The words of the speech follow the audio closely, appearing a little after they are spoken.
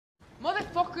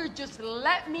motherfucker just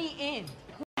let me in.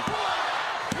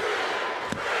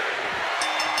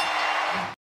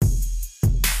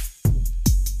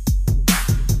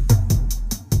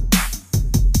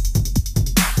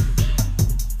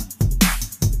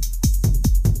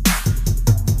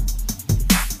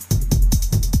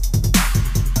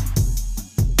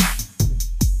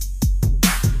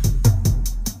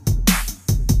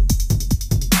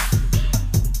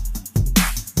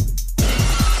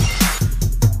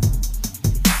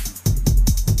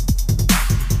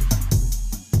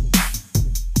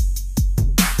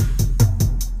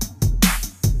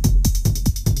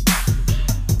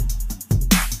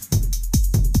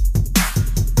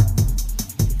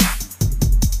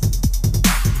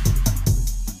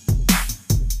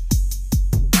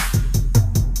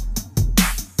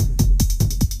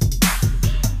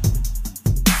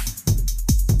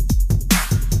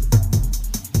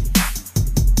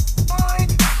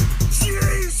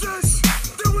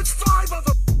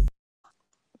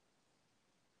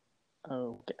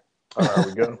 Okay. Are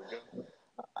we good?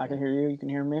 I can hear you. You can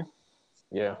hear me?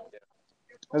 Yeah.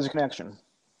 There's a connection.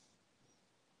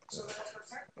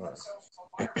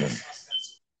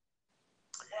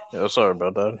 Yeah, sorry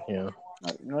about that. Yeah.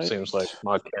 Right. Seems like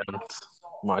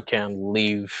I can't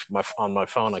leave on my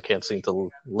phone. I can't seem to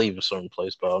leave a certain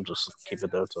place, but I'll just keep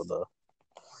it there till the.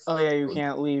 Oh yeah, you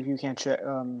can't leave. You can't check.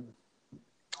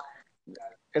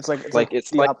 It's like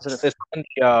opposite of. It's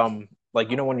like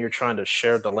when you're trying to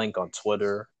share the link on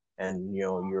Twitter and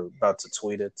you're about to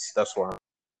tweet it. That's why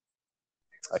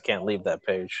I can't leave that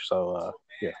page. So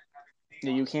yeah.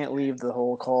 Yeah, you can't leave the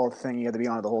whole call thing. You have to be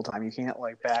on it the whole time. You can't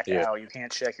back out. You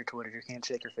can't check your Twitter. You can't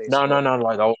check your Facebook. No.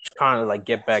 Like I was trying to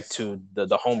get back to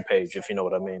the home page, if you know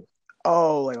what I mean.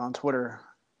 Oh, like on Twitter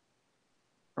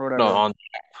or whatever. No, on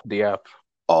the app.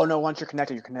 Oh no! Once you're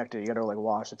connected, you're connected. You got to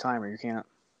watch the timer. You can't.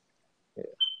 Yeah.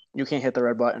 You can't hit the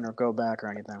red button or go back or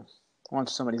anything.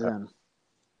 Once somebody's in.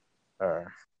 All right.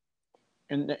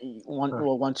 And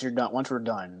once you're done, once we're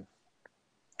done.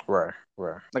 Right.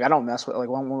 Like I don't mess with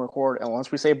when we record, and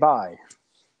once we say bye,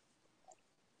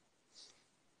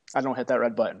 I don't hit that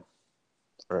red button.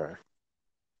 Right.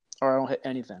 Or I don't hit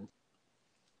anything.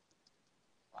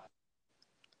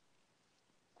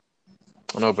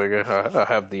 No bigger. I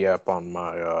have the app on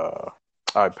my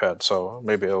iPad, so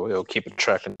maybe it'll keep it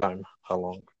tracking time. How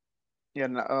long? Yeah,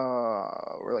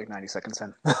 we're like 90 seconds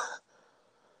in.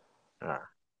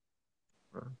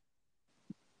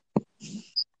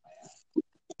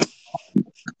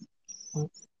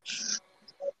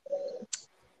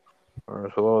 All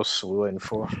right, who else are we waiting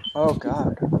for? Oh,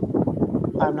 God.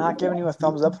 I'm not giving you a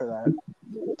thumbs up for that.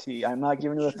 T, I'm not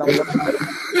giving you a thumbs up for that.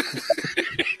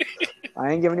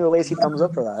 I ain't giving you a lazy thumbs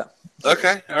up for that.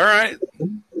 Okay, all right.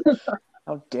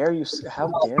 How dare you?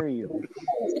 How dare you?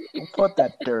 Don't put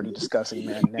that dirty, disgusting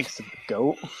man next to the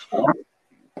goat.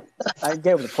 I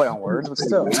get with the play on words, but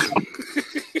still.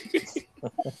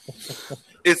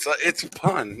 It's a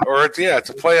pun, or it's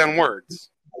a play on words.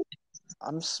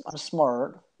 I'm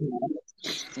smart.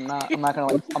 I'm not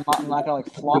gonna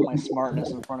flaunt my smartness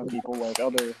in front of people like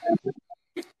other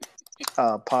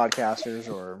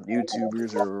podcasters or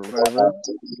YouTubers or whatever.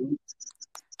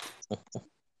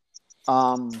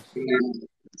 All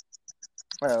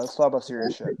right, let's talk about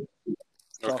serious shit.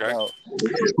 Okay.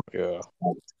 Yeah.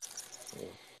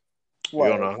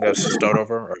 What? You wanna guys start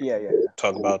over? Or Yeah.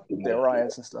 Talk about the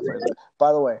riots and stuff like that.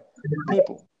 By the way,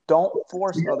 people, don't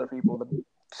force other people to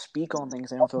speak on things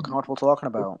they don't feel comfortable talking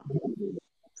about.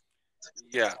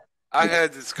 Yeah. I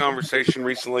had this conversation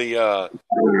recently. We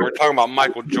were talking about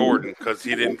Michael Jordan because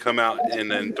he didn't come out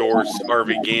and endorse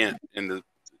Harvey Gantt.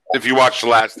 If you watched The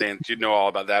Last Dance, you'd know all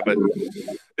about that. But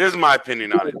here's my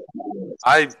opinion on it.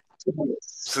 I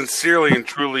sincerely and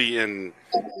truly and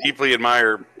deeply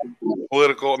admire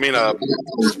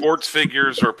sports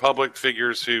figures or public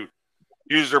figures who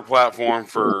use their platform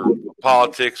for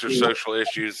politics or social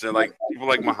issues, and people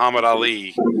like Muhammad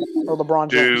Ali, or LeBron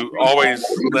James, who always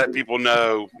let people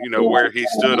know, where he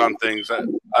stood on things.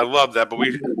 I love that, but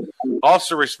we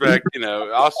also respect, I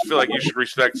also feel like you should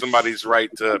respect somebody's right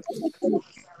to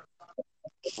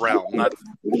realm, not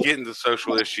get into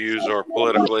social issues or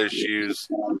political issues.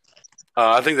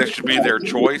 I think that should be their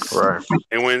choice. Right.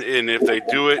 And if they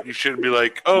do it, you shouldn't be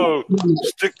like, oh,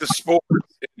 stick to sports.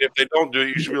 And if they don't do it,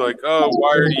 you should be like, oh,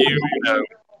 why are you,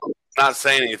 not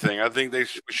saying anything? I think we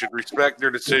should respect their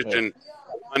decision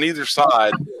on either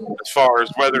side as far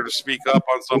as whether to speak up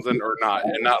on something or not,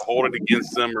 and not hold it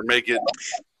against them or make it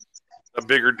a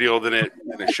bigger deal than it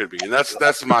should be. And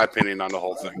that's my opinion on the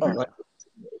whole thing.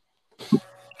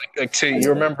 So you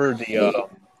remember the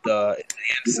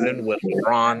incident with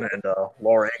LeBron and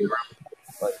Laura Ingraham?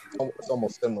 It's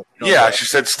almost similar. Yeah, she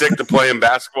said stick to playing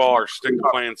basketball or stick to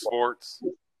playing sports.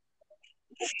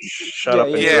 Shut up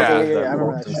and yeah, dribble yeah, that I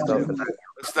remember books and that stuff. too. And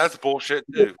That's bullshit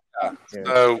too. Yeah. Yeah.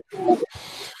 So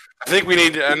I think we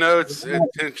need to. I know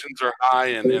tensions are high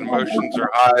and emotions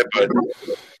are high, but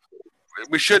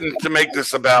we shouldn't to make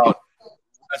this about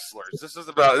wrestlers. This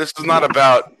is not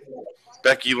about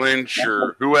Becky Lynch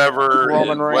or whoever,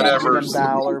 Roman Reigns, whatever. Finn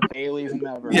Balor, Bailey,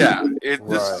 whomever. Yeah,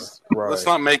 Right. let's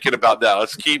not make it about that.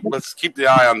 Let's keep the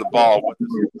eye on the ball. What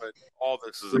all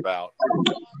this is about.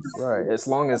 Right. As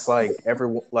long as like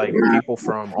people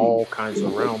from all kinds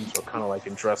of realms are kind of like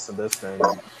addressed in this, then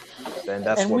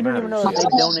that's And what we don't matters. even know if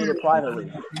they donated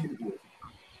privately.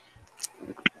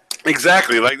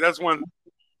 Exactly. Like that's one.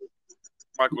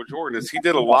 Michael Jordan is he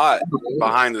did a lot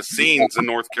behind the scenes in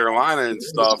North Carolina and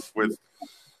stuff with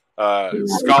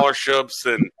scholarships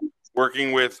and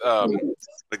working with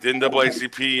like the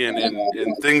NAACP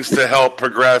and things to help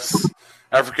progress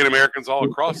African Americans all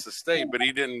across the state. But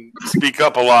he didn't speak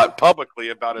up a lot publicly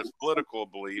about his political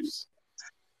beliefs.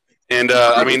 And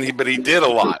but he did a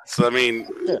lot. So I mean,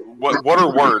 what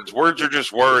are words? Words are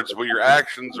just words, but your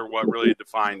actions are what really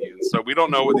define you. And so we don't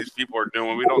know what these people are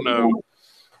doing. We don't know.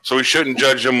 So we shouldn't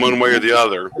judge them one way or the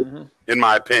other, in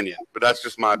my opinion. But that's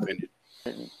just my opinion.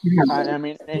 I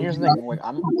mean, and here's the thing: like,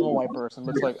 I'm a white person,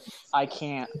 but it's like I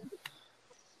can't.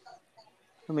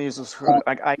 Let me use this.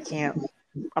 I can't.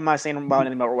 I'm not saying about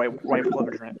anything about white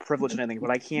privilege and anything, but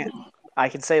I can't. I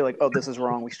can say like, oh, this is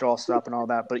wrong. We should all stop and all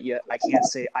that. But yet, I can't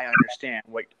say I understand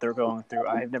what they're going through.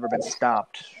 I have never been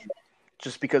stopped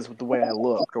just because of the way I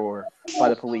look, or by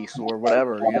the police, or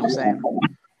whatever. You know what I'm saying?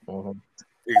 Mm-hmm.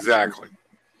 Exactly.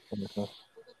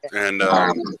 Mm-hmm. And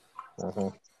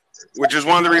which is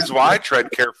one of the reasons why I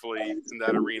tread carefully in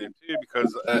that arena too,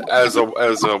 because as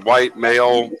a white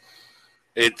male,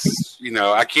 it's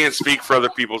I can't speak for other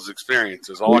people's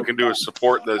experiences. All I can do is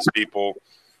support those people,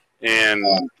 and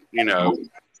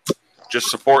just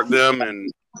support them, and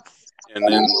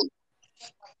then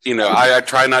I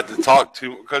try not to talk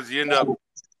to because you end up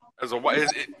as a white.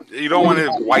 You don't want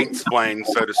to white splain,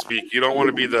 so to speak. You don't want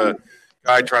to be the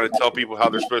guy trying to tell people how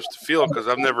they're supposed to feel because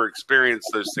I've never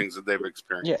experienced those things that they've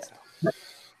experienced. Yeah.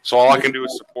 So all I can do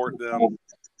is support them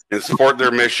and support their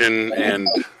mission and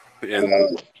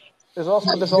There's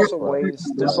also ways.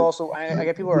 I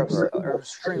get people are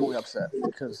extremely upset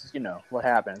because what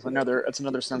happens. It's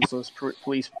another senseless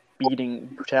police beating,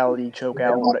 brutality, choke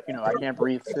out. I can't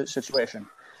breathe situation.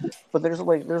 But there's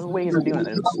ways of doing it.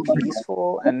 There's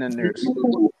peaceful, and then there's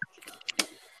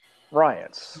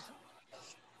riots.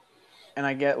 And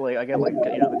I get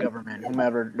the government,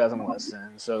 whomever doesn't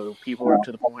listen. So people are up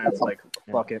to the point of like,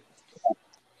 fuck it.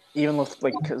 Even with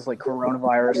because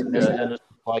coronavirus and this. And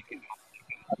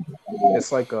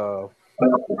it's like a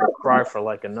cry for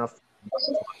like enough.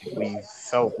 We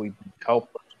felt we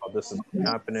helped while this is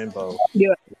happening, but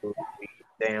we'll be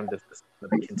damned if this is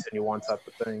going to continue on type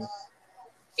of thing.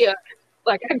 Yeah,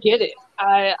 like I get it.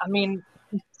 I mean,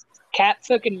 Cat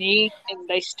took a knee, and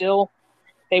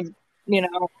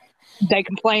they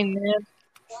complain then.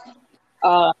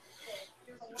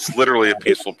 it's literally a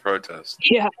peaceful protest.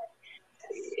 Yeah,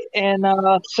 and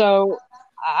so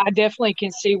I definitely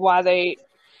can see why they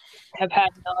have had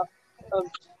enough of,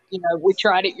 we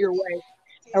tried it your way,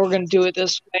 and we're going to do it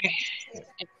this way.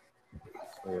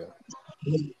 Yeah.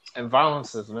 And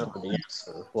violence is never the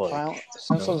answer.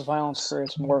 Senseless violence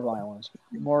creates more violence,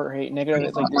 more hate, negative.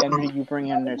 It's like the energy you bring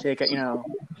in to take it,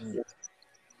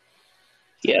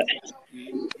 Yeah.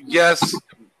 Yes,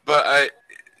 but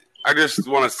I just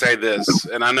want to say this,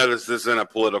 and I know this isn't a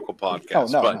political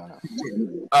podcast, No.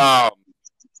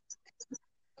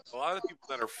 A lot of the people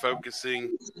that are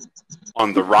focusing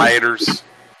on the rioters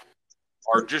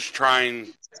are just trying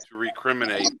to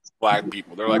recriminate black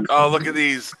people. They're like, oh, look at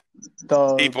these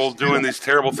people doing these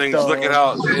terrible things. Look at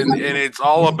how, and it's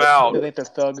all about they think they're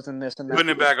thugs and this and that. putting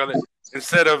it back on it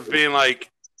instead of being like,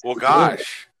 well,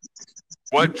 gosh,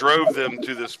 what drove them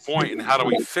to this point, and how do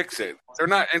we fix it? They're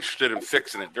not interested in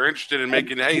fixing it. They're interested in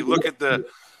making, hey, look at the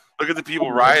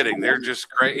people rioting. They're just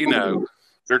great,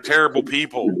 they're terrible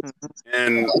people,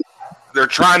 and they're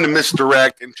trying to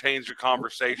misdirect and change the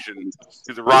conversation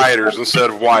to the rioters instead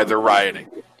of why they're rioting.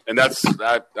 And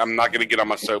I'm not going to get on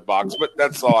my soapbox, but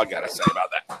that's all I got to say about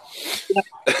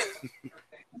that.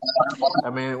 I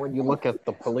mean, when you look at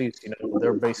the police,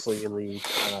 they're basically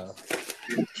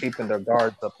keeping their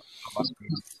guards up.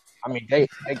 I mean, they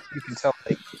you can tell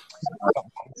the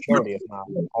majority, if not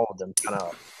all of them, kind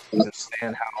of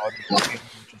understand how these people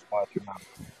just why they're not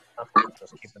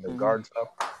just keeping their guards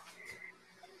up.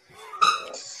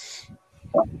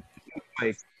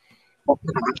 Like,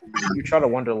 you try to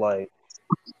wonder, like,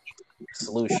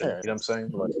 solution. You know what I'm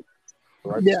saying? Like,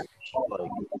 right? Yeah. Like,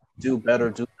 do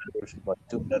better, like,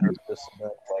 do better, this and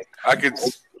that. Like, I could.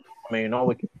 I mean, all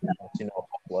we can do is,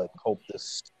 like, hope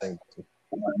this thing to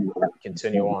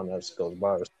continue on as it goes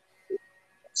by.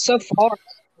 So far.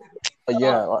 But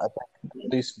yeah, I think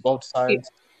at least both sides,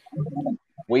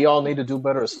 we all need to do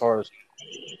better as far as,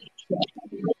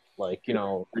 like,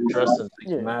 addressing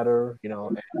things that matter,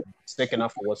 and sticking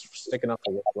up for what's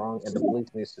wrong, and the police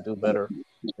needs to do better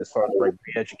as far as, like,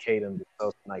 re-educating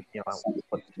themselves, like,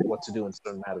 what to do in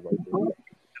certain matters. Like,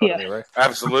 Yeah. I mean, right?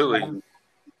 Absolutely.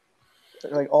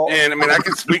 Like all, And I mean, I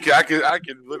could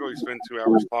literally spend 2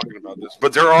 hours talking about this,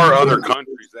 but there are other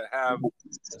countries that have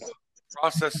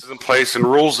processes in place and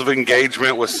rules of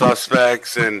engagement with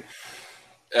suspects, and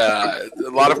a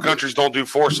lot of countries don't do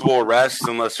forcible arrests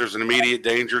unless there's an immediate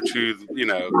danger to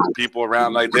people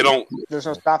around. Like, they don't there's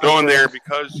no stopping go in for- there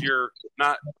because you're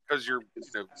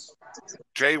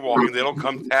jaywalking. They don't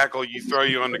come tackle you, throw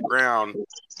you on the ground,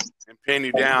 and pin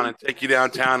you down and take you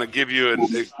downtown and give you a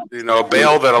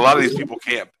bail that a lot of these people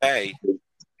can't pay,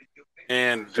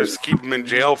 and just keep them in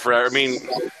jail forever. I mean,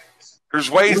 there's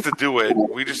ways to do it.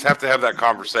 We just have to have that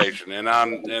conversation. And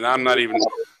I'm not even,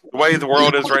 the way the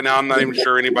world is right now, I'm not even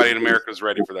sure anybody in America is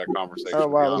ready for that conversation. Oh To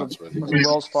be wow, honest with you. there's a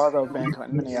Wells Fargo bank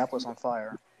in Minneapolis on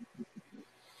fire.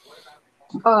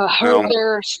 Heard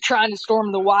they're trying to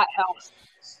storm the White House.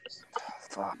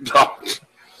 Fuck. Oh,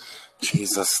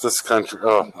 Jesus, this country.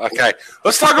 Oh, okay.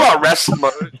 Let's talk about wrestling.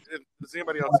 Does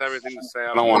anybody else have anything to say?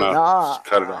 I don't want to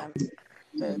cut it off.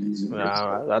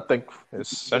 Nah, I think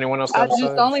is anyone else?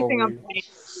 The only thing I'm saying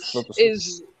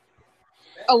is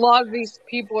a lot of these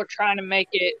people are trying to make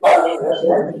it.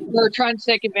 They're trying to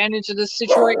take advantage of this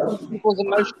situation, people's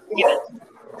emotions,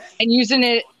 and using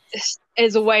it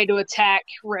as a way to attack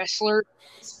wrestlers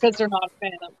because they're not a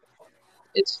fan of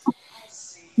it.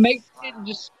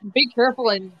 Just be careful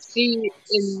and see,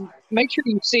 and make sure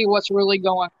you see what's really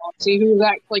going on. See who's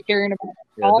actually caring about it.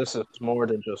 Yeah, this is more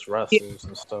than just wrestlers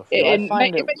and stuff. And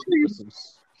make sure you This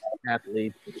is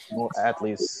athletes,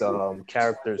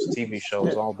 characters, TV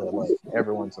shows, all that. Like,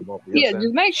 everyone's involved. You know what I'm just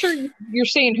saying? make sure you're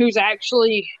seeing who's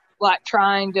actually like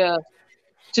trying to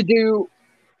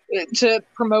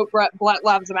promote Black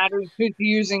Lives Matter, who's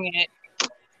using it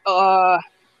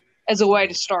as a way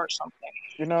to start something.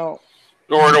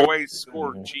 Or in a way,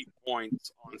 score cheap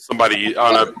points on somebody,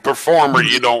 on a performer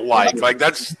you don't like. Like,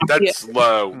 that's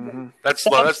low. Mm-hmm. That's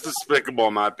low. That's despicable,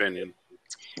 in my opinion.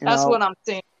 That's what I'm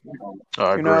saying.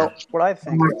 I agree. What I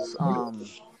think is, I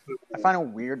find it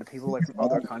weird that people like from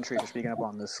other countries are speaking up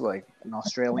on this, like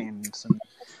Australians, and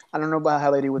I don't know about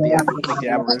how they do with the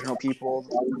Aboriginal people,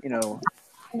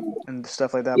 and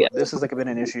stuff like that. Yeah. But this has been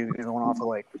an issue going on for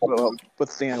with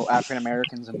African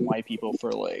Americans and white people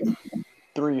for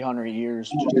 300 years,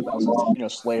 just about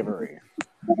slavery.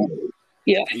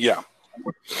 Yeah. Yeah.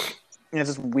 And it's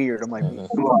just weird. I'm like,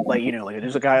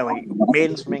 there's a guy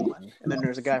Maiden's from England, and then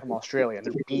there's a guy from Australia, and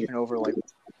they're beefing over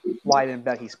why didn't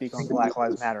Becky speak on Black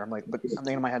Lives Matter? I'm like, but I'm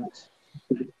thinking in my head,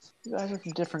 you guys are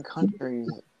from different countries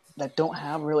that don't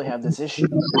really have this issue.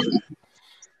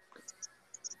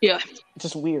 Yeah. It's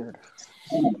just weird.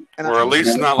 Or at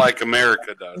least not like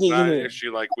America does. Yeah, Not yeah. an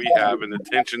issue like we have, and the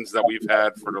tensions that we've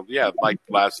had for the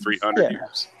last 300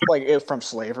 years. From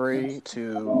slavery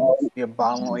to the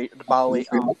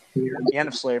end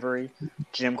of slavery,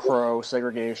 Jim Crow,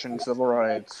 segregation, civil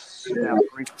rights,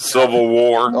 Civil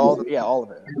War. all of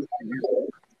it.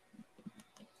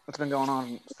 What's been going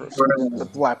on for the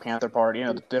Black Panther Party?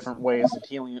 The different ways of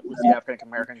dealing with the African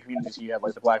American communities. You have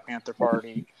the Black Panther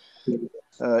Party,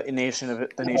 the Nation of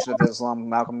Islam,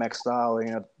 Malcolm X style.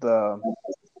 The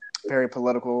very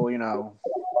political,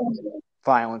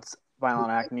 violent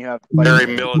act, and you have Very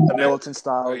the militant. militant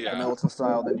style. Oh, yeah. The militant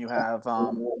style. Then you have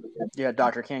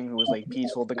Dr. King, who was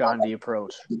peaceful, the Gandhi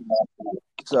approach.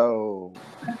 So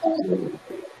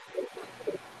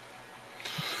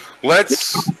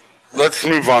Let's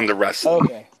move on to wrestling.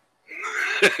 okay.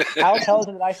 How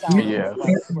intelligent did I sound? Yeah.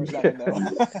 For a second, though.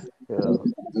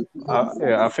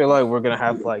 I feel like we're gonna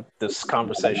have this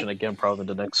conversation again probably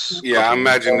the next. Yeah, I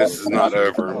imagine this is not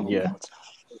over. Yeah.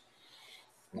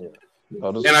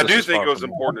 And I do think it was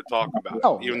important to talk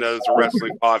about, even though it's a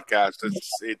wrestling podcast.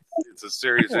 It's a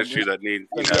serious issue that needs.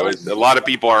 A lot of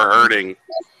people are hurting.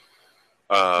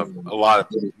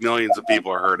 Millions of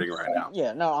people are hurting right now.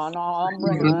 Yeah, I'm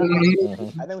bringing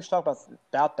that. I think we should talk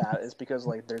about that is because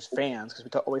there's fans,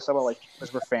 because we always talk about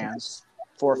because we're fans,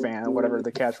 for fan, whatever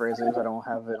the catchphrase is. I don't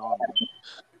have it on me.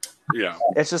 Yeah,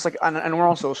 it's just and we're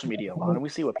on social media a lot, and we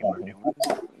see what people are doing.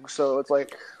 So it's we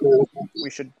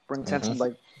should bring attention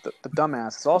to the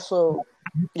dumbass. It's also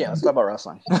let's talk about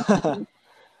wrestling.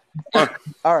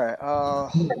 All right.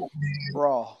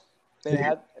 Raw.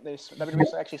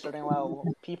 WWE's actually starting to allow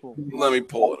people. Let me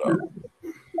pull it up.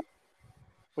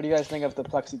 What do you guys think of the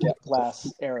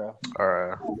plexiglass era? All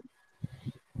right.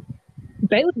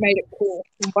 Baylor made it cool,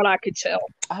 from what I could tell.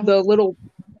 The little.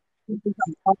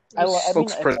 I mean,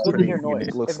 Looks it's pretty good to hear unique.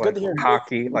 noise. Looks It's like good to hear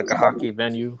hockey, like a hockey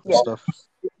venue and Yeah. stuff.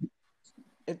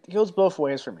 It goes both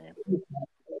ways for me.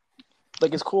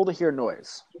 Like, it's cool to hear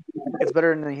noise. It's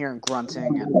better than hearing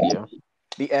grunting and Yeah.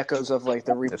 the echoes of like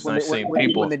the It's nice seeing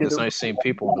people. It's nice seeing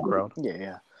people in the crowd.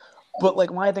 Yeah. But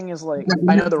like my thing is like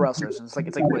I know the wrestlers. And it's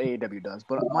like what AEW does.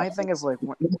 But my thing is like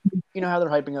you know how they're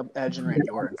hyping up Edge and Randy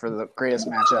Orton for the greatest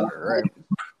match ever, right?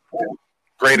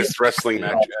 Greatest wrestling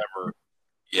match ever.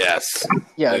 Yes.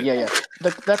 Yeah.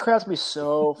 That crowd's gonna be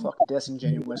so fucking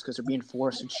disingenuous because they're being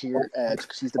forced to cheer Edge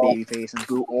because he's the babyface and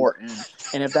boo Orton.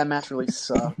 And if that match really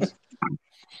sucks,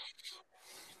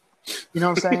 you know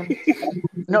what I'm saying?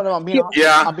 No, I'm being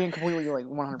I'm being completely like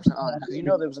 100% honest because you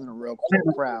know there was in a real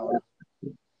crowd.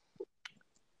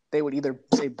 They would either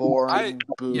say boring,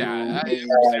 boo, I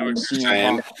understand what you're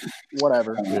saying.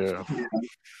 Whatever. Yeah.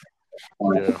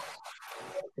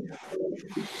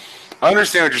 I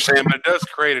understand what you're saying, but it does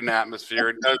create an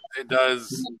atmosphere.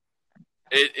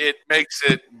 It makes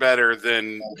it better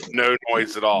than no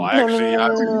noise at all. I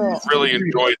really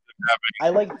enjoyed having. I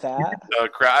like that.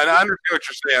 Crowd. And I understand what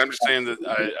you're saying. I'm just saying that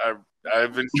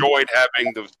I've enjoyed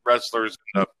having the wrestlers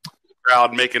in the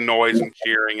crowd making noise and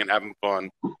cheering and having fun.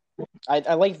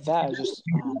 I like that. It's just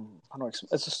I don't know.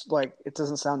 It's just like it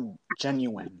doesn't sound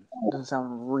genuine. It doesn't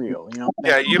sound real. You know?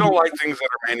 Yeah, you don't like things that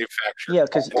are manufactured. Yeah,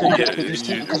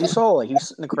 because you saw like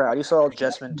he's in the crowd. You saw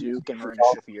Jessamine Duke and Marina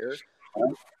Shafir.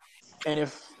 And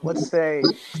if let's say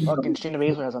fucking Shayna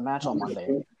Baszler has a match on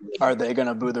Monday, are they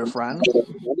gonna boo their friend?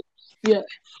 Yeah.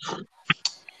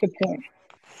 Good point.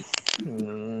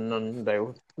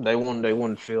 They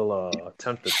wouldn't feel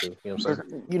tempted to. You know what I'm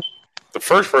saying? The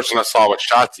first person I saw was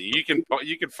Shotzi. You can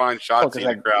find Shotzi in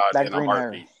the crowd in a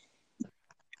heartbeat.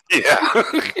 Yeah.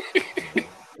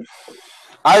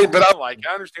 I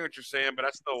understand what you're saying, but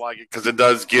I still like it because it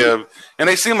does give, and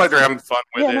they seem like they're having fun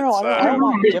with it. No, I don't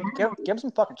mind. Give them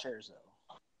some fucking chairs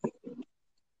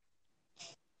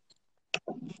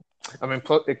though. I mean,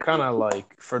 it kind of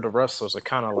like for the wrestlers, it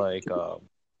kind of like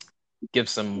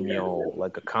gives them, you know,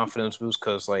 like a confidence boost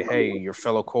because, like, hey, your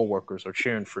fellow coworkers are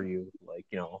cheering for you, like,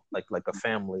 you know, like a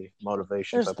family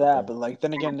motivation. There's that, but like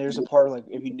then again, there's a part of, like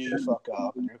if you knew you fuck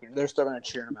up, and they're still gonna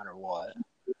cheer no matter what.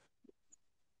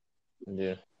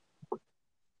 Yeah.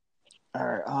 All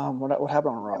right. What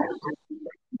happened on Raw?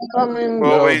 I mean,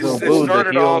 well, it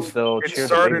started off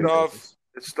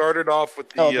with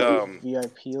the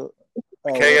VIP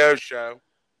KO show,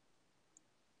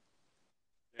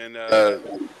 and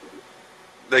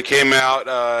they came out,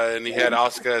 and he had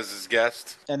Asuka as his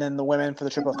guest, and then the women for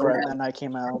the triple threat that night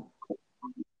came out.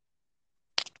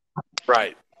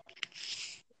 Right.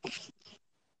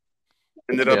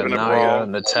 Ended up in a brawl.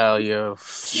 Natalya,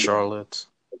 Charlotte.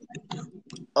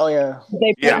 Oh yeah.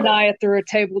 They put Nia through a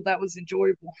table that was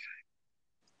enjoyable.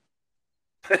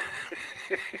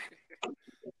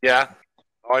 Yeah.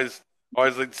 Always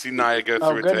like to see Nia go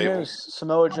through a good table. News.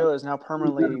 Samoa Joe is now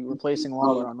permanently replacing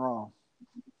Lawler on Raw.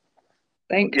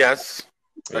 Thank you. Yes.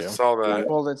 I saw that.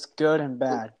 Well, it's good and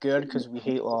bad. Good because we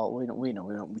hate Lawler. We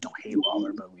don't hate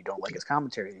Lawler, but we don't like his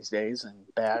commentary these days. And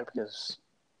bad because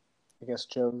I guess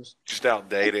Joe's just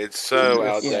outdated. It's so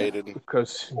outdated.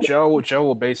 Because Joe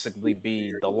will basically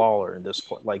be the Lawler in this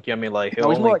point. Like, I mean, like he's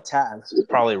more like Taz.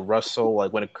 Probably wrestle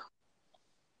like when it's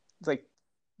like.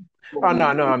 Oh no!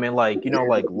 I mean, like, you know,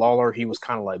 like Lawler, he was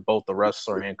kind of like both the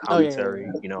wrestler and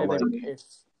commentary. You know,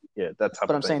 that type.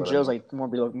 But I'm saying Joe's like more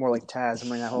like Taz. I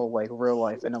mean, that whole like real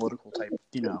life analytical type.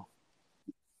 You know.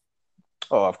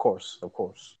 Oh, of course.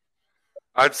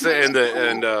 I'd say, and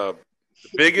the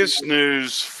biggest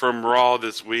news from Raw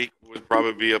this week would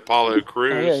probably be Apollo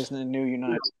Crews. Oh, yeah, he's the new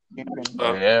United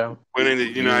champion. Winning the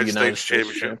United States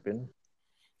Championship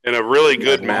in a really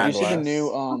good match. You see the new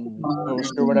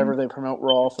poster, whatever they promote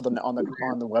Raw for on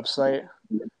the website.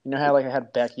 You know how like I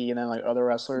had Becky and then like other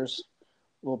wrestlers.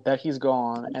 Well, Becky's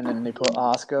gone, and then they put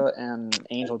Asuka and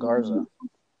Angel Garza.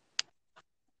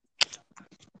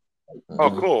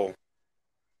 Oh, cool.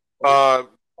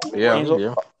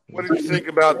 Yeah. What did you think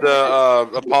about the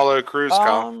Apollo Crews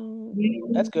call?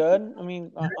 That's good. I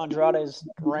mean, Andrade's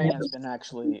reign has been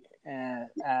actually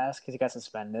asked because he got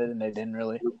suspended, and they didn't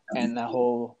really. And that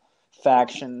whole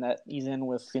faction that he's in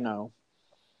with, you know,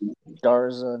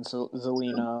 Garza and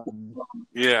Zelina.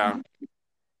 Yeah.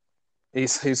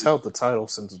 He's held the title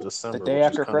since December. The day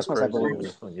after Christmas, I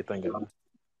believe. When you think of it.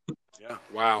 Yeah.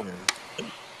 Wow.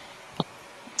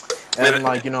 And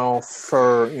like,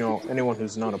 for anyone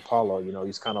who's known Apollo,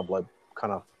 he's kind of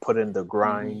put in the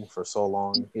grind for so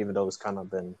long, even though it's kind of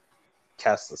been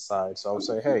cast aside. So I would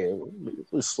say, hey, at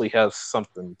least he has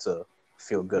something to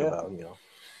feel good about,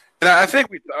 And I think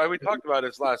we talked about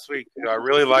this last week. I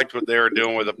really liked what they were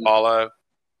doing with Apollo,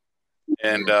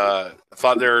 and I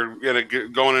thought they were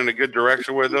going in a good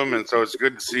direction with him. And so it's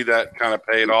good to see that kind of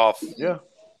paid off. Yeah.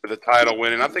 For the title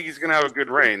win, and I think he's going to have a good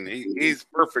reign. He's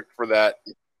perfect for that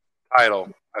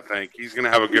title. I think he's going to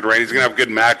have a good reign. He's going to have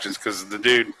good matches because the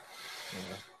dude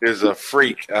is a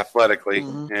freak athletically,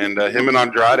 and him and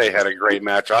Andrade had a great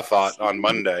match. I thought on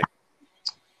Monday.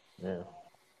 Yeah.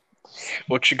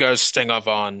 What you guys think of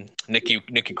on Nikki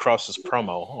Cross's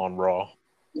promo on Raw?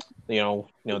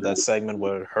 That segment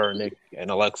with her, Nick, and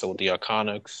Alexa with the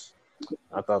Iconics.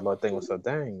 I thought that thing was so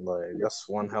dang, that's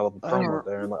one hell of a promo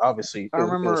there. And obviously, I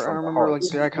remember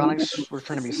the Iconics were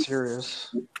trying to be serious,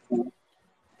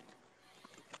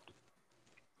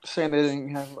 saying they didn't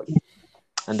have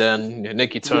And then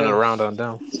Nikki turned it around on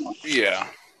down. Yeah,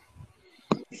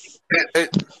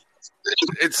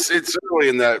 it's early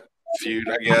in that feud,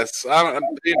 I guess. I don't,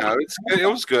 it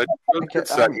was good. It was a good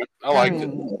segment. I liked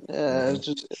it. It's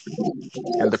just,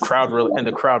 and the crowd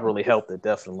really helped it,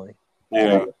 definitely.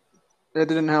 Yeah. It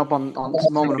didn't help on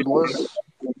this moment of bliss.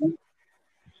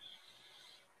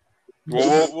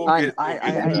 We'll I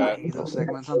hate those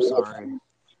segments. I'm sorry.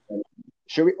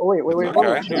 Should we? Oh, wait.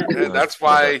 Okay. That's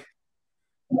why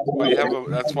you have a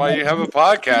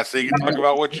podcast so you can talk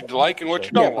about what you like and what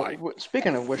you don't like.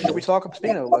 Speaking of which,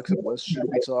 speaking of Alexa Bliss, should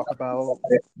we talk about?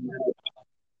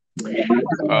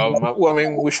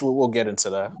 We'll get into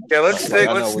that. Yeah, let's stay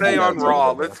on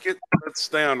Raw. Let's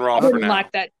stay on Raw for now. I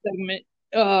like that segment.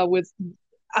 I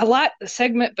like the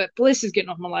segment, but Bliss is getting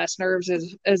on my last nerves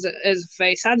as a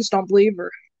face. I just don't believe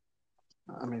her.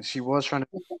 I mean, she was trying to.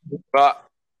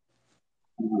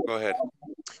 Go ahead.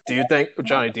 Do you think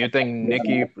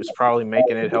Nikki is probably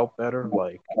making it help better,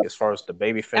 as far as the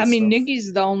baby face? I mean, stuff?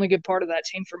 Nikki's the only good part of that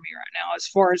team for me right now, as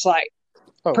far as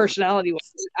personality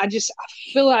wise. I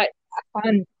feel like I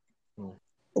find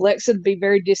Alexa to be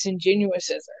very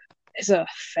disingenuous as a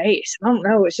face. I don't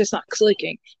know. It's just not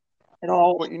clicking at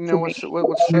all. Well, what's the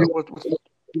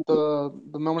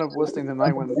moment of listening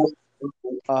tonight when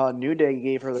New Day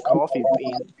gave her the coffee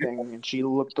bean thing and she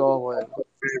looked all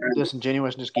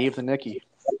disingenuous and just gave to Nikki.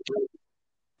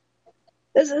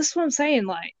 That's what I'm saying.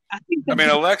 I mean,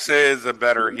 Alexa is a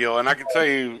better heel, and I can tell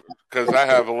you because I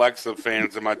have Alexa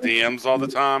fans in my DMs all the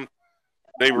time.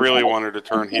 They really wanted to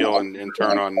turn heel and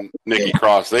turn on Nikki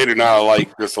Cross. They do not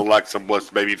like this Alexa Bliss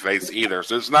babyface either.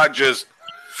 So it's not just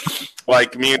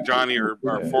like me and Johnny are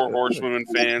Four Horsewomen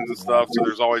fans and stuff. So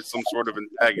there's always some sort of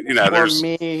antagonism. There's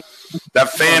that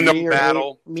fandom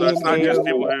battle. So it's not just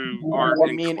people who aren't. Or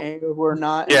me and Ayo who are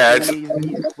not. Yeah,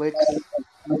 these clicks.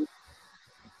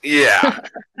 Yeah,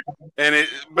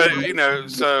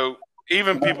 so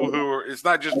even people it's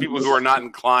not just people who are not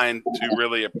inclined to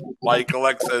really like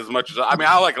Alexa as much as I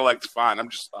like Alexa fine. I'm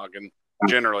just talking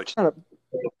generally.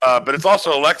 But it's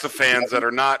also Alexa fans that are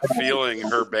not feeling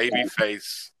her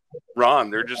babyface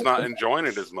run. They're just not enjoying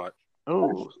it as much.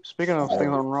 Oh, speaking of things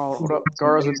on Raw, what up?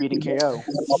 Garza beating KO.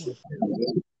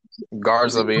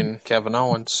 Garza beating Kevin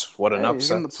Owens. What an upset. He's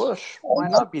in the push. Why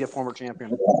not beat a former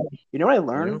champion? You know what I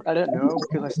learned? I didn't know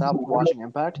because I stopped watching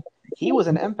Impact. He was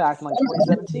in Impact in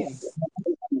 2017.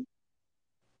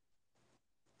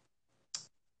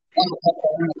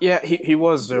 Yeah, he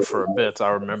was there for a bit, I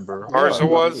remember. Garza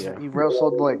was? Yeah, he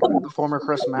wrestled the former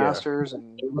Chris Masters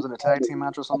and he was in a tag team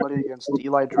match with somebody against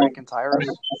Eli Drake and Tyrus.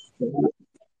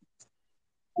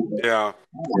 Yeah,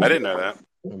 I didn't know that.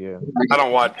 Yeah, I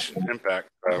don't watch Impact.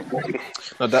 So.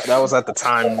 No, that was at the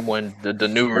time when the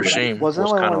new regime was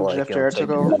kind of Jeff Jarrett took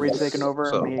over, retaken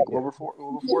over, and made Global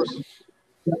Force.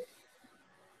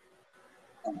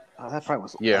 That fight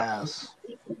was ass.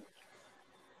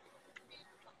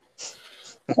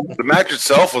 The match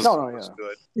itself was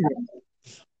good.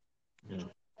 Yeah.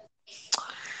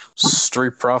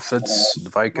 Street Profits,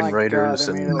 the Viking Raiders,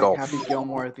 and Golf. Happy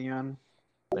Gilmore at the end.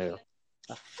 Yeah.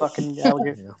 A fucking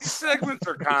alligator. Yeah. These segments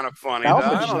are kind of funny.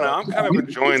 I don't know. I'm kind of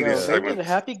enjoying these segments.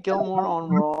 Happy Gilmore on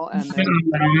Raw and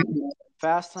then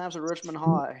Fast Times at Richmond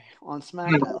High on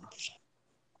SmackDown.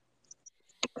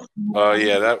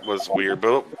 Yeah, that was weird.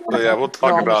 But yeah, we'll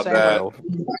talk about that.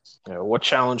 Yeah, what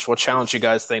challenge you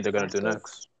guys think they're going to do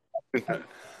next?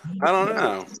 I don't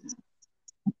know.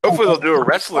 Hopefully they'll do a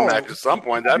wrestling match at some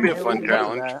point. That'd be a fun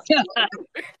challenge.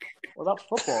 What about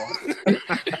football?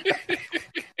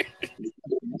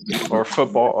 Or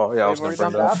football. Oh, yeah, I was going to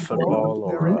bring up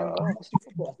football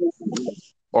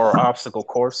or obstacle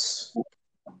course.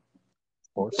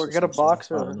 course. Or get a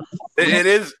boxer. It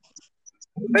is.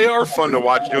 They are fun to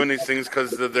watch doing these things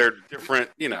because they're different.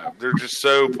 You know, they're just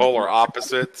so polar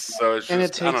opposites. So it's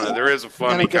just I don't know. There is a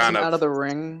funny and it gets kind him of out of the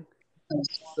ring,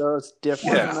 so it's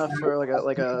different enough for like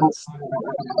a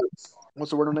what's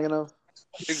the word I'm thinking of?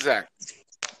 Exactly.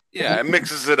 Yeah, it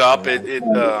mixes it up.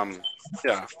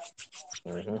 Yeah.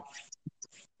 Mm-hmm.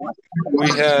 We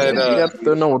had.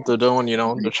 They know what they're doing. You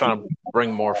know, they're trying to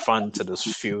bring more fun to this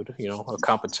feud. You know, a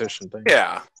competition thing.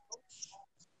 Yeah.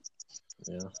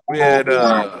 Yeah. We had.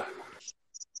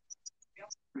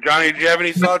 Johnny, do you have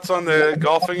any thoughts on the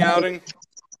golfing outing?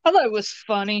 I thought it was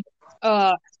funny.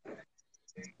 I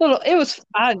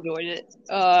enjoyed it.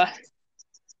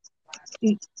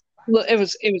 It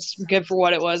was good for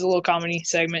what it was, a little comedy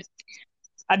segment.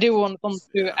 I do want them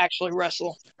to actually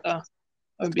wrestle. It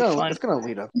would be fun. It's gonna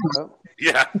lead up.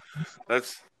 Yeah,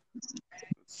 that's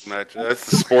the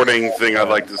sporting thing I'd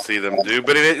like to see them do.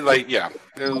 But it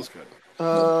was good.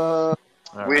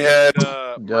 We had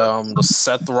the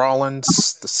Seth Rollins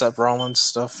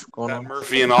stuff going on.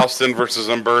 Murphy and Austin versus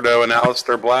Humberto and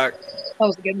Aleister Black. That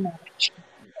was a good match.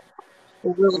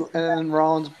 And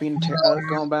Rollins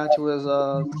going back to his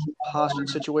hostage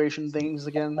situation things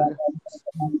again.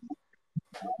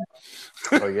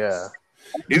 Oh yeah,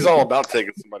 he's all about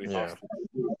taking somebody hostage.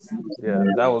 Yeah,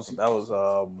 that was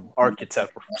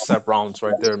architect Seth Rollins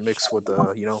right there, mixed with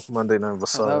the Monday Night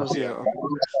Messiah.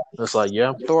 It's like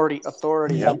authority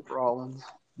Rollins.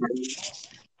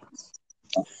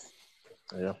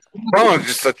 Yeah, Rollins is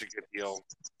just such a good heel.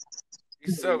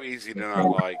 He's so easy to not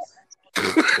like.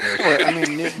 I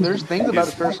mean, there's things about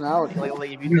his personality.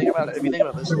 Like if you think about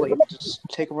this, like just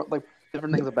take like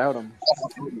different things about him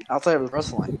outside of his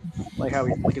wrestling, like how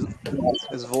he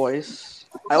his voice.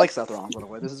 I like Seth Rollins, by the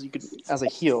way. This is you could as a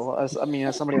heel, as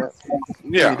somebody that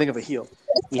when you think of a heel,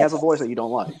 he has a voice that you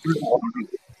don't like.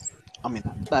 I mean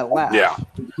that laugh. Yeah.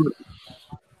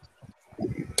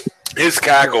 His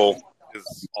cackle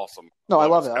is awesome. No, I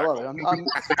love it.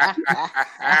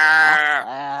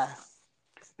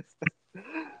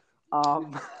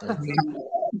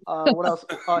 What else?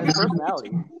 His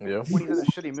personality. Yeah. When he's in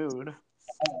a shitty mood.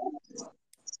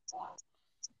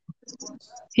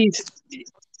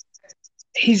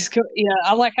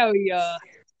 I like how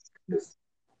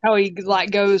he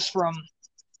like goes from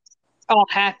all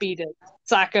happy to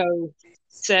psycho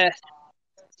Seth.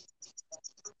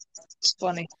 It's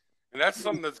funny. And that's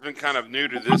something that's been kind of new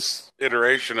to this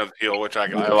iteration of heel, which I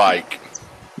like.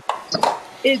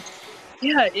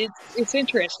 It's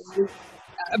interesting.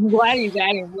 I'm glad he's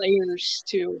adding layers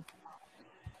to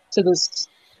this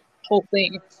whole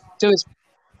thing, to his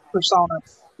persona.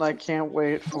 I can't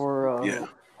wait for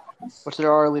which they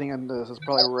are leading into this. It's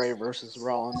probably Ray versus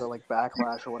Rollins at like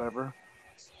Backlash or whatever.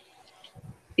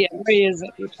 Yeah, Ray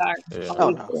isn't retired. Yeah.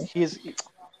 Oh no, he's.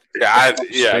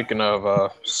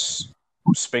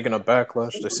 Speaking of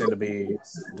Backlash, they seem to be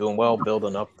doing well,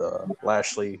 building up the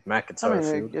Lashley McIntyre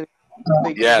feud.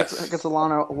 It gets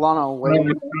Lana away.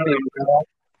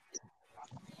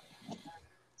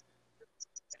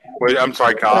 Wait, I'm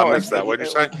sorry, Kyle. I missed that. What did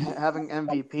you say? Having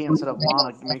MVP instead of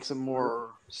Lana makes it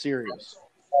more serious.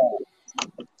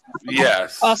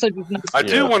 Yes. Also, I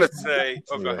do want to say.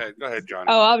 Oh, go ahead, John.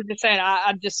 Oh, I was just saying.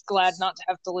 I'm just glad not to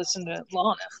have to listen to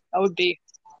Lana. That would be.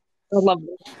 I love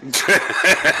it.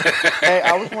 Hey,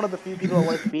 I was one of the few people that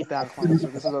like beat that clan, so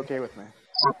this is okay with me.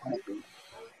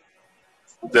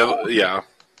 Yeah.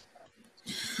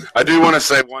 I do want to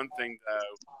say one thing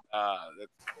though.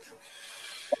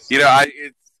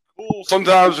 It's cool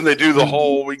sometimes when they do the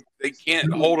whole they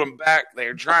can't hold them back.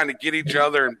 They're trying to get each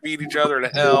other and beat each other to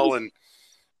hell,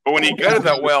 but when you go to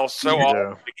that well so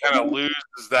often, it kind of loses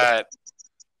that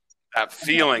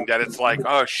feeling that it's like,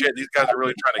 oh shit, these guys are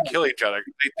really trying to kill each other.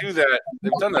 They do that.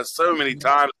 They've done that so many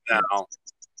times now,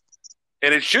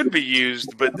 and it should be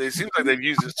used, but it seems like they've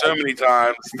used it so many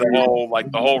times. The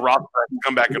whole roster has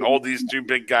come back and hold these two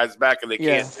big guys back, and they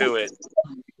can't do it.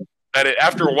 That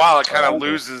after a while, it kind of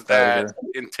loses that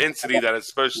intensity that it's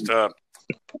supposed to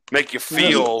make you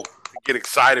feel. Get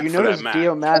excited for that match.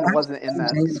 Dio Madden wasn't in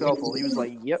that scuffle. He was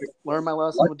like, "Yep, learned my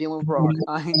lesson with dealing with Brock.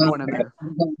 I ain't going in there."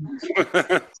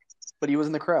 But he was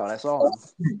in the crowd. I saw him.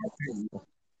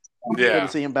 Yeah. Good to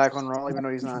see him back on Raw, even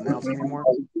though he's not announcing anymore.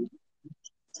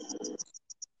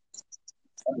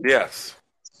 Yes.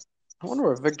 I wonder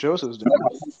what Vic Joseph's doing.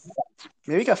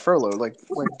 Maybe he got furloughed, like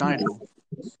Dino.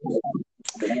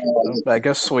 I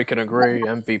guess we can agree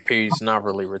MVP's not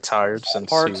really retired since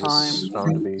part-time. He's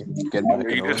starting to be getting back.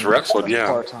 He just wrestled, yeah.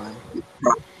 Part-time.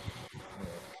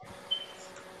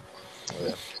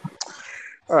 Yeah.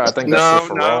 All right, I think that's it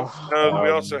for Raw. No, we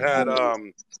also had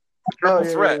triple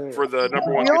threat for the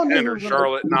number one contender,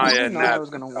 Charlotte, Nia, and Nia was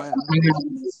going to win.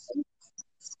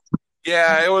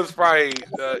 Yeah, it was probably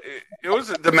it was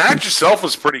the match itself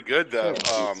was pretty good though.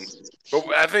 But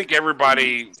I think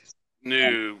everybody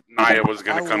knew Nia was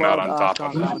going to come out on top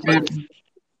of it.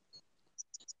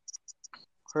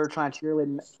 Her trying to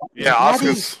cheerlead. Yeah,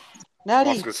 Asuka's.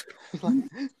 Natty.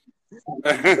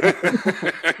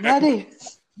 Natty.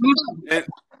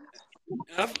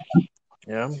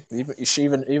 Yeah,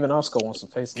 even Asuka wants to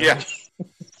face. Yeah,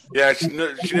 yeah. She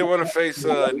didn't want to face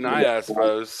Nia, I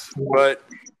suppose. But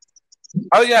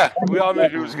oh yeah, we all knew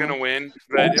who was going to win.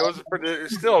 But it was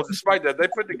still, despite that, they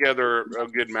put together a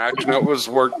good match, and it was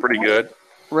worked pretty good.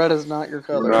 Red is not your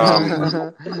color.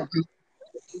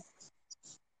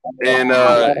 And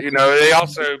they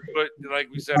also put, like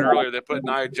we said earlier, they put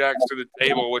Nia Jax to the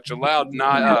table, which allowed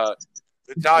Natalya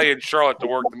and Charlotte to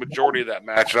work the majority of that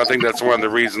match. And I think that's one of the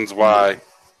reasons why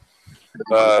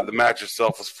the match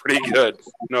itself was pretty good.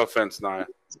 No offense, Nia.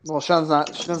 Well, Shun's not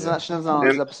on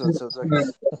this episode, so it's okay.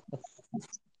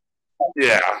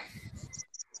 Yeah.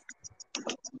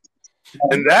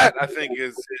 And that, I think,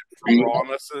 is it from Raw,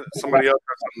 unless somebody else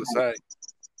has something to say.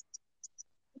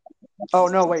 Oh,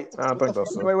 no, wait. I think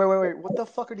that's it. Wait. What the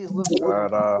fuck are these little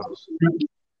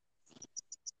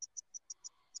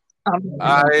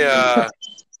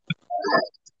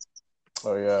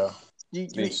Oh, yeah. You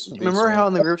remember how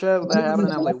in the group chat that happened,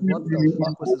 and I was like, what the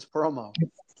fuck was this promo?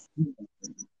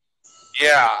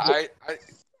 Yeah,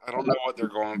 I don't know what they're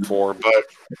going for, but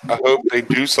I hope they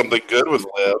do something good with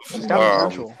Liv.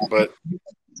 But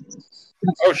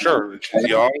oh, sure, she's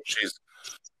young, she's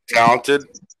talented,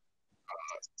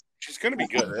 she's going to be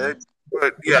good.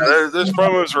 But yeah, those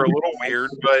promos are a little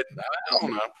weird, but I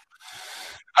don't know.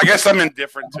 I guess I'm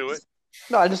indifferent to it.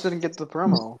 No, I just didn't get the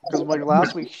promo because like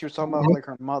last week she was talking about like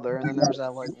her mother, and then there was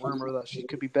that like rumor that she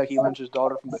could be Becky Lynch's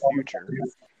daughter from the future.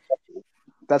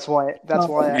 That's why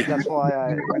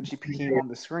I when she came on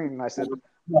the screen, I said,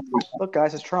 "Look,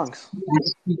 guys, it's Trunks."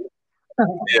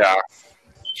 Yeah.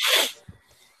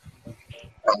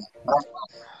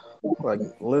 Like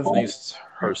Liv needs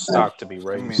her stock to be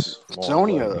raised.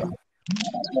 Sonya,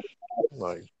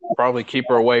 like probably keep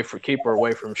her away from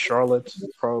Charlotte.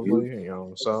 Probably,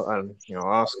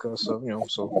 Asuka.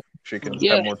 So she can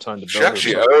have more time to build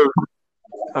herself.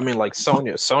 I mean, like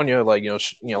Sonya, like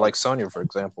like Sonya, for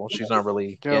example, she's not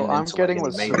really. I'm getting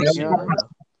with Sonya,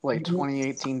 like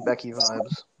 2018 Becky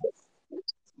vibes.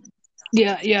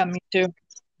 Yeah, me too.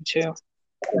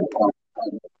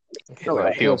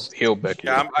 Like heel Becky.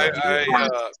 Yeah, I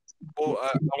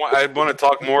want to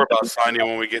talk more about Sonya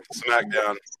when we get to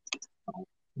SmackDown.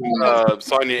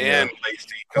 Sonya and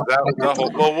Lacey, because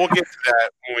we'll get to that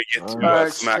when we get to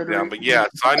SmackDown. But yeah,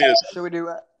 Sonya. Should we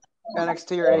do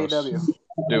NXT or AEW?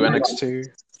 Do NXT.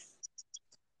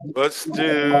 Let's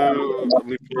do. Let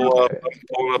me pull up. I'm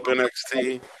pulling up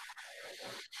NXT.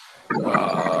 I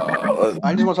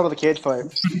just want to talk about the cage fight.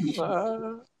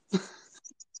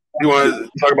 You want to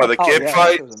talk about the kid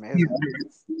fight? That was amazing.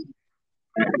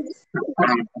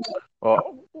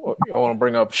 Well, I want to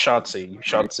bring up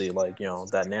Shotzi, like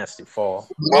that nasty fall.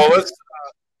 Well, let's.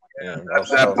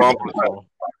 That bump.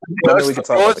 Maybe we can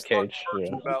talk about the cage.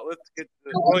 Yeah. Let's get.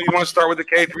 You want to start with the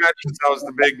cage match? Since that was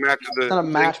the big match of the. It's not a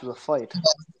match; it was a fight.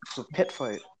 It's a pit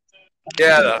fight.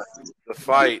 Yeah, the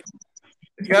fight.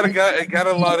 It got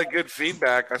a lot of good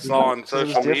feedback I saw on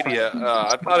social media.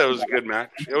 I thought it was a good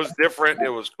match. It was different. It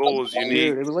was cool. It was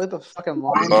unique. Dude, it was like the fucking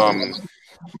line.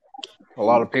 A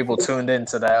lot of people tuned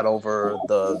into that over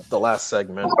the last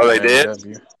segment. Oh, they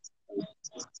did?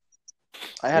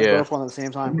 I had both one at the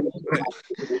same time.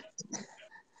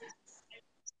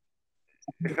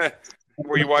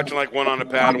 Were you watching like one on a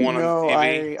pad, one on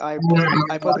TV? I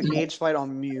put the cage fight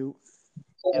on mute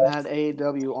and had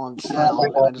AEW on sound,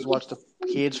 and I just watched the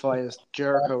cage fight as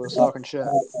Jericho was talking shit.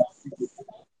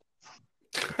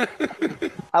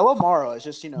 I love Morrow. It's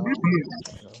just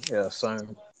Yeah,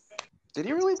 same. Did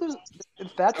he really lose?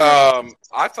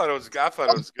 I thought it was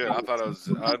good.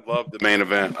 I loved the main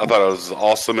event. I thought it was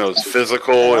awesome. It was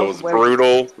physical. It was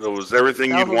brutal. It was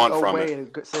everything you'd want from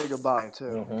it. To say goodbye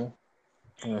too.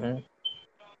 Mm-hmm.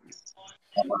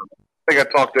 I think I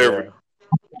talked over. Yeah.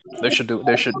 They should do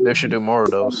more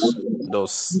of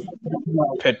those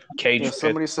pit cage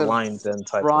lines and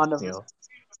type. Ronda,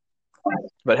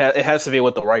 but it has to be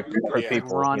with the right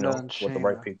people. Ronda with the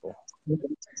right people.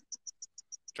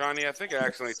 Johnny, I think I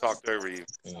accidentally talked over you.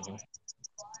 Mm-hmm.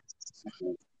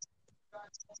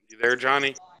 You there,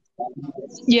 Johnny?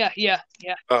 Yeah.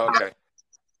 Oh, okay.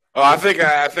 Oh, I think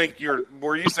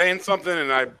were you saying something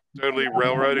and I totally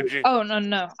railroaded you? Oh,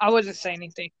 no. I wasn't saying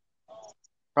anything.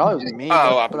 Probably was me.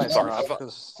 Oh, I'm but sorry. I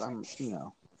because I'm,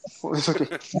 It's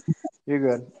okay. You're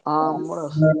good. What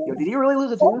else? Yo, did he really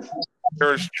lose a tooth?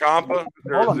 There's Ciampa.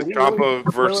 Hold on, There's did he Ciampa really,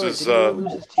 versus. did he really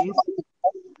lose his teeth,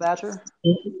 Thatcher?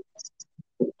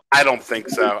 I don't think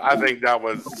so. I think that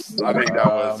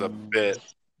was a bit.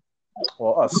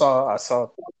 Well, I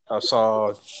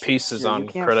saw pieces on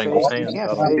Kurt Angle's hands. You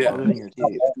can't fake losing your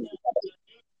teeth.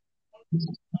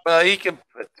 Well, he can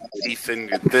put teeth in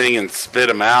your thing and spit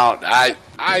them out.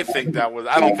 I think that was.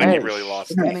 I don't think he really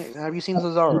lost. Have you seen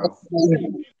Cesaro?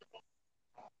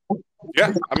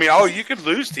 Yeah, I mean, you could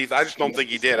lose teeth. I just don't think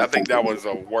he did. I think that was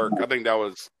a work. I think that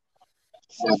was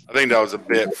a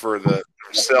bit for the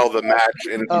sell the match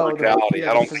in physicality.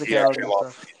 I don't think he actually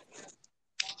lost.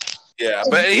 Yeah,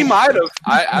 but he might have.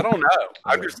 I don't know.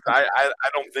 I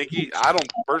don't think he. I don't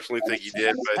personally think he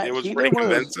did, but it was pretty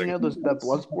convincing. That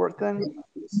blood sport thing,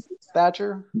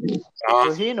 Thatcher. He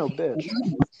ain't no bitch.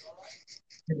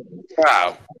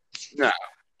 No.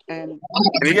 And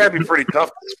you gotta be pretty tough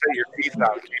to spit your teeth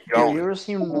out and keep going. You ever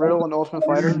seen Riddle in Ultimate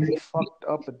Fighter? He fucked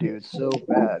up a dude so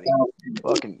bad. He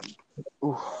fucking.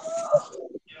 Ooh.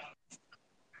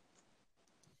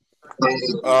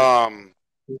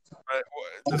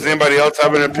 Does anybody else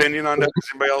have an opinion on that? Does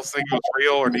anybody else think it was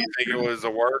real, or do you think it was a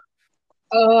work?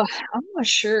 I'm not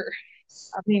sure.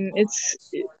 I mean, it's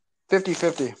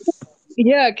 50-50.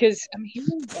 Yeah, because I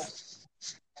mean,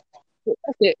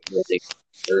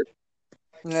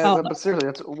 yeah, but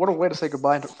seriously, what a way to say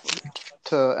goodbye to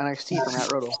NXT for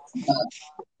Matt Riddle.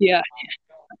 Yeah,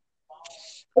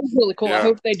 it's really cool. Yeah. I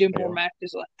hope they do more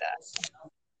matches like that.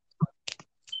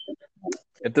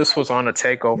 If this was on a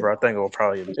takeover, I think it would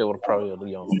probably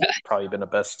probably been the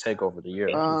best takeover of the year.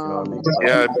 You know what I mean?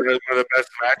 Yeah, it's one of the best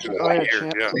matches of the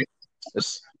year.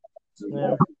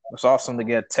 It's awesome to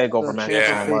get takeover matches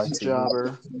on live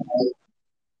TV.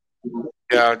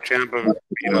 Yeah, Ciampa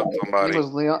beat up somebody. He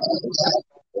was Leon.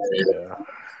 Yeah,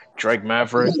 Drake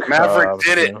Maverick. Maverick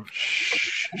did it.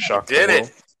 Did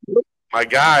it. My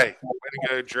guy. Way to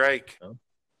go, Drake.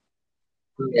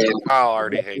 Kyle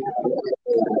already hates it.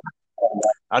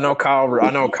 I know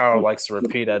Kyle likes to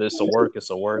repeat that it's a work,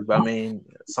 but I mean,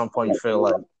 at some point you feel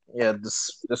like, yeah,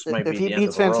 this might be the end of the road. If he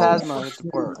beats Phantasma, it's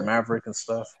work. Maverick and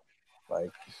stuff.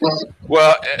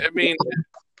 Well, I mean,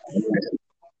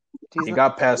 he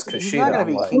got past Kushida. He's not gonna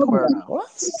be King Square now. What?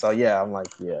 So yeah, I'm like,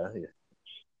 yeah.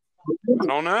 I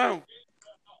don't know.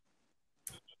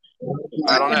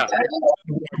 I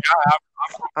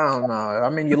don't know. I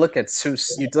mean, you look at two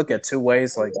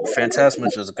ways. Like Phantasma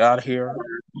just got here,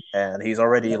 and he's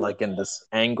already like in this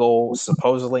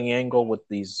supposedly angle with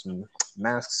these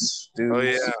masks dudes. Oh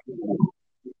yeah.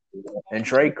 And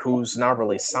Drake, who's not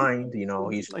really signed,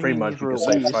 he's pretty much you could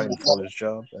say fighting for his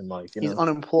job, and he's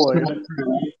unemployed.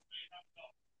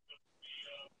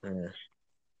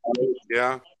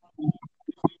 Yeah.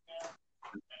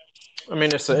 I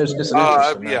mean, it's an interesting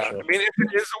matchup. I mean, if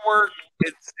it is a work,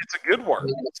 it's a good work.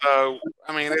 So,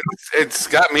 I mean, it's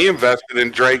got me invested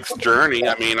in Drake's journey.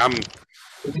 I mean,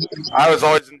 I was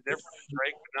always indifferent to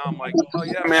Drake, but now I'm like, oh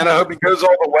yeah, man, I hope he goes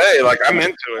all the way. Like, I'm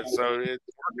into it, so it's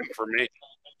working for me.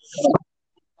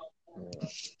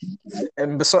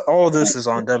 And besides, all of this is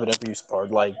on WWE's part.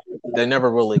 Like, they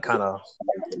never really kind of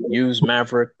used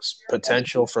Maverick's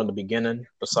potential from the beginning.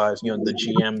 Besides, the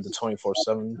GM, the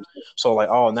 24/7. So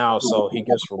now, so he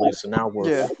gets released, and now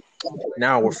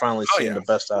we're finally seeing the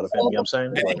best out of him. You know what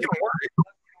I'm saying?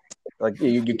 Like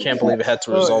you can't believe it had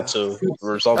to result in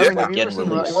getting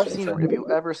released. Have you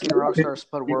ever seen Rockstar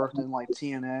Spud work in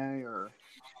TNA or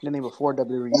anything before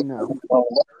WWE?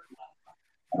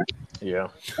 Yeah.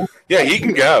 Yeah, he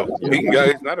can go. He can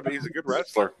go. He's a good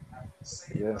wrestler.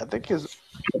 Yeah, I think his.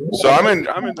 So I'm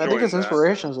enjoying I think his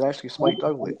inspiration is actually Spike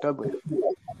Dudley.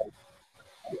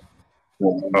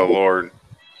 Oh Lord.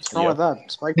 What's wrong with that?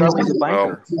 Spike Dudley's a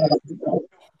banker.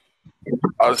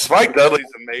 Spike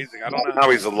Dudley's amazing. I don't know how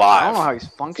he's alive. I don't know how he's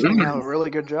functioning. He has a really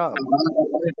good job.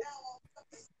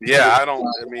 Yeah, I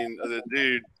mean, the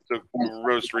dude took the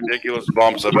most ridiculous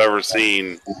bumps I've ever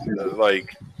seen.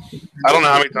 I don't know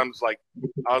how many times,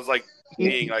 I was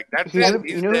being that's it.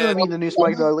 He's who's going to be the new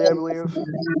Spike Dudley, I believe?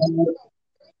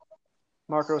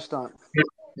 Marco Stunt.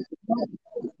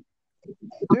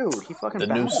 Dude, he fucking the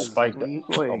new Spike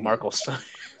Marco Stunt.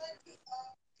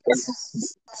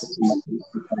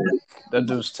 That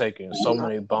dude's taking so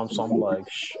many bumps. I'm like,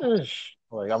 shush.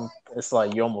 It's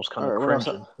like you almost kind of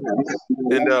cringing.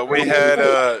 And we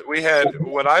had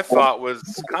what I thought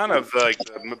was kind of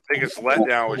the biggest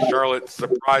letdown was Charlotte's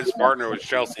surprise partner was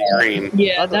Chelsea Green.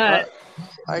 Yeah,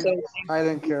 I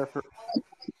didn't care for.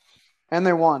 And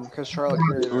they won because Charlotte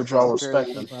carried. Who would y'all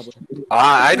respect them?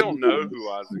 I don't know who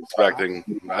I was expecting,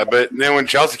 but then when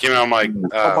Chelsea came out, I'm like,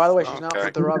 Oh, by the way, she's not okay.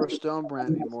 with the Robert Stone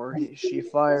brand anymore. She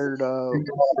fired.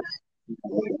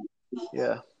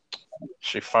 Yeah.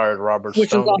 She fired Robert Which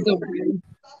Stone. was also weird.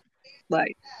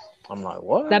 Like, I'm like,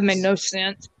 what? that made no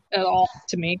sense at all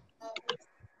to me.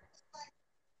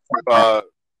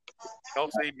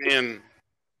 Chelsea being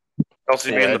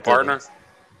the partner.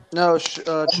 No,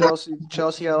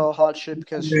 Chelsea got all hot shit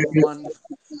because she won.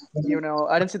 You know,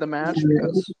 I didn't see the match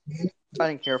because I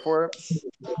didn't care for it.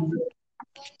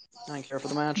 I didn't care for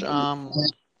the match.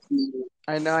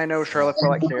 I know Charlotte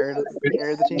probably carried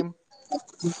the team.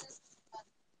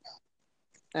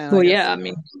 And Well, yeah, I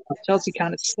mean, Chelsea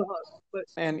kind of sucked, but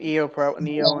and Io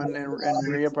and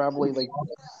Rhea probably like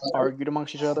argued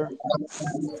amongst each other.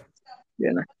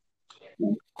 yeah.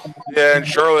 Yeah, and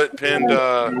Charlotte pinned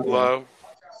Low.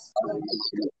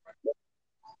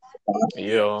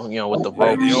 Yeah, with the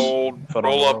Like ropes. the old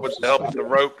roll up with the help with the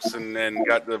ropes, and then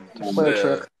got the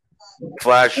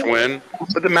flash win.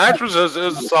 But the match was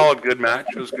a solid, good match.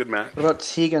 It was a good match. What about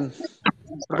Tegan?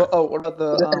 What about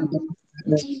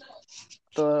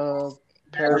the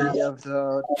parody of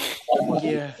the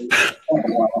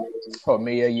Oh,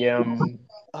 Mia Yim.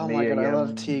 Oh Mia my god, I Yim,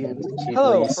 love Tegan. Keith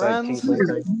Hello, Lee, friends. Keith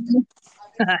Lee thing.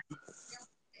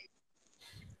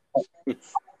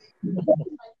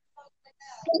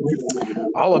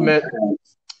 I'll admit.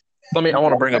 I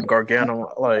want to bring up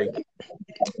Gargano. Like,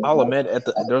 I'll admit,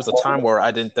 there was a time where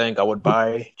I didn't think I would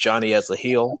buy Johnny as a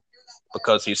heel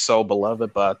because he's so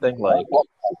beloved. But I think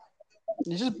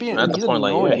He's just being at the point,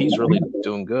 annoying. he's really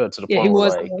doing good to the Yeah, point he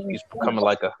where was. he's becoming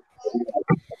like a.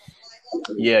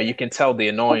 Yeah, you can tell the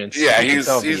annoyance. Yeah, You can he's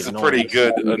tell the a pretty annoyance.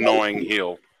 good annoying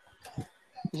heel.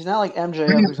 He's not like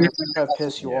MJF who's gonna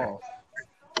piss you off.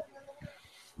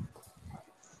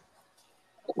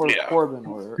 Or Yeah. Corbin,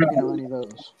 or any of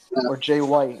those, or Jay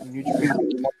White in New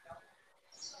Japan.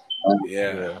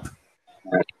 Yeah.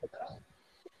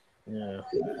 Yeah.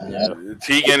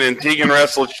 Tegan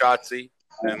wrestled Shotzi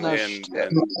and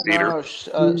Peter. No,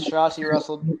 Shotzi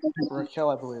wrestled Raquel,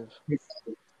 I believe.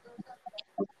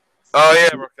 Oh yeah,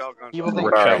 Raquel. People think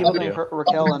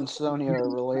Raquel and Sonya are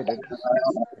related.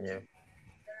 Yeah.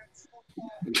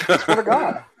 Swear to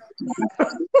God.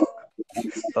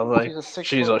 So like,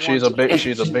 she's a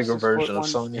bigger version of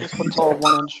Sonya. 6 foot tall,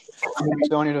 1 inch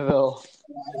Sonya Deville.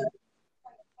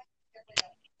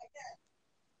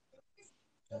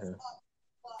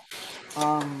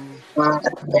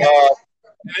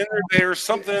 And then there's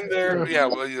something there. Yeah,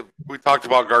 well, we talked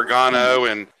about Gargano,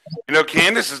 and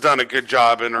Candice has done a good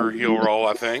job in her heel role,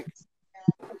 I think.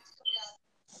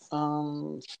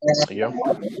 Yeah.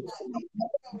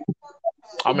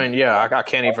 I mean, yeah, I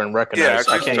can't even recognize.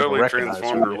 Yeah, I she's can't totally even recognize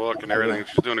transformed her her. look and everything.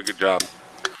 She's doing a good job.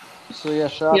 So yeah,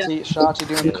 Shotzi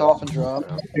doing the coffin drop.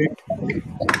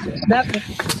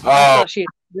 Oh, She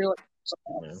really.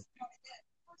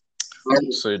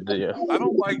 So yeah. I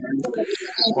don't like.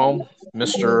 Well,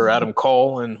 Mr. Adam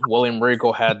Cole and William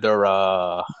Regal had their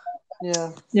talk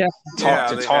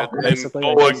they basically.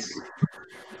 had- I guess.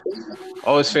 I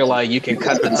always feel like you can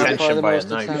cut the tension by a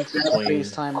knife between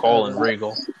Cole and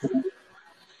Regal.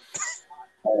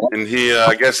 And he,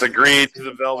 I guess, agreed to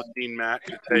the Velveteen match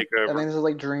to take I over. think this is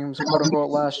like Dreams, quote unquote,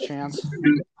 last chance.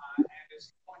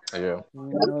 Yeah.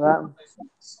 You know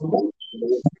that?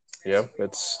 Yeah,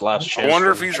 it's last chance. I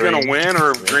wonder for if he's Dream. going to win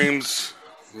or if Dream's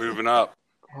moving up.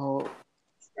 Well,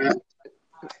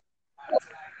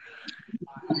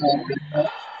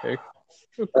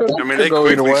 I mean, they go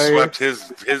either quickly way. swept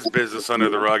his business under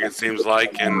the rug, it seems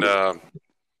like, and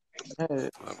hey,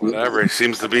 whatever. He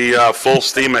seems to be full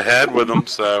steam ahead with them,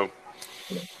 so.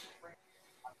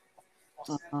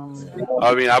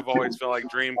 I mean, I've always felt like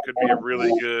Dream could be a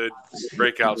really good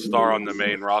breakout star on the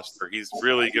main roster. He's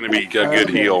really going to be a good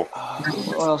heel.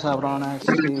 what else happened on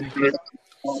NXT?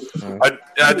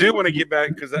 I do want to get back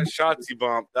because that Shotzi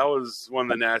bump, that was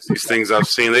one of the nastiest things I've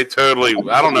seen. I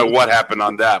don't know what happened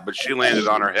on that, but she landed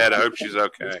on her head. I hope she's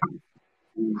okay.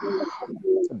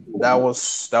 That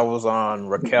was on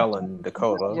Raquel and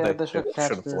Dakota. Yeah, they they should should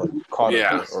have have caught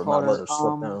Yeah. it or not let her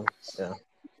slip down. Yeah.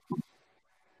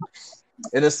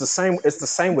 It is the same. It's the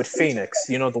same with Phoenix.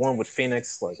 The one with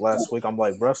Phoenix. Like last week, I'm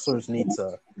like, wrestlers need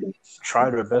to try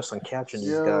their best on catching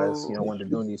these guys. When they're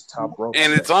doing these top ropes.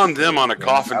 And it's on them on a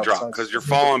coffin outside drop because you're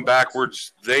falling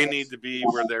backwards. They need to be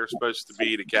where they're supposed to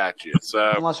be to catch you.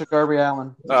 So Unless you're Darby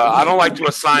Allin. I don't like to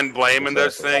assign blame in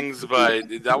those things, but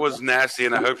that was nasty,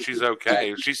 and I hope she's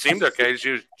okay. She seemed okay. She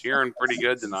was cheering pretty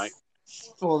good tonight.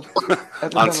 Well,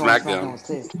 On SmackDown. was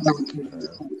taped.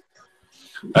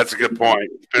 That's a good point.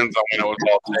 Depends on when it was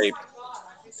all taped.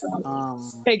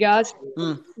 Hey guys,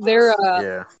 Hmm. they're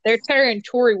Yeah. tearing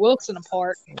Tori Wilson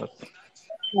apart.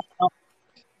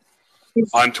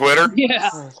 On Twitter? Yeah.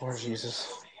 Oh, Lord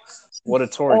Jesus. What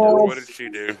did Tori do? What did she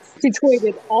do? She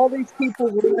tweeted, all these people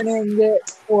ruining it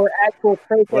for actual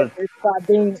protesters by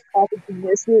being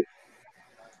opportunistic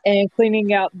and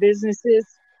cleaning out businesses,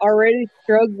 already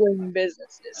struggling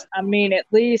businesses. I mean, at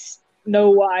least know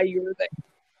why you're there.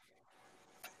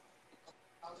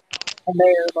 And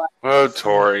they're like, Oh,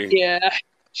 Tori. yeah,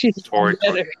 she's Tori.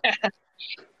 better.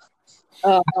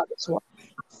 Not this one.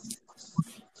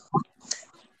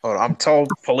 Hold on, I'm told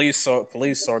police are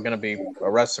going to be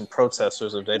arresting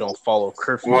protesters if they don't follow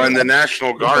curfew. Well, and the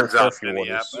National Guard's out curfew in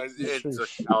orders.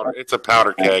 Minneapolis. It's a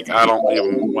powder keg. I don't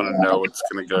even want to know what's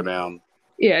going to go down.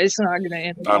 Yeah, it's not going to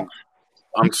end well.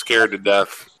 I'm scared to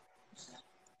death.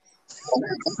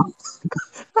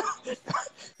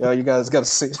 Yo, you guys got to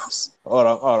see this. Hold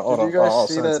on. Did you guys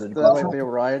see that like they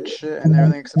riot shit and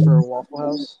everything except for a Waffle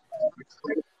House?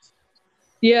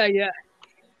 Yeah.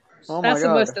 Oh my That's the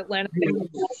god. most Atlanta thing of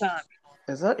all time.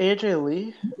 Is that AJ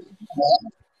Lee?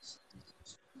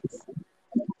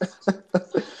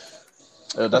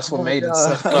 That's what made it.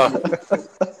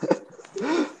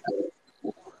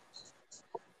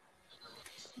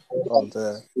 Oh,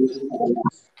 damn.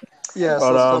 Yeah,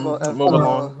 But move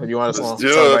along. If you want to Let's talk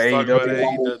do about it. Let's talk about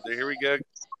AEW. AEW. Here we go.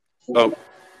 Oh,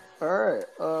 Alright,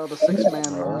 the six-man match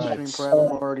Alright. between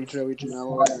Private Party, Joey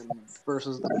Janela, and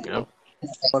versus the Yep.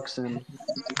 Bucks and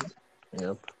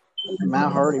Yep.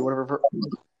 Matt Hardy, whatever.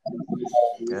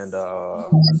 And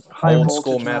High old voltage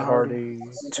school Matt Matt Hardy,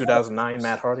 2009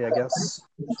 Matt Hardy, I guess.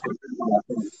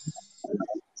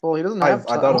 Well, he doesn't have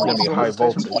I thought it was time. gonna be He high still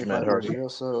has Tyson voltage Fury Matt 5 years Hardy. ago,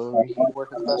 so he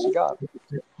worked with the best he got.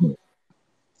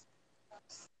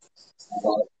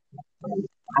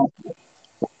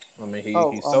 I mean, he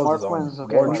Mark sells his Quinn's own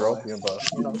okay, by the wardrobe, way.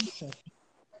 but you know.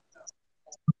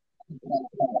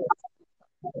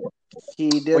 He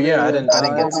did. Well, yeah, I didn't get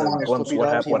one of to those glimpse flippy what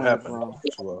dives he went happened.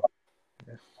 from.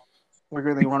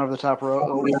 Where they run over the top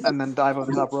rope and then dive over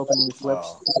the top rope and he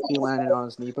flips. He landed on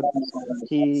his knee, but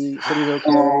he said he's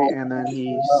okay, and then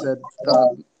he said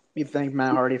he thanked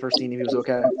Matt Hardy for seeing if he was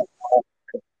okay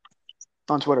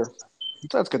on Twitter.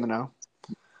 So that's good to know.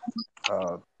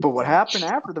 But what happened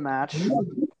after the match?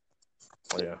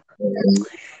 Yeah.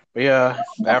 But yeah,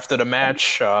 after the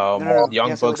match,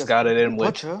 Young Bucks got it in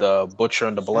with the Butcher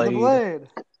and the Blade.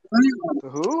 The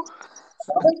who?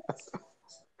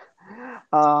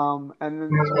 And then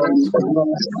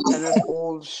this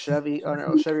old Chevy or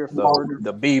Ford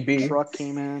the BB truck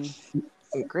came in.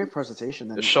 Great presentation.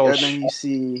 Then, and then you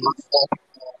see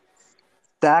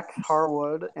Dak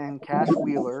Harwood and Cash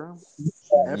Wheeler.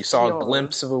 You saw a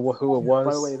glimpse of who it was.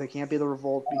 By the way, they can't be the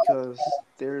Revolt because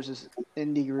there's this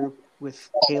indie group with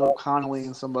Caleb Connolly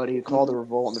and somebody called the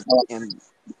Revolt, and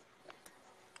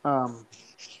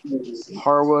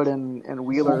Harwood and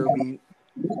Wheeler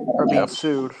are being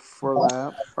sued for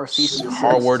that, or cease and desist.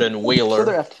 Harwood and Wheeler. So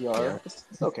they're FTR. Yeah.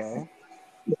 It's okay.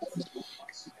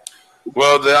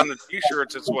 Well, on the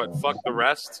T-shirts, it's what? Fuck the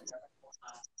rest.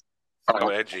 So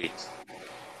edgy.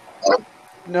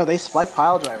 No, they spike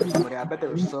pile drivers. Somebody. I bet they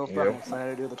were so fucking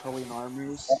excited to do the totally arm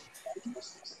moves.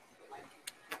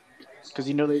 Because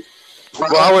you know they.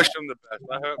 Well, I wish them the best.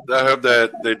 I hope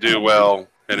that they do well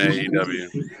in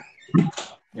AEW.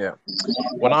 Yeah.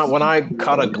 When I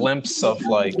caught a glimpse of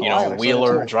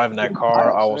Wheeler driving that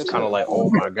car, I was kind of like, oh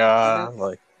my god,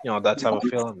 like that type of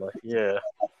feeling, like yeah.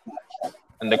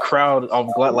 And the crowd, I'm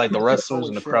glad the wrestlers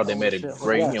and the crowd they made it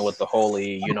great, with the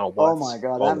holy, what. Oh my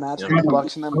god, that match with the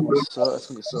Bucks and them was it's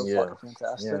gonna be so fucking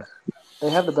fantastic. Yeah. They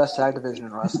have the best tag division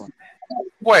in wrestling.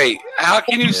 Wait, how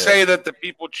can you say that the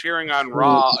people cheering on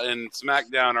Raw and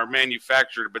SmackDown are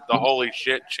manufactured, but the holy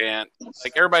shit chant?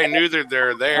 Like everybody knew that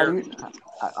they're there.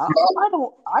 I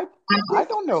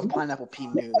don't know if Pineapple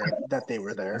Pete knew that they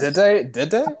were there. Did they?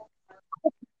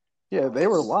 Yeah, they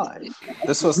were live.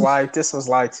 This was live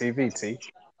TV, T.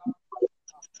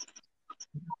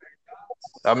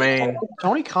 I mean,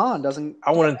 Tony Khan doesn't.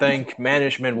 I wouldn't think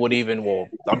management would even. Well,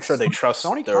 I'm sure they trust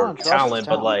their talent,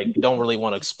 but don't really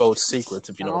want to expose secrets,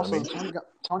 if you know what I mean.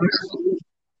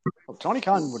 Tony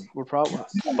Khan would probably.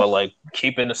 But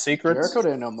keeping the secrets. Jericho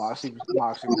didn't know Moxley was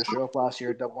going to show up last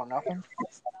year at Double or Nothing.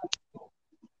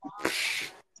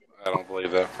 I don't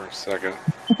believe that for a second.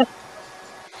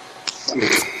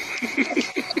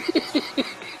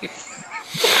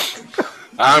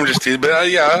 I'm just teasing, but I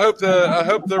hope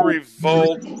the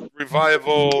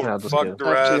revival, fuck the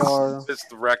rest, it's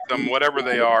the rectum, whatever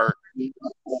they are,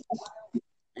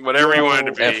 whatever you want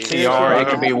it to be. FTR, it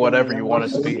could be whatever you want it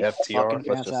to be. FTR,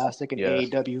 fucking fantastic in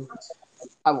AEW.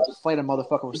 I will fight a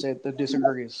motherfucker who say that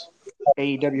disagrees.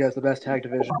 AEW has the best tag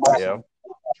division. Yeah.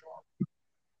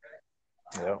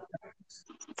 Yeah.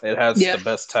 It has the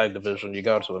best tag division. You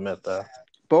got to admit that.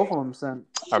 Both of them sent.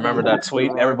 I remember that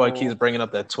tweet. Everybody keeps bringing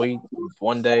up that tweet.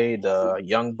 One day, the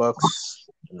Young Bucks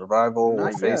and Revival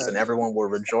will face, and everyone will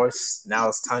rejoice. Now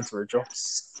it's time to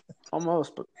rejoice.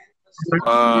 Almost, but.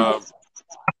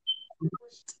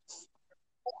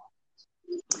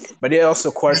 But it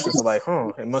also questions like,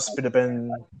 it must have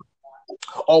been.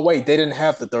 Oh wait, they didn't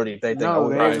have the 30 day thing. No,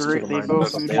 they agreed. They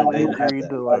both mutually agreed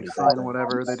to like sign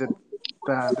whatever. They did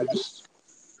that. They just.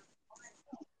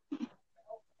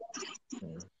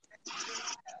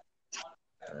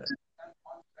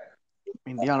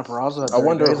 I mean, Deonna Purrazzo. I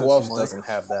wonder who else doesn't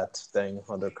have that thing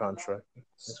on their contract.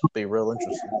 This would be real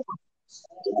interesting.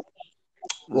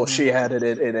 Well, she had it.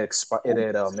 It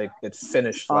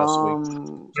finished last week,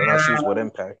 so now she's with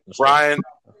Impact. Ryan,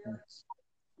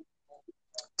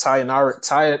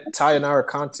 Tayanara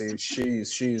Conti.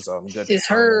 She's good. Is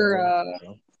her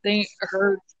thing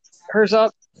hers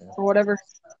up or whatever?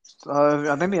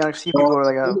 I think the NXT people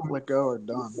that got let go are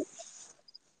done.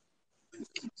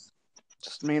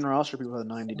 Just main roster people had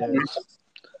 90 days.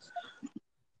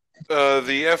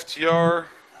 The FTR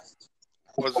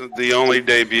wasn't the only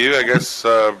debut. I guess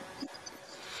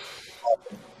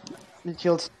He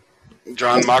killed.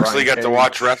 John Moxley got to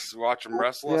watch him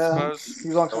wrestle. Yeah, I suppose he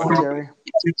was on commentary.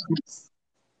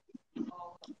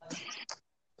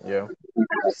 Yeah.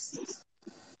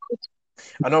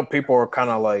 I know people are kind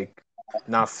of like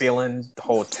not feeling the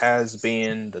whole Taz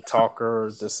being the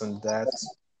talker, this and that.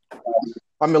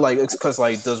 I mean, like, it's because,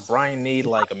 like, does Brian need,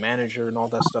 like, a manager and all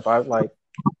that stuff?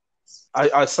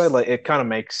 I say, like, it kind of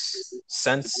makes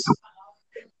sense.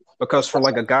 Because for,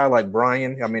 like, a guy like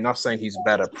Brian, I mean, I'm saying he's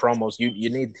bad at promos. He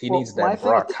needs that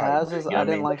Brock hype. Taz is, I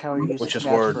didn't like how he used which is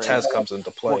where Taz comes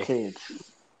into play. Cage.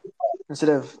 Instead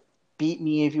of beat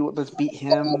me if you let's beat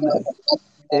him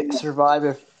and survive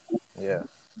if. Yeah.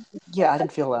 Yeah, I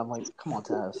didn't feel that. I'm like, come on,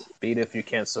 Taz. Beat if you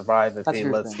can't survive if he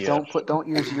lets you. Don't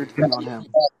use your thing on him.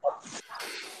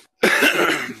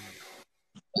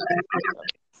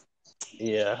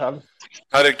 Yeah.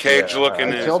 How did Cage look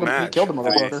in his match? He killed the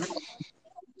motherfucker.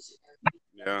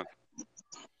 Yeah.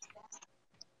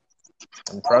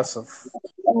 Impressive.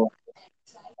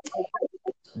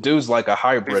 Dude's like a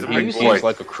hybrid. He's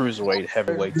like a cruiserweight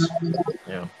heavyweight.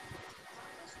 Yeah.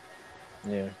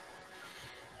 Yeah.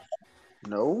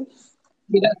 No.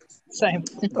 Yeah, same.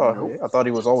 Oh, yeah, I thought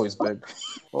he was always big.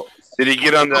 Well, did he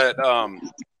get on that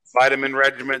vitamin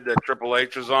regimen that Triple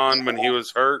H was on when he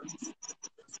was hurt?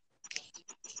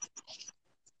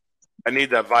 I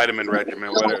need that vitamin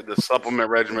regimen, whatever the supplement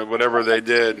regimen, whatever they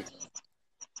did.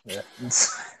 Yeah.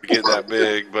 To get that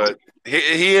big, but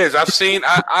he is. I've seen.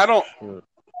 I don't.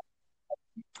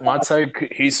 I'll tell you,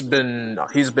 he's been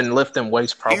lifting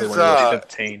weights probably when he was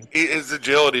 15. His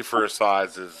agility for his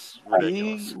size is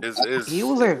ridiculous. He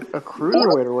was a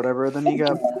cruiserweight or whatever. Then he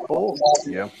got old.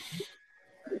 Yeah.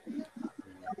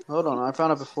 Hold on, I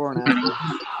found it before and after.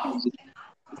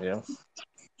 Yeah.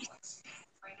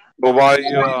 Well, why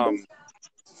you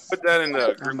put that in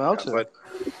the group? I'm about to. But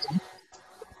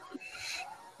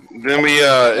then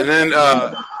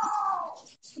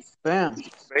Bam.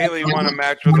 Bailey won a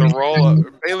match with a roll up.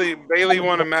 Bailey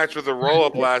won a match with a roll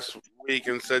up last week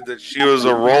and said that she was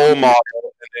a role model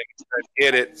and then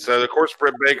hit it. So of course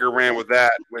Britt Baker ran with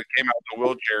that when it came out in the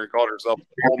wheelchair and called herself a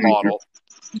role model.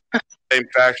 Same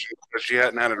fashion because she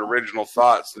hadn't had an original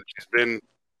thought since she's been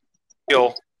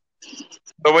ill.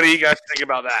 So what do you guys think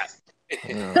about that?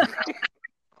 Yeah.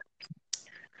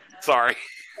 Sorry.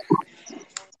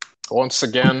 Once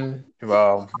again,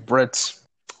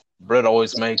 Britt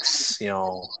always makes,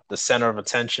 the center of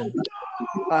attention.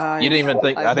 I didn't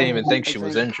even think she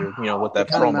was injured, with that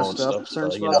promo and stuff.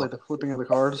 Certain spots, like the flipping of the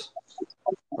cards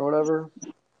or whatever.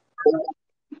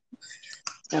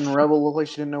 And Rebel looked like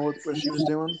she didn't know what she was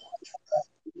doing.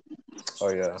 Oh,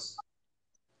 yeah.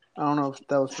 I don't know if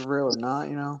that was for real or not,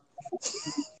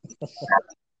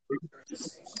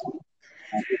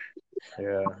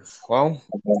 Yeah. Well,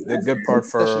 the good part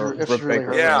for Britt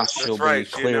Baker is she'll be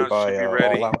cleared by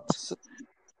All Out.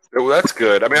 Well, that's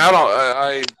good. I mean,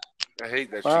 I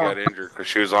hate that she got injured because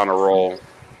she was on a roll.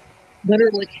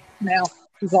 Literally, now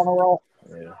she's on a roll.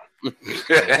 Yeah.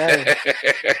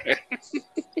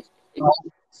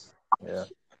 Yeah.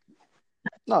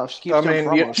 No, if she keeps doing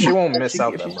promos. She won't miss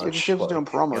out that much. If she keeps doing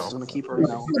promos, it's going to keep her,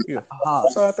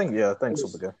 So I think, things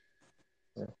will be good.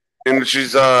 And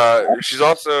she's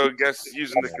also, I guess,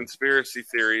 using the conspiracy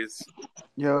theories.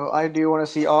 I do want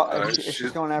to see if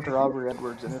she's going after Aubrey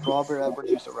Edwards, and if Aubrey Edwards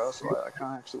used to wrestle, I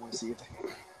kind of actually want to see it.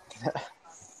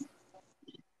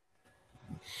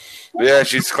 Yeah,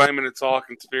 she's claiming it's all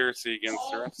conspiracy against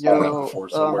her. I saw that before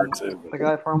somewhere too. The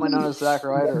guy formerly known as Zack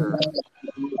Ryder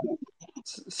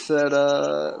said,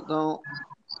 "Don't."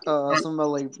 Something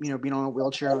about being on a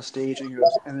wheelchair on a stage, and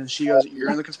then she goes, "You're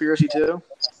in the conspiracy too."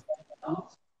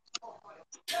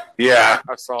 Yeah,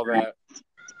 I saw that.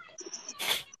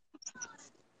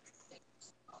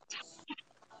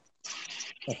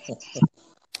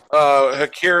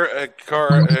 Hikaru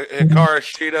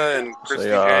Shida and Christy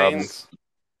James.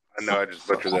 I know I just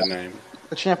butchered that name.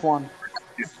 The champ won.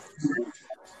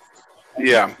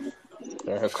 Yeah.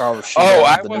 Hikaru Shida,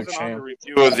 I the wasn't new on champ. the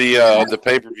review of the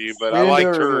pay-per-view, but I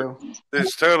liked her.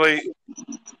 It's totally.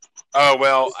 Oh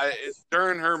well,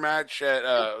 during her match at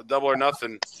Double or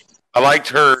Nothing, I liked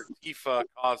her Tifa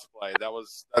cosplay.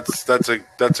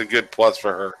 That's a good plus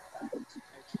for her.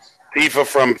 Tifa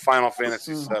from Final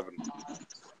Fantasy VII.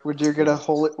 Would you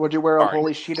wear a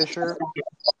Holy Sheeta shirt?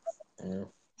 Yeah.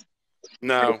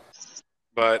 No,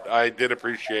 but I did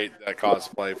appreciate that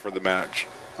cosplay for the match.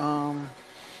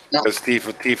 Because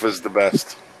Tifa's the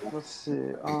best. Let's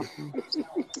see.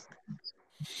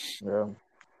 Yeah.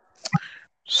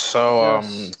 So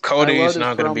Cody's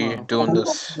not going to be doing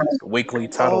this weekly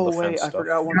title defense stuff. I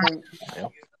forgot one thing.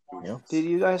 Yeah. Did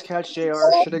you guys catch JR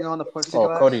shitting on the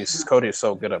plexiglass? Oh, Cody's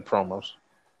so good at promos.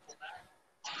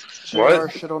 JR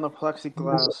shit on the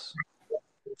plexiglass.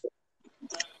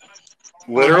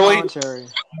 Literally? Commentary.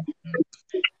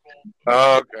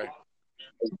 Oh, okay.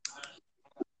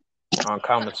 On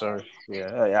commentary.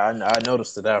 Yeah, I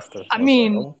noticed it after. I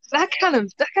mean, that kind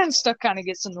of stuff kind of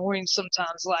gets annoying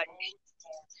sometimes. Like,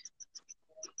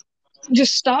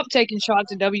 just stop taking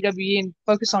shots at WWE and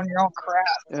focus on your own crap.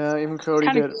 Yeah, even Cody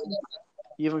did.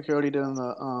 Even Cody did in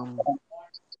the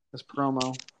this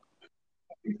promo.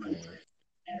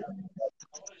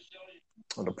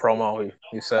 The promo,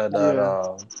 he said that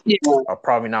are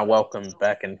probably not welcome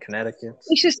back in Connecticut.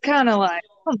 It's just kind of like,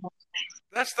 come on.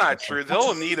 That's not true.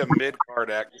 They'll need a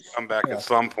mid-card act to come back at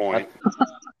some point.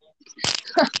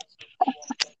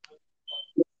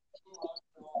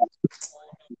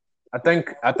 I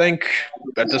think at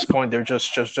this point they're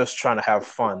just trying to have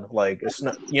fun. Like, it's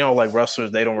not, like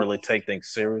wrestlers, they don't really take things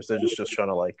serious. They're just trying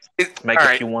to make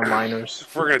a few one-liners.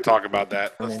 If we're going to talk about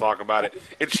that, let's talk about it.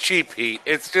 It's cheap heat.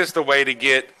 It's just a way to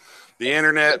get the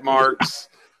internet marks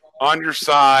on your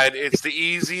side. It's the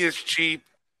easiest cheap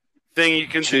thing you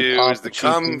can do is to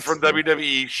come from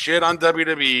WWE, shit on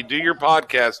WWE, do your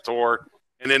podcast tour,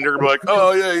 and then they're like,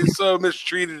 "Oh yeah, he's so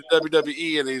mistreated at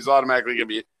WWE," and he's automatically going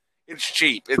to be. It's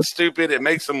cheap. It's stupid. It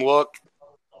makes them look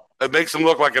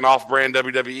like an off-brand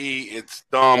WWE. It's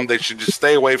dumb. They should just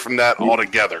stay away from that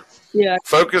altogether. Yeah.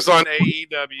 Focus on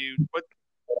AEW.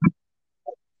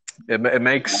 It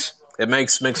makes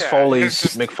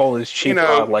Mick Foley's cheap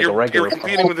like a regular. You're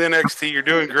competing with NXT. You're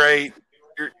doing great.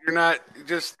 You're not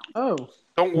just. Oh.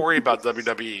 Don't worry about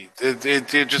WWE.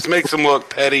 It just makes them look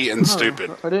petty and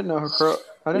stupid. I didn't know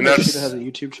she has a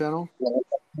YouTube channel.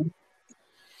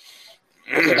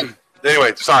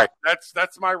 Anyway, sorry.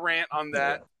 That's my rant on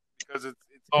that because it's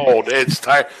old. It's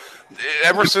tired.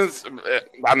 Ever since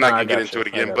I'm not gonna get into it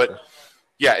again, but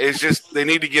yeah, it's just they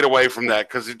need to get away from that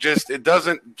because it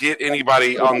doesn't get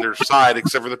anybody on their side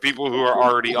except for the people who are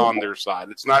already on their side.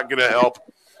 It's not gonna help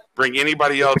bring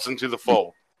anybody else into the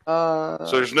fold. So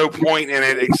there's no point in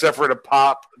it except for to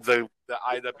pop the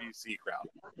IWC crowd.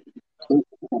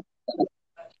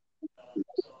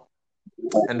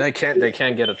 And they can't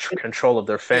get control of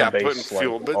their fan base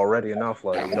already enough.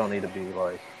 Like, you don't need to be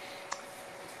like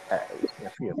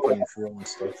putting fuel and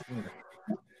stuff.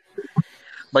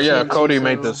 But yeah, Cody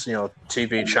made this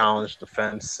TV challenge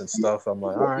defense and stuff. I'm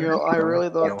like, all right. I really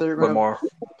thought they were going to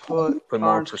put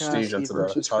more prestige into the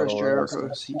title. Chris Jericho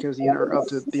because he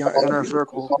interrupted the Inner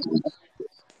Circle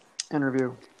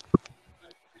interview.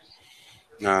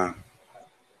 Nah.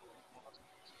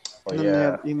 And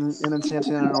then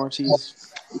Santana and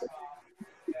Ortiz.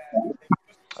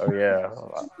 Oh yeah,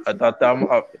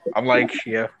 I'm like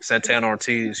Santana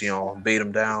Ortiz, beat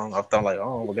him down. I thought like,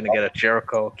 oh, we're gonna get a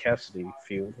Jericho Cassidy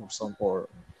feud of some sort,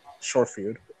 short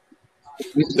feud.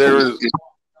 Man,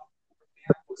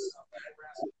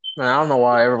 I don't know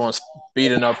why everyone's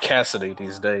beating up Cassidy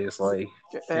these days. Like,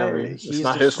 it's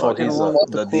not his fault. He's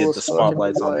the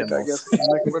spotlight's on him. I guess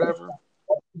whatever.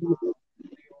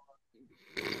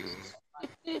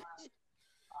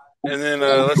 And then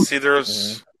let's see,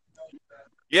 there's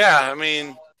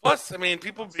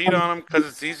people beat on him because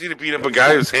it's easy to beat up a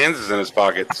guy whose hands is in his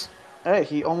pockets. Hey,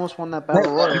 he almost won that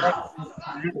battle royal.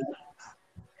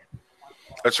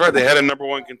 That's right, they had a number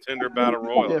one contender battle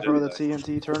royal. Yeah, for the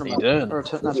TNT tournament. He did. Or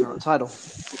not tournament, title.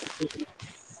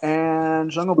 And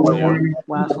and Jungle Boy won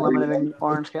last eliminating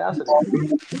Orange Cassidy.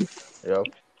 Yep.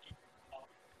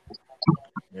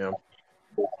 Yep.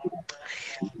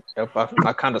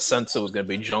 I kind of sensed it was gonna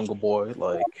be Jungle Boy.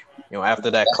 Like,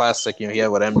 after that classic, he had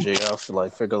with MJF.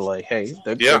 Like, figure like, hey,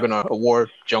 they're gonna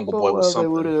award Jungle Boy with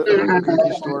something. They would at a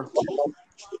cookie store.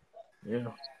 Yeah.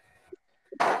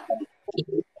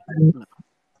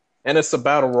 And it's a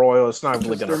battle royal. It's not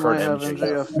really gonna hurt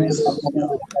MJF face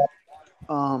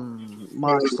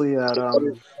Moxley at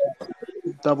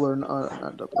Double or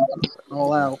not Double,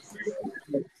 All Out.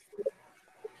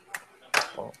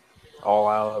 All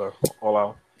out.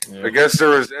 Yeah. I guess there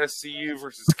was SCU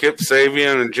versus Kip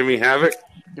Sabian and Jimmy Havoc.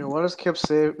 What does Kip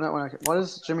Sabian? What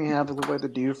does Jimmy Havoc look like the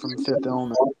dude from Fifth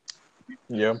Element?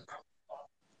 Yeah.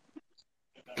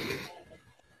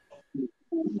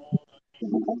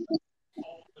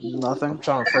 Nothing. I'm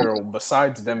trying to figure out,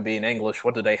 besides them being English,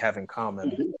 what do they have in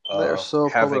common? They're so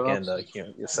Havoc and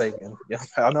Sabian. Yeah,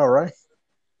 I know, right?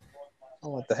 Oh,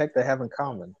 what the heck they have in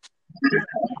common?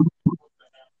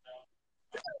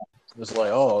 It's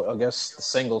like, I guess the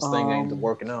singles thing ain't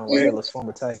working out. Like, hey, let's form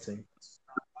a tag team.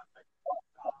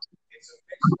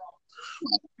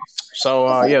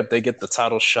 So, they get the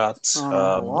title shots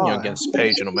against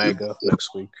Paige and Omega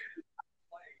next week.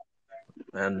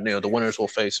 And, the winners will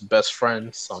face Best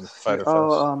Friends on Fyter Fest.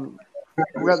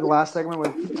 We got the last segment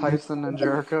with Tyson and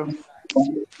Jericho.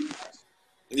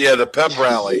 Yeah, the pep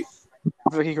rally.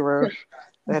 Vicky Guerrero.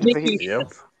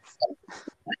 Yep.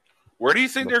 Where do you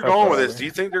think they're going with this? Do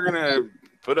you think they're going to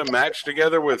put a match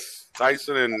together with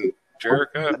Tyson and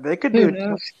Jericho? They could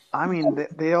do. I mean,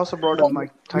 they also brought in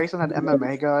like Tyson had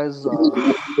MMA guys.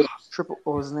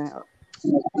 What was his name?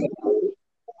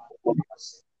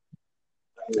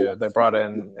 Yeah, they brought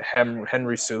in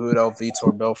Henry Cejudo,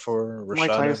 Vitor Belfort, Rashad Mike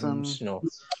Tyson, Evans,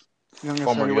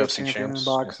 former UFC champs in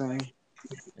boxing.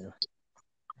 Yeah.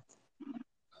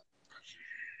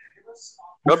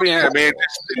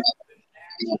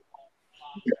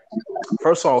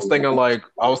 First of all, I was thinking like,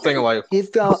 I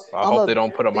hope they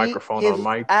don't put a microphone on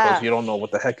Mike because you don't know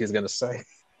what the heck he's gonna say.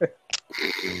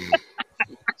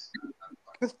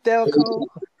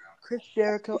 Chris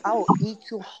Jericho, I will eat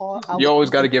you hard. You always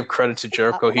got to give credit to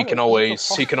Jericho. He can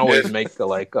always make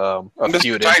a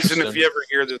few. Tyson, if you ever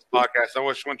hear this podcast, I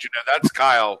just want you to know that's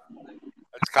Kyle.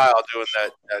 That's Kyle doing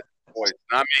that voice,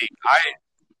 not me. I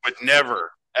would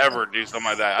never ever do something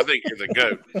like that. I think you're the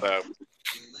GOAT. So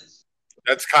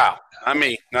that's Kyle, not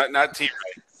me, not T-Ray.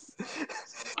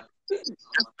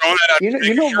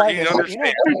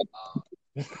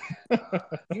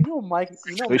 Mike.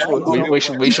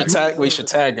 We should tag him. We should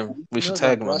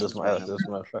tag him on this matter.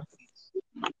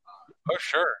 Oh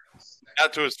sure,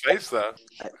 not to his face though.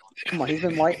 Come on, he's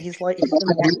been more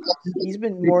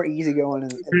easygoing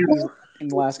in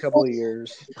the last couple of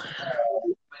years.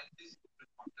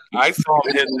 I saw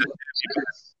him hit.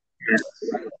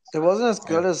 It wasn't as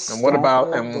good as. And what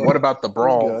about the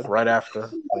brawl right after?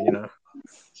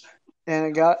 And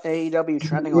it got AEW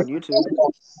trending on YouTube.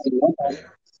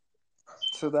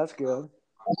 So that's good.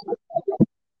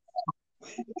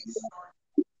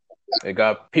 It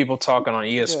got people talking on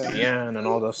ESPN and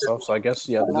all that stuff. So I guess,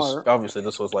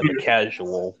 this was like a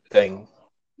casual thing.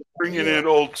 Bringing in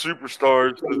old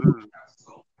superstars.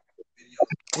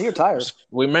 You're tired.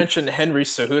 We mentioned Henry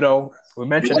Cejudo.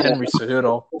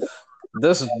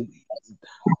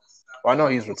 I know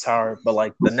he's retired, but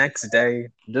like the next day,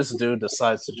 this dude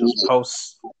decides to just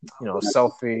post, a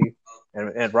selfie,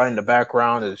 and right in the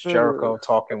background is Jericho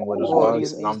talking with his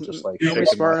buddies, and I'm just like shaking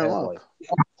my head, like,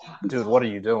 dude, what are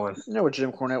you doing? You know what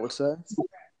Jim Cornette would say?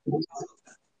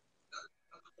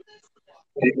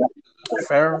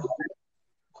 Fair.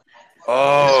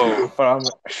 Oh, but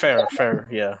fair.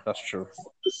 Yeah, that's true.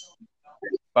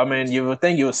 I mean, you would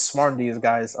think you would smarten these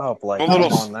guys up. Like, come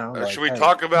on now. Should we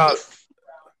talk about?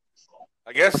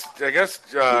 I guess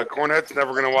Cornette's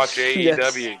never going to watch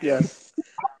AEW again. Yes.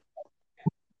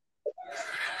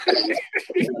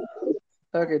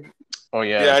 Okay. Oh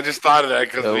yeah. Yeah, I just thought of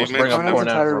that because we mentioned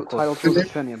Cornette's title to his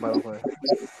opinion, by the way.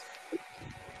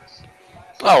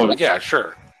 Oh yeah,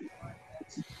 sure.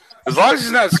 As long as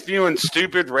he's not spewing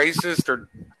stupid, racist, or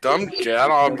dumb shit, I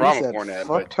don't have a problem with Cornette.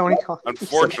 Fuck Tony Khan.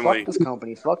 Unfortunately, fuck this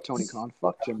company. Fuck Tony Khan.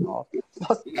 Fuck Jim Ross.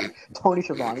 Fuck Tony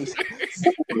Schiavone.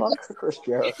 Fuck Chris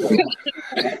Jericho.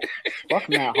 Fuck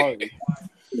Matt Hardy.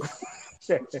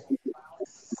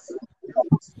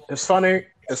 It's funny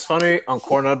on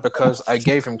Cornette because I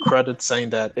gave him credit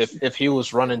saying that if he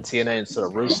was running TNA instead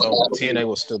of Russo, TNA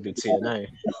will still be TNA.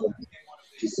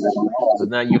 So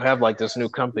now you have like this new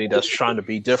company that's trying to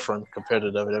be different compared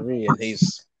to WWE, and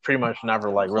he's pretty much never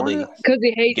like really because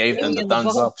he hates gave them the and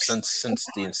thumbs up Bucks. since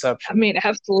the inception. I mean,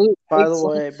 absolutely. By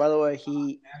the way,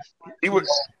 He was.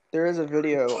 there is a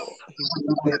video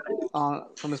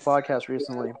from his podcast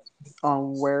recently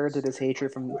on where did his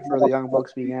hatred for the Young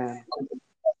Bucks began.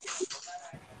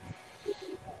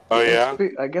 Oh yeah.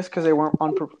 I guess because they weren't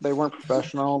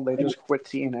professional. They just quit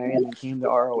TNA and then came to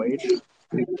ROH.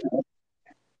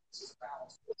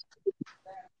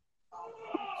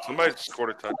 Somebody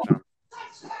scored a touchdown.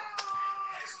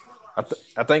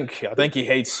 I think he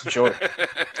hates Joey.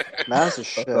 That's a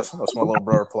shit. That's my little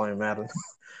brother playing Madden.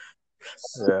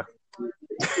 Yeah.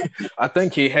 I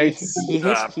think he hates. He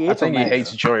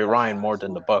hates Joey Ryan more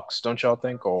than the Bucks. Don't y'all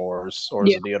think, or is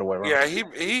it the other way around? Yeah,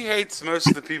 he hates most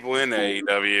of the people in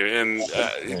AEW, and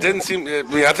it didn't seem.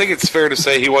 I think it's fair to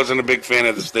say he wasn't a big fan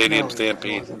of the Stadium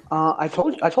Stampede. I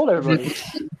told everybody.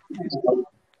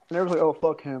 And everyone's like, "Oh,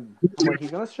 fuck him." I'm like,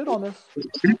 "He's gonna shit on this.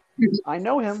 I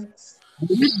know him."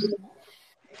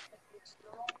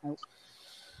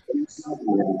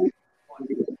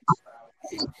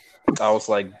 I was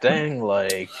like, dang,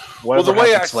 like, whatever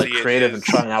happens, like, creative and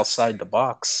trying outside the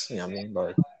box. You know what I mean?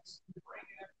 Like,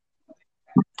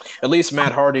 at least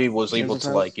Matt Hardy was able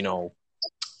to, like, you know,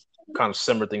 kind of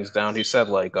simmer things down. He said,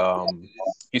 like,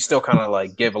 he still kind of,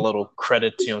 like, gave a little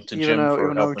credit, you know, to Jim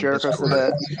for helping Jericho said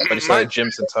that. But he said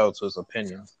Jim's entitled to his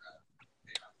opinion.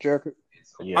 Jericho.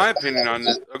 Yeah. My opinion on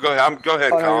this. Go ahead. Go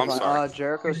ahead, Kyle. I'm sorry.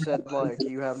 Jericho said, like,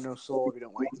 you have no soul if you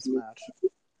don't like this match.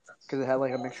 Because it had,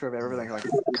 like, a mixture of everything, like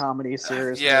comedy,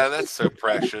 serious. Yeah, that's so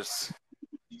precious.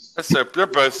 They're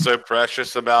both so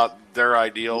precious about their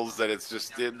ideals that it's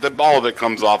just all of it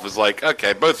comes off as like,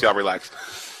 okay, both y'all relax.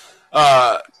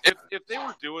 If they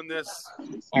were doing this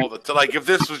all the time, like if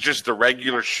this was just a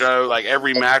regular show, like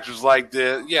every match was like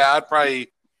this, yeah, I'd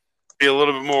probably be a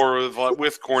little bit more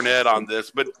with Cornette on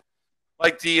this. But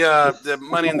like the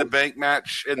Money in the Bank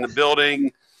match in the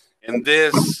building and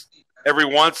this every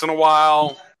once in a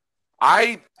while,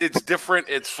 it's different,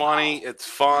 it's funny, it's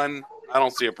fun. I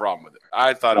don't see a problem with it.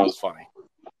 I thought it was funny.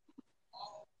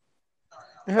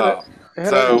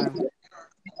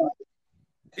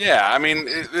 Yeah, I mean,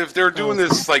 if they're doing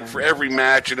this like for every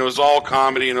match and it was all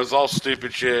comedy and it was all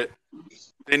stupid shit,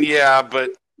 then yeah,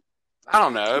 but I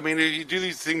don't know. I mean, you do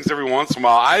these things every once in a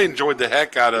while. I enjoyed the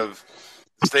heck out of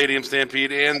the Stadium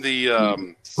Stampede and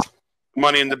the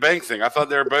Money in the Bank thing. I thought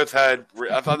they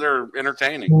were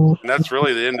entertaining. And that's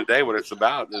really the end of the day what it's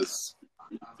about is,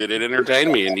 did it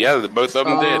entertain me? And yeah, both of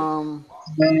them did.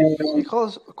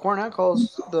 Cornette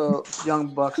calls the Young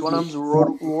Bucks. One of them's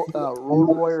Road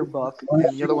Warrior Buck,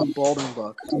 and the other one Baldwin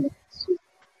Buck.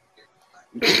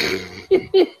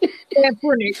 Yeah,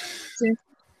 Corny.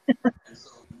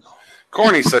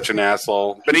 Corny's such an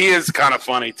asshole, but he is kind of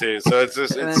funny too. So it's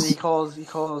just. And then he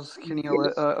calls Kenny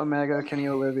Omega, Kenny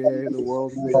Olivier, the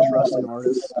world's greatest wrestling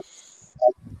artist.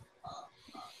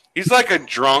 He's like a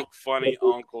drunk, funny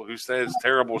uncle who says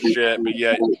terrible shit, but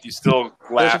yet you still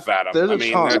laugh at him. There's a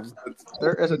charm.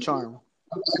 There is a charm.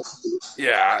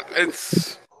 Yeah, it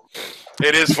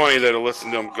is funny though to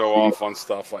listen to him go off on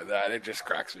stuff like that. It just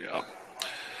cracks me up.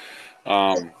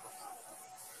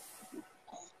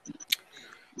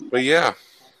 But yeah,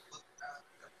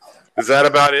 is that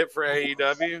about it for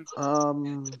AEW?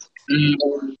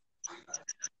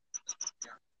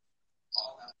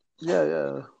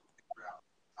 Yeah.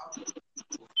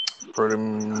 Pretty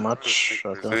much.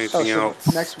 Anything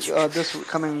else? Next, this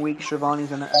coming week, Shivani's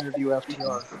going to interview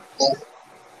FTR.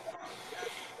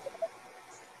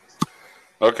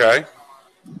 Okay.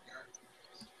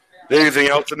 Anything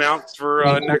else announced for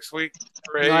next week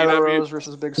for AEW? Nyla Rose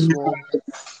versus Big Swole.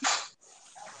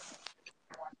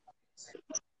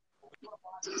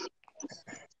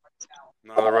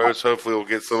 Nyla Rose hopefully will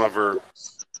get some of her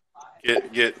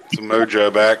get some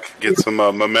mojo back, get some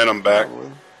momentum back.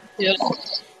 Yeah.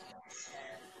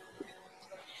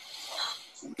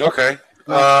 Okay.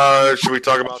 Should we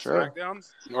talk about SmackDown?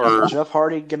 Or Jeff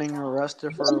Hardy getting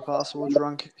arrested for a possible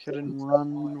drunk hit and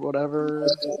run, whatever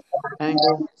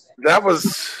angle? That was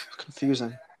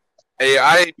confusing. Hey,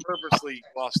 I purposely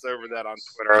glossed over that on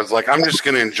Twitter. I was like, I'm just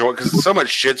going to enjoy it because so much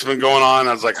shit's been going on.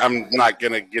 I was like, I'm not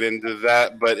going to get into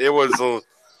that. But it was a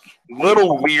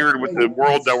little weird with the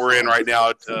world that we're in right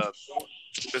now to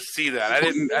see that. I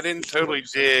didn't totally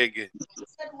dig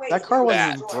that car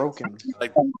wasn't even broken.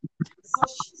 Like,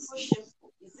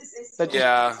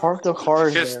 yeah, parked the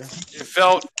cars there. It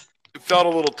felt a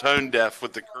little tone deaf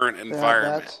with the current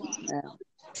environment. Yeah.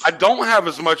 I don't have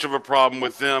as much of a problem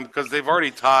with them because they've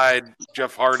already tied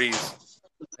Jeff Hardy's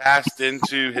past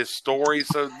into his story,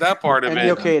 so that part of and it. He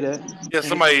okayed it. Yeah,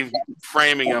 somebody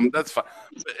framing him, that's fine.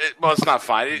 Well, it's not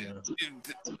fine.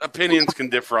 opinions can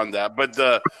differ on that, but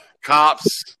the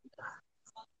cops.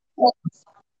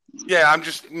 Yeah, I'm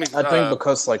just. I think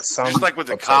because like some, just like with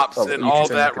the cops and all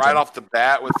that, right off the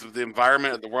bat with the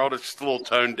environment of the world, it's just a little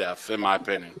tone deaf, in my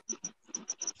opinion.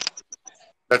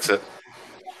 That's it.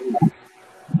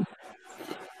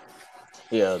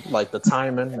 Yeah, like the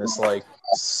timing is like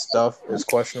stuff is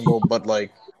questionable, but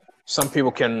like some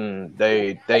people can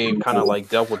they kind of like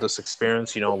dealt with this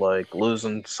experience, like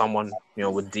losing someone,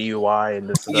 with DUI and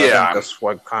this and that. Yeah. I think that's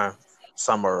what kind of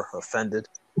some are offended.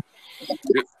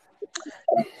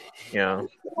 Yeah.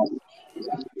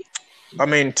 I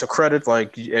mean, to credit,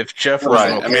 like if Jeff was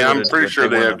right. I mean, I'm pretty sure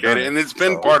they okayed it, and it's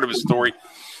been part of his story,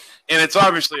 and it's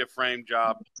obviously a frame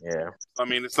job. Yeah. I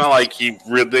mean, it's not like he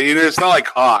really. It's not like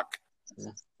Hawk,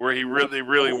 where he really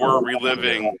were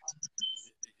reliving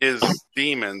his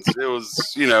demons. It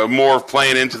was, more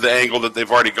playing into the angle that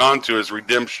they've already gone to as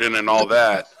redemption and all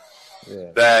that.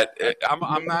 Yeah. That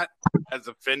I'm not as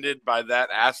offended by that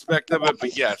aspect of it,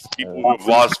 but yes, people who have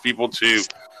lost people to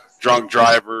drunk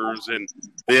drivers and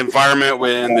the environment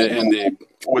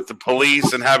with the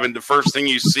police and having the first thing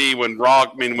you see when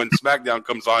when SmackDown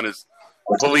comes on is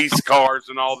police cars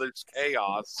and all this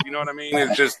chaos. You know what I mean?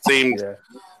 It just seemed. Yeah.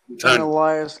 And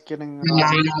Elias getting.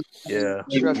 Yeah,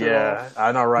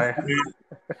 I know, right?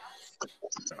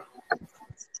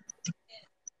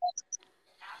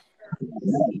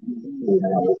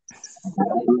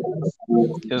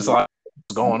 It's like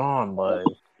what's going on, like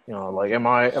am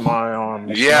I on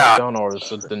SmackDown or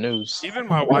is it the news? Even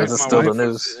my wife, is it still the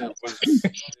news?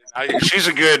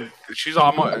 She's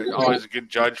always a good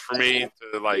judge for me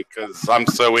to because I'm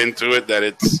so into it that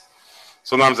it's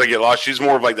sometimes I get lost. She's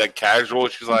more of like that casual.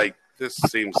 She's like, this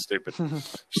seems stupid.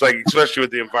 She's like, especially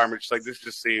with the environment. She's like, this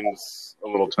just seems a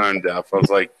little tone deaf. I was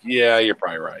like, yeah, you're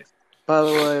probably right. By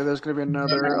the way, there's going to be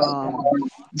another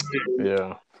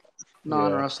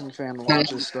non-wrestling fan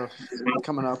watches stuff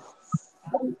coming up.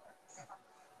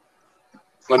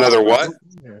 Another what?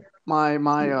 My No,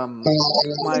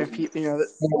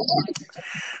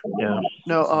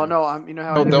 I'm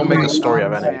how they'll make a story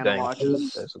of anything.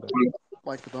 Watches,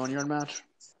 like the Boneyard match.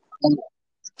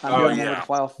 I'm doing one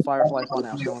with Firefly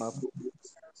Funhouse going up.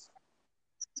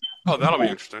 Oh, that'll be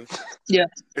interesting. Yeah,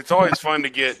 it's always fun to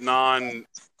get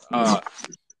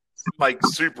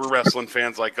super wrestling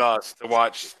fans like us to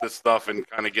watch this stuff and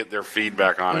kind of get their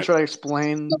feedback on it. Try to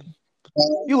explain.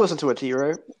 You listen to it,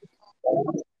 right?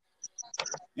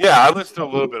 Yeah, I listened to a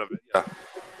little bit of it. Yeah,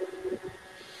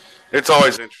 it's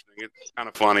always interesting. It's kind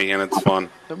of funny and it's fun.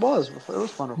 It was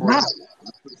fun to record.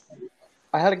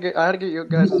 I had to get you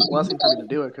guys' blessing for me to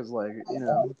do it because,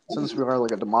 since we are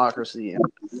like a democracy and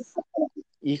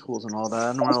equals and all that,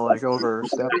 I don't want to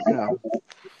overstep,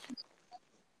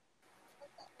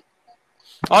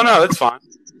 Oh no, that's fine.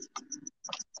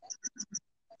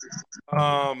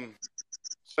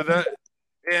 So that,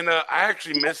 and I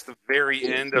actually missed the very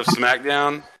end of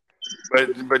SmackDown,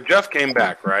 but Jeff came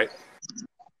back, right?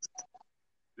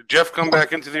 Did Jeff come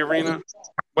back into the arena?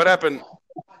 What happened?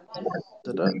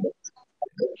 Did I?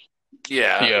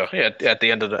 Yeah. At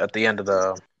the end of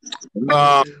the.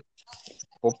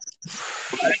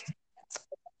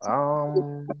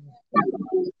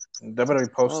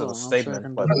 WWE posted a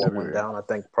statement, but what went down, I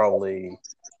think probably.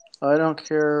 I don't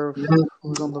care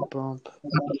who's on the bump.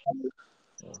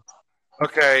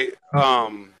 Okay.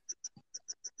 Well,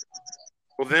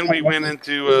 then we went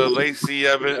into Lacey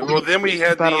Evans. Well, then we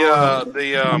had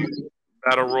the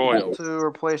Battle Royal to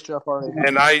replace Jeff Hardy.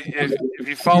 And if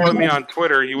you follow me on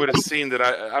Twitter, you would have seen that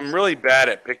I'm really bad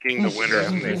at picking the winners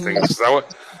in these things.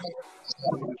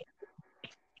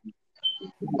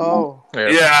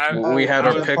 Yeah. We had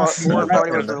our picks.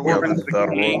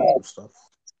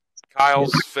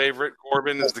 Kyle's favorite,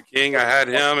 Corbin, is the king. I had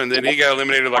him, and then he got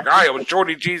eliminated. Like, all right, well,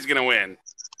 Shorty G's going to win.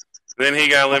 Then he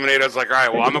got eliminated. I was like, all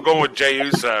right, well, I'm going with Jey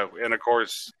Uso. And, of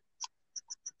course,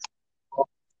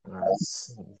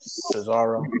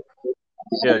 Cesaro.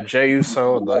 Yeah, Jey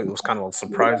Uso. It was kind of a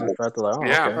surprising factor. Like,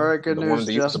 okay. All right, good news.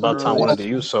 It's about time one of the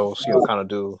Usos, kind of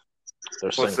do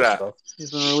their What's that? Stuff.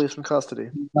 He's been released from custody.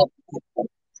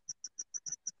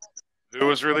 Who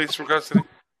was released from custody?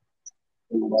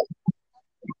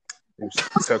 He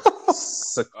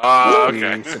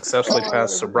successfully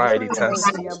passed sobriety tests.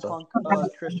 Punk,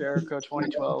 Chris Jericho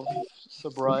 2012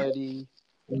 sobriety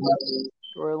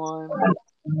storyline.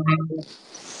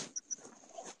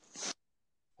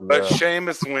 But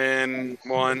Sheamus won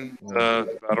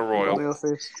the Battle Royal,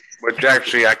 which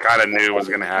actually I kind of knew was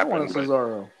going to happen. I want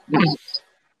Cesaro.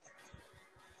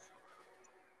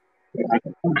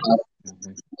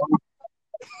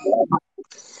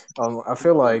 I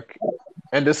feel like,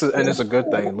 and it's a good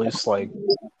thing. At least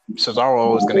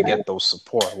Cesaro is going to get those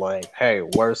support. Like, hey,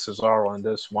 where's Cesaro in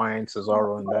this? Why ain't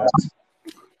Cesaro in that?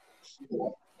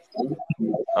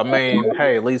 I mean,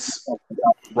 hey, at least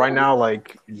right now,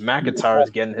 like, McIntyre is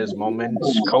getting his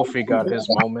moments. Kofi got his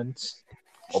moments.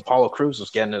 Apollo Crews is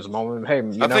getting his moment. Hey, you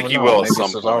never think he know. will at Maybe some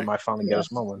Cesaro point. might finally get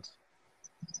his moment.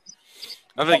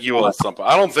 I think he will at some point.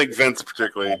 I don't think Vince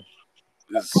particularly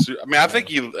is. I mean, I think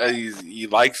he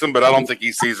likes him, but I don't think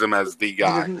he sees him as the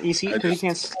guy. You see, because he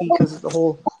can't speak because of the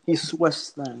whole East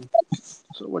West thing.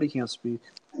 So what he can't speak.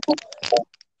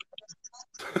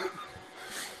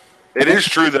 It is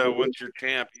true though. Once you're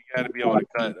champ, you got to be able to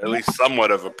cut at least somewhat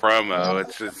of a promo.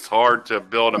 It's hard to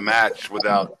build a match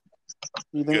without.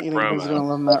 You think Good Vince is promo. gonna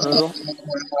love Matt Riddle?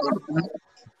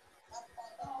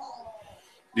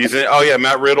 Do you think? Oh yeah,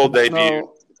 Matt Riddle debuted,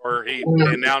 No. or he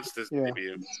announced his Yeah.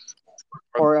 debut.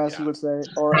 Or as he would say,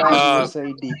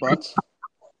 D-Butts.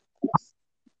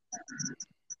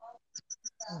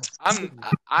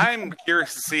 I'm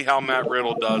curious to see how Matt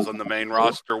Riddle does on the main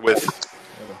roster with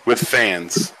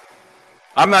fans.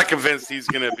 I'm not convinced he's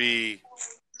going to be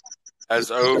as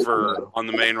over on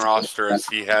the main roster as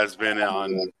he has been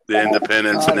on the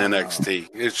Independents and NXT.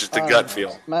 It's just a gut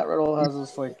feel. Matt Riddle has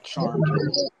this like charm to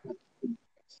it.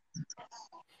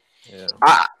 Yeah.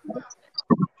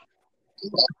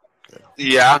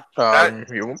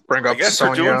 You bring up I guess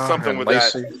Sonya they're doing something and with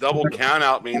Lacey. that. Double count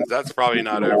out means that's probably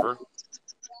not over.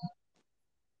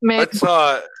 Maybe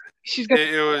Let's she's gonna.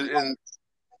 it was in.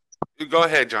 Go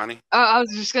ahead, Johnny. I was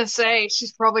just gonna say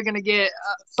she's probably gonna get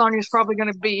Sonya's probably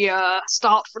gonna be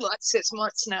stopped for like 6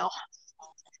 months now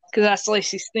because that's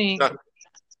Lacey's thing.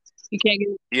 You can't get.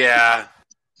 Yeah.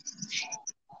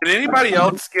 Did anybody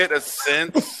else get a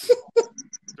sense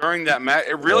during that match?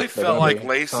 It really felt like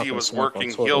Lacey was working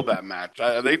heel that match.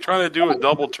 Are they trying to do a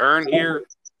double turn here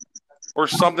or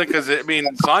something? Because, I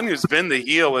mean, Sonya's been the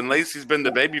heel and Lacey's been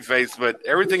the babyface, but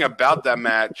everything about that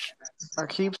match, I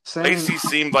keep saying Lacey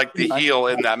seemed like the heel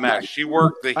in that match. She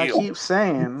worked the I heel. keep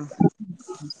saying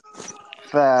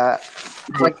that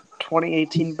like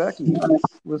 2018 Becky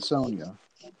with Sonya.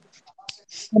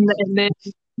 And then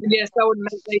yes, that would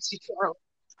make Lacey Charlotte.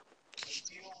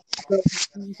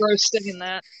 Gross saying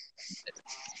that.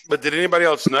 But did anybody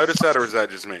else notice that, or was that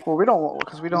just me? Well, we don't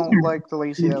like the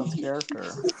Lacey Evans character.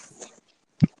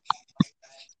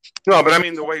 No, but I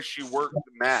mean the way she worked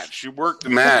the match. She worked the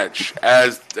match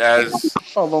as A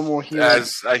little more heel.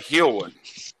 as a heel would.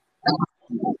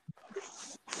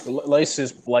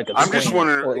 Lacey's like a tweener. I'm just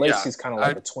wondering. Or Lacey's kind of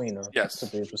like a tweener. Yes. To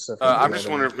be specific. I'm just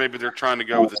wondering if maybe they're trying to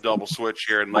go with a double switch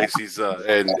here, and Lacey's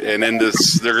and in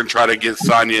this they're going to try to get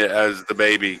Sonya as the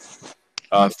baby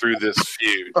through this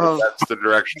feud. That's the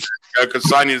direction because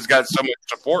Sonya's got so much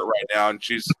support right now, and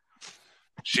she's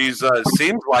seems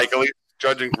like, at least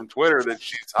judging from Twitter, that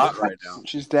she's hot right now.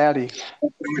 She's daddy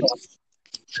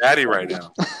Right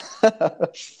now.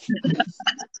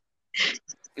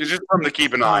 It's just something to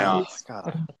keep an eye on.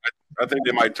 God. I think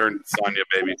they might turn Sonya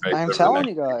babyface. I'm telling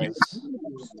you guys,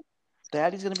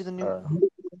 Daddy's gonna be the new.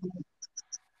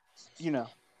 You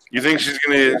think she's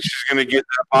gonna get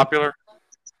that popular?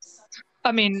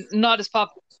 I mean, not as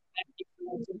popular.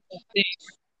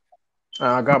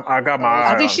 I got my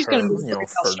eye I think on she's her, going to be a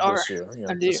for star. this year.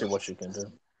 I do. To see what she can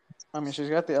do. I mean, she's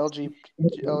got the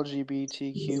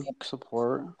LGBTQ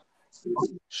support.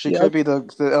 She could be the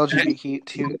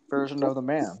LGBTQ version of the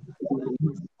man.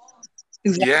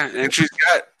 Yeah, and she's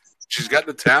got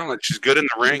the talent. She's good in the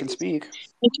She ring. can speak.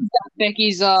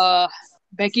 Becky's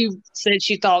Becky said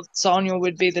she thought Sonya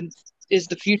would be the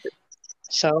future.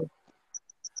 So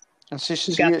And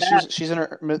she's got that. she's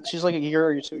like a year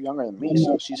or two younger than me,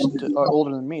 so she's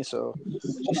older than me, so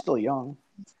she's still young.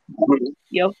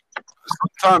 yep.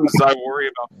 Sometimes I worry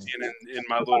about being in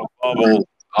my little bubble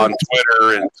on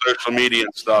Twitter and social media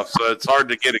and stuff, so it's hard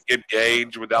to get a good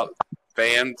gauge without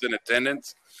fans in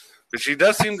attendance. But she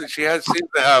does seems to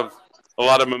have a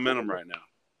lot of momentum right now.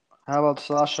 How about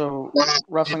Sasha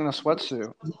wrestling in a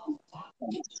sweatsuit?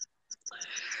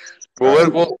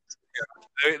 Well,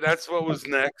 that's what was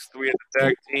next. We had the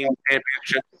tag team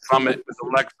championship summit with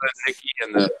Alexa, Nikki,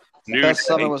 and the New Best Day.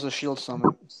 summit was a Shield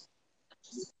summit.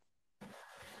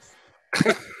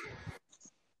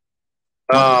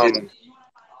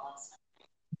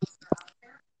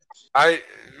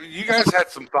 You guys had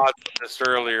some thoughts on this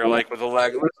earlier, like with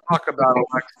Alexa. Let's talk about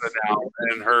Alexa now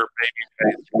and her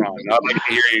babyface run. I'd like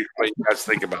to hear what you guys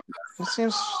think about that. It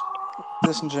seems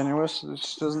disingenuous. It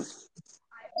just doesn't.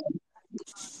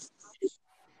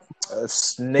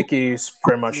 Nikki's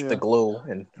pretty much the glue,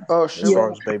 and as far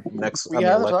as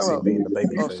Lexi being the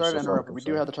baby face. Sorry to interrupt, but we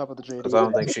do have the top of the JD. Because I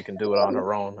don't think she can do it on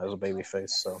her own as a baby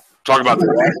face. So talk about the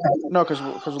no, because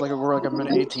we're like a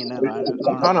minute 18 in. No.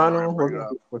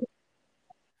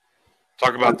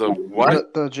 Talk about the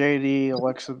what? The JD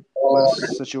Alexa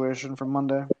Bliss situation from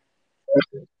Monday.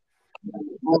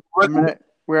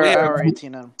 We're at hour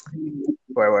 18 in.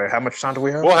 Wait. How much time do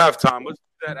we have? We'll have time. Let's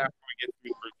do that after we get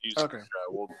through the reviews. Okay.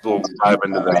 We'll dive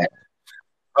into that.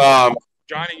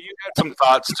 Johnny, you had some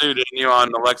thoughts too, didn't you,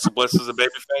 on Alexa Bliss as a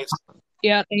babyface?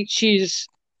 Yeah,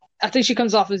 I think she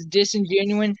comes off as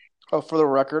disingenuous. Oh, for the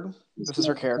record, this is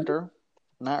her character,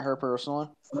 not her personally.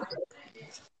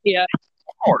 Yeah.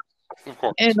 Of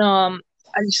course. And I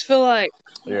just feel like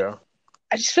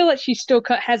she still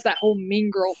has that whole mean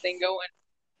girl thing going.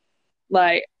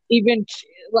 Like, even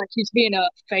like she's being a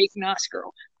fake nice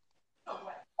girl.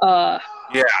 Yeah.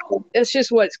 It's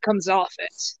just what it comes off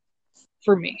as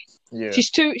for me. Yeah.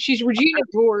 She's Regina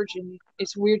George, and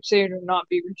it's weird saying her not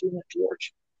be Regina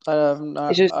George. I've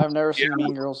never seen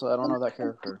Mean Girls, so I don't know that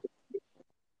character.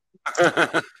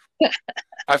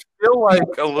 I feel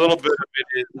like a little bit of it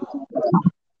is.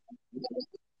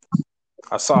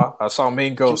 I saw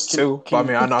Mean Girls too. But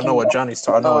I know what Johnny's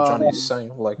talking. I know what Johnny's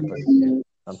saying. Like, yeah.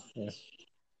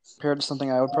 Compared to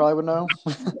something I would know.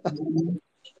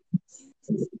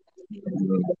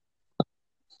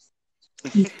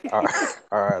 All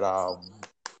right.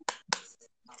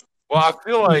 Well, I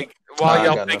feel like while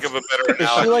y'all think of a better analogy, is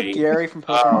she like Gary from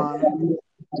Pokemon?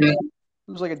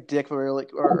 Who's like a dick, or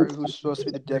who's supposed to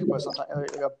be the dick, but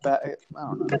sometimes like a bat. I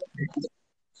don't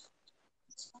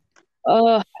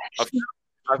know.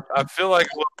 I feel like.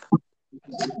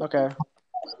 Okay.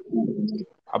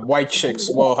 White chicks.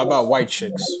 Well, how about white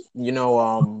chicks? You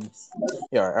know,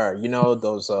 yeah, all right. You know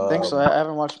those. I think so. I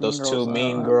haven't watched those two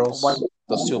mean girls.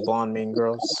 Those two blonde mean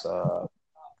girls.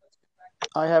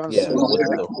 I haven't seen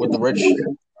with the rich.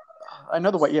 I know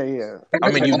the white. Yeah.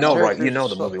 I mean, you know, right? You know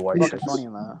the movie White Chicks. Funny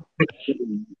in that.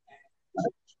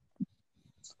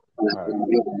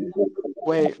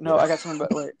 Wait, no, I got something.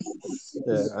 But wait.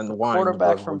 Yeah, and the wine.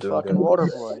 Quarterback from fucking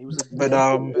Waterboy. He was a but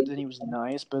then he was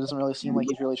nice, but it doesn't really seem like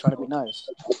he's really trying to be nice.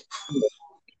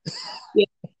 Yeah.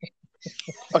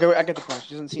 Okay, wait, I get the point.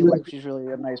 She doesn't seem like she's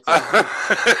really a nice person.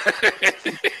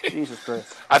 Jesus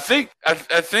Christ. I think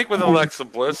with Alexa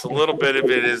Bliss, a little bit of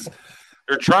it is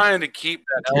they're trying to keep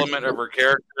that element of her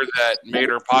character that made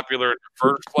her popular in the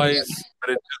first place,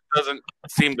 but it just doesn't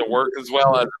seem to work as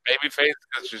well as a babyface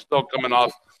because she's still coming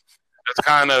off as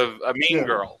kind of a mean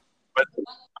girl. But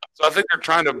so I think they're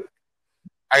trying to.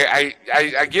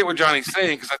 I get what Johnny's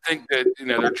saying because I think that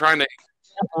they're trying to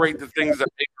incorporate the things that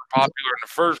make her popular in the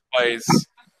first place,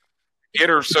 get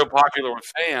her so popular with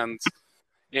fans,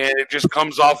 and it just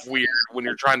comes off weird when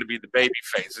you're trying to be the baby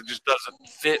face. It just doesn't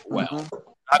fit well. Mm-hmm.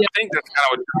 I think that's kind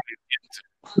of what Johnny's getting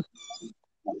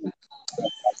to.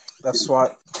 That's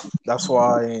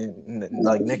why,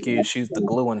 like Nikki, she's the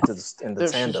glue into the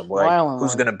tandem. Like,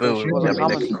 who's gonna boo?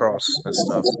 Nikki Cross and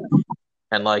stuff,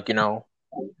 and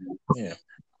yeah.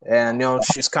 And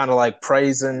she's kind of like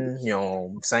praising,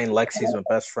 saying Lexi's my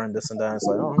best friend, this and that. It's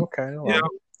like, oh, okay. Well,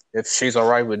 if she's all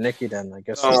right with Nikki, then I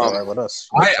guess she's all right with us.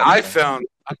 I thought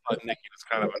Nikki was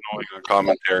kind of annoying on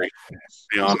commentary. To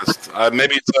be honest,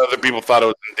 maybe it's other people thought it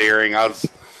was endearing.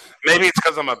 Maybe it's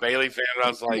because I'm a Bailey fan. I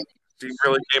was like, she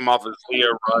really came off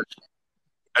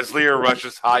as Leah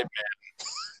Rush's hype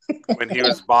man when he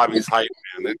was Bobby's hype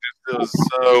man. It was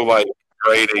so like.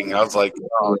 Grating. I was like,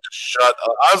 oh, shut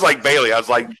up. I was like Bailey. I was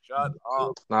like, shut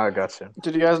up. No, I got you.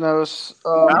 Did you guys notice?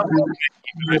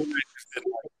 Did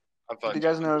you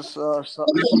guys notice? It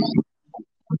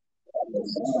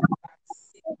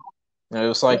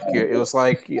was like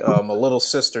a little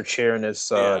sister cheering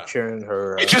cheering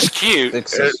her. It's just cute.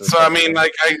 So I mean,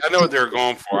 like I know what they were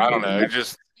going for. I don't know. It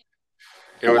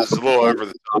was a little over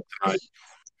the top tonight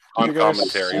on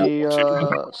commentary.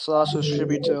 Sasha's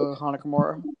tribute to Hana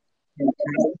Kimura.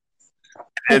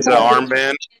 It's an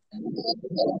armband.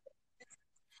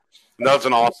 That was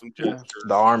an awesome gesture.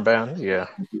 The armband, yeah.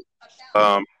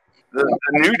 The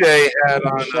New Day had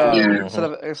on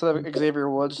instead of Xavier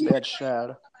Woods, they had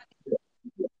Shad.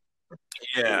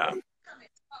 Yeah.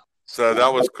 So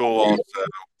that was cool.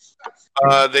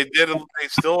 Also, they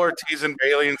still are teasing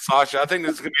Bailey and Sasha. I think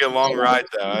this is gonna be a long ride,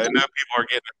 though. I know people are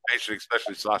getting impatient,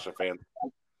 especially Sasha fans.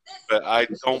 But I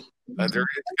don't. It's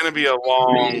going to be a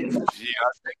long. I think they're going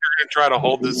to try to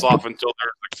hold this off until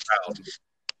there's a crowd.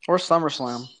 Or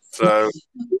SummerSlam. So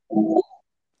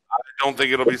I don't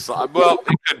think it'll be. Well,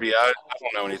 it could be. I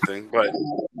don't know anything, but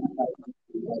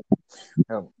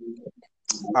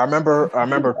I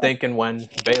remember thinking when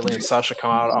Bailey and Sasha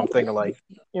come out, I'm thinking like,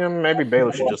 maybe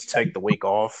Bailey should just take the week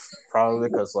off, probably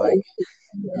because like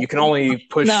you can only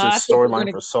push No, I this think they're storyline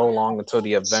gonna- for so long until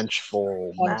the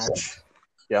eventual match.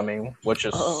 Yeah, I mean, which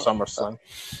is SummerSlam.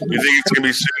 You think it's gonna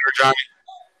be sooner, Johnny?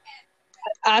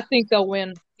 I think they'll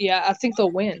win. Yeah, I think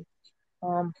they'll win.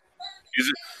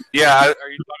 Yeah, are you talking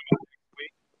about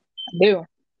I do.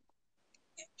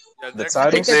 Yeah, The next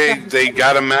titles? week they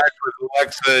got a match with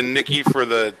Alexa and Nikki for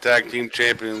the tag team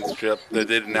championship. They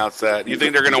did announce that. You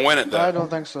think they're going to win it I though? don't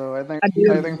think so. I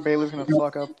do. think Bailey's gonna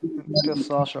fuck up, piss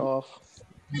Sasha off.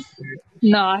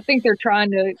 No, I think they're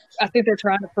trying to. I think they're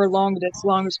trying to prolong it as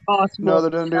long as possible. No, they're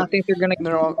gonna do. I think they're gonna.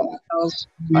 They're all,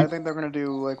 I think they're gonna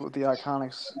do like with the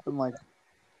Iconics and like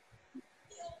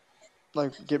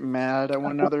get mad at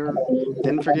one another,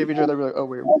 then forgive each other. Be like, oh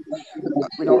wait,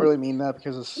 we don't really mean that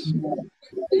because it's.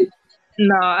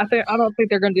 No, I don't think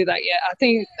they're gonna do that yet.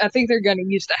 I think they're gonna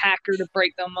use the hacker to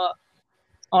break them up.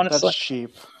 Honestly, That's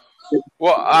cheap.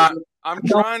 Well, I'm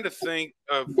trying to think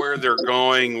of where they're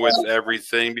going with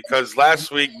everything because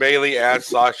last week Bailey asked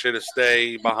Sasha to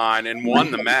stay behind and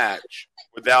won the match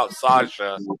without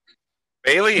Sasha.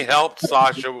 Bailey helped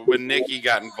Sasha when Nikki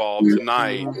got involved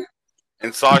tonight,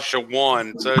 and Sasha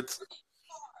won. So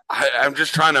I'm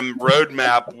just trying to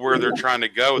roadmap where they're trying to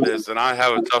go with this, and I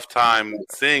have a tough time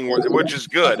seeing which is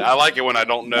good. I like it when I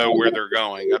don't know where they're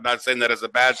going. I'm not saying that as a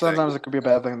bad thing. Sometimes it could be a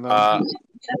bad thing though.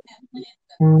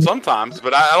 Sometimes,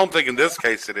 but I don't think in this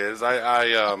case it is.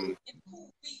 I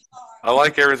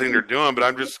like everything they're doing, but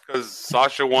I'm just because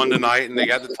Sasha won tonight and they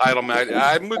got the title match.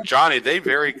 I'm with Johnny. They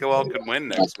very well could win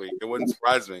next week. It wouldn't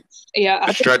surprise me. yeah,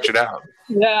 To stretch it out.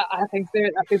 yeah, I think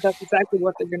that's exactly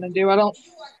what they're gonna do.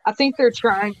 I think they're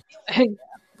trying.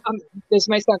 This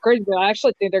may sound crazy, but I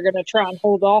actually think they're gonna try and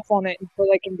hold off on it until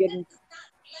they can get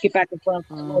back in front.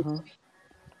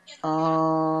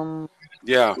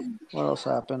 Yeah. What else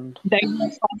happened? They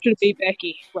want Sasha to beat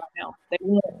Becky right now.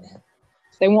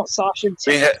 They want Sasha to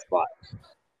take that spot.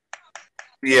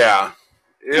 Yeah.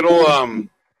 It'll it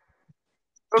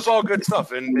was all good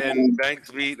stuff. And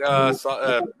Banks beat Bliss.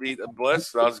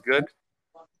 That was good.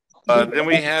 Then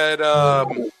we had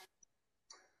Cesaro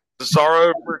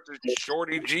versus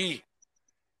Shorty G.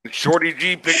 Shorty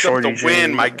G picked up the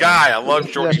win. My guy, I love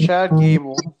Shorty G. Yes, Chad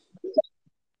Gable.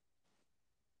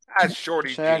 That's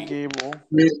Shorty Chad G. Gable.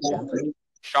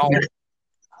 Shorty.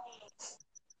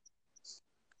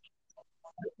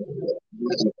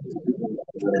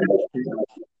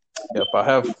 Yep, I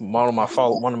have one of my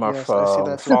Yes, I see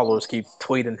that too. followers keep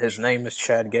tweeting his name is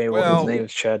Chad Gable. Well, his name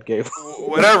is Chad Gable.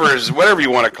 Whatever you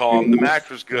want to call him. The match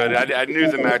was good. I knew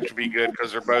the match would be good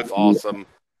because they're both awesome.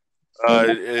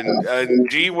 And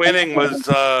G winning was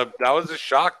that was a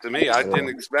shock to me. I didn't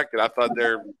expect it. I thought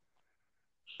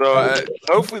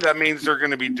hopefully that means they're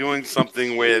going to be doing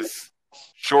something with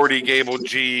Shorty Gable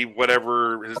G,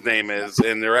 whatever his name is,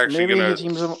 and they're actually going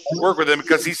to work with him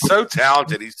because he's so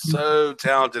talented. He's so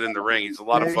talented in the ring. He's a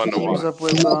lot of fun to watch. Up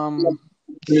with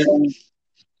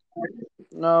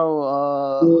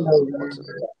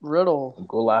Riddle.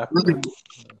 Gulak.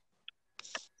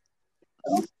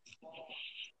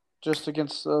 Just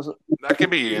against That could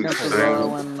be interesting.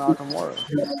 Cesaro and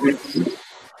Nakamura.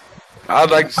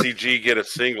 I'd like to see G get a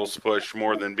singles push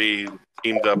more than be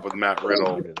teamed up with Matt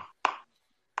Riddle.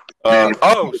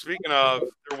 Speaking of,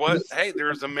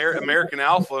 there's American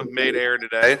Alpha made air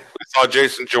today. We saw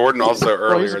Jason Jordan also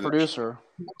earlier. Oh, he's a producer.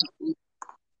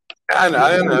 I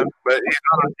know, but he's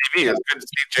not on TV. It's good to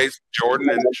see Jason Jordan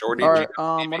and Shorty. All right.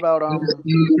 What about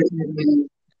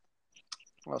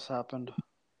what's happened?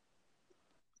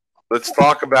 Let's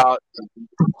talk about.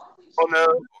 Oh no!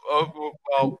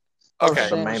 Okay.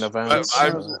 The main event. We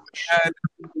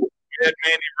had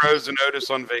Mandy Rose and Otis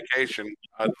on vacation.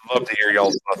 I'd love to hear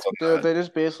y'all's thoughts on that. They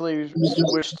just basically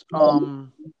switched.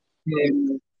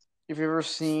 If you've ever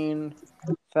seen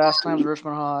Fast Times at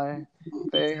Richmond High,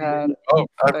 they had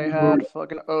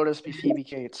fucking Otis be Phoebe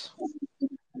Cates.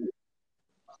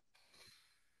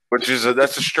 Which is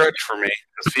that's a stretch for me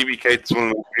because Phoebe Cates is one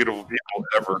of the most beautiful people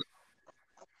ever.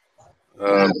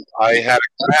 I had a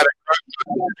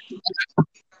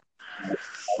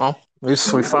Well, at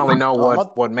least we finally know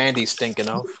what Mandy's thinking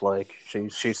of. Like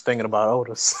she's thinking about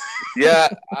Otis. Yeah,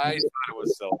 I thought it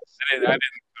was self. I didn't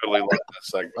really like that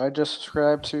segment. I just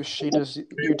subscribed to Sheeta's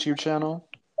YouTube channel.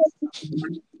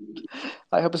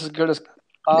 I hope it's as good as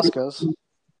Asuka's.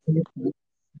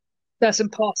 That's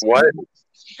impossible. What?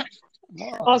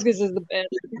 Asuka's is the best.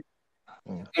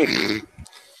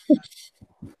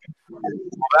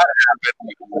 That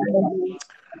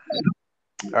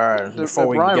happened. right, before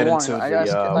we Brian get won. into I the had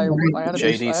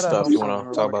JD a stuff, hope you someone want to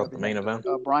would talk win about the main event?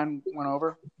 Brian went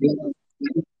over.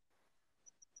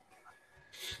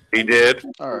 He did.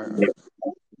 All right.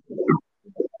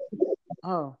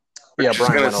 Oh. Yeah, Which is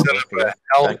Brian going to went set over. up Yeah. a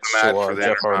hell of Thanks a match to for the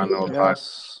Jeff Hardy. Intercontinental title.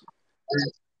 Yes.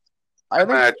 I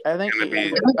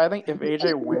think if AJ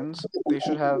wins, they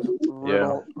should have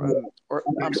Riddle. Or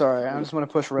I'm sorry, I'm just going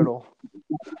to push Riddle.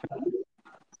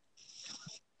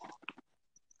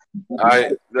 You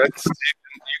can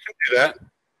do that.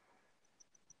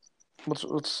 What's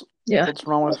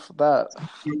wrong with that?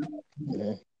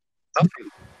 Nothing.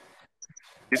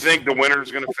 You think the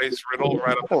winner's going to face Riddle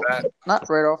right off the bat? Not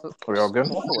right off the Are we all good?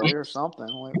 hopefully or something.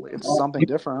 It's something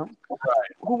different.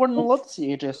 Who wouldn't love to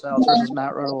see AJ Styles versus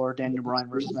Matt Riddle or Daniel Bryan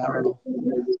versus Matt Riddle?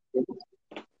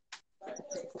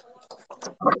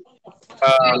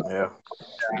 Yeah.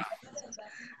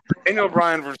 Daniel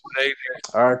Bryan versus AJ.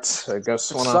 All right, I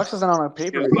guess It sucks it's not on a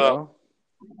pay-per-view, though.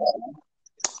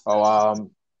 Oh,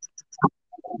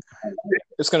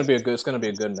 it's gonna be a good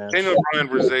match. Daniel Bryan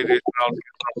versus AJ Styles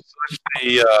such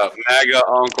the MAGA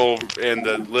uncle and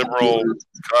the liberal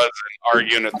cousin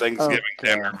arguing at Thanksgiving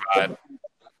dinner vibe.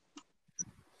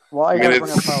 Why you gotta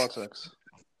bring up politics?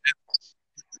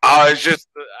 It's just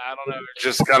I don't know. It's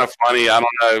just kind of funny. I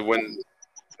don't know when it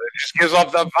just gives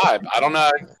off that vibe. I don't know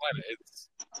how to explain it. It's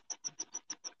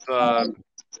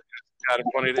kind of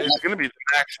funny. It's gonna be the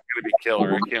match. Is gonna be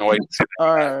killer. I can't wait to see that.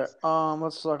 All right.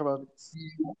 Let's talk about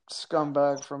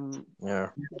scumbag from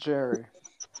Jerry.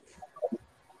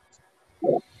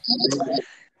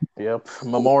 Yep,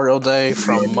 Memorial Day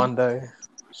from Monday.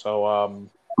 So,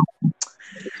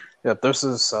 this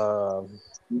is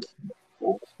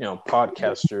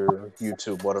podcaster,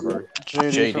 YouTube, whatever.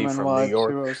 JD from New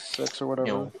York. 206 or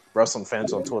whatever. Wrestling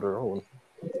fans on Twitter.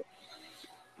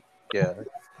 He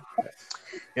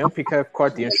had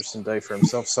quite the interesting day for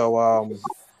himself. So,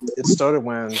 it started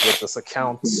with this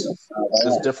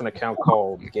different account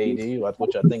called GayD,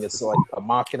 which I think is like a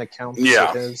mocking account.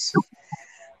 Yeah.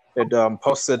 It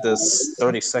posted this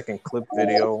 30-second clip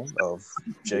video of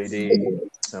JD,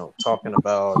 talking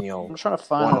about, I'm trying to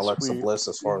find Alexa Bliss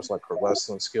as far as like her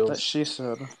wrestling skills. That she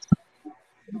said.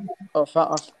 I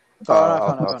found it.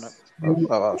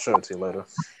 I'll show it to you later.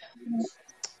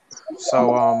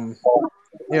 So,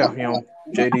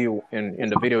 JD in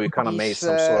the video, he kind of made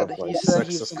some sort of like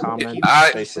sexist comment.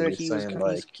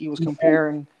 He was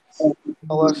comparing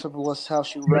Alexa Bliss, how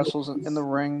she wrestles in the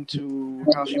ring, to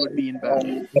how she would be in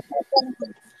bed.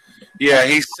 Yeah,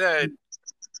 he said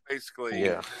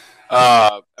basically.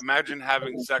 Imagine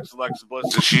having sex with Alexa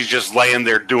Bliss and she's just laying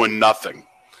there doing nothing.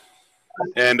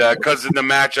 And because in the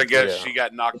match, I guess she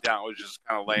got knocked out, was just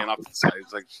kind of laying off the side.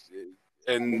 It's like,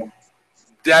 and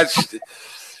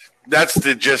that's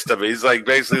the gist of it. He's like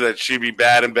basically that she'd be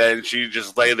bad in bed and she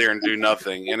just lay there and do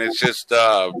nothing, and it's just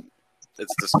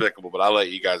it's despicable. But I'll let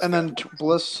you guys. And then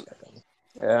Bliss,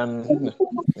 and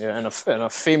a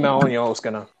female, is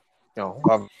gonna,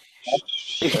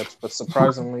 but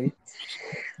surprisingly,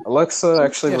 Alexa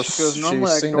actually she's seen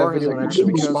that video and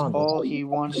actually responded. All he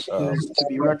wants is to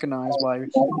be recognized by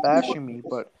bashing me,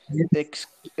 but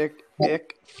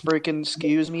freaking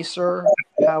excuse me, sir.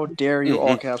 How dare you,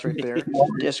 all caps right there,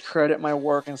 discredit my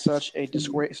work in such a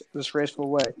disgraceful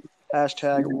way. #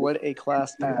 what a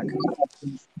class act.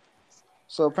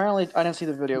 So apparently, I didn't see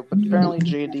the video, but apparently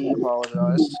JD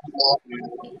apologized.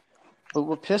 But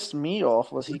what pissed me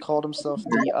off was he called himself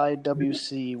the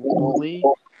IWC bully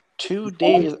 2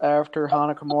 days after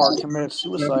Hana Kimura committed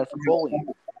suicide for bullying.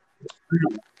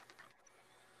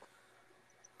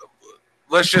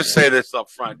 Let's just say this up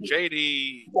front.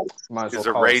 JD is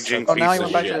a raging piece now he of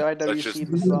went back shit. to the IWC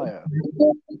Messiah.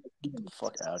 Get the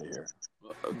fuck out of here.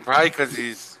 Probably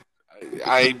because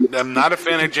I am not a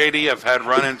fan of JD. I've had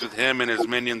run-ins with him and his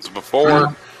minions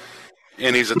before,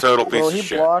 and he's a total piece of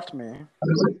shit. Well, he blocked me,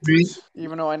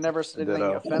 even though I never said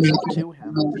anything offensive to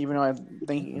him, even though I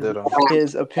think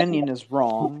his opinion is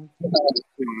wrong.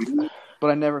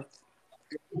 But I never...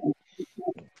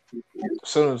 As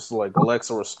soon as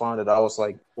Alexa responded, I was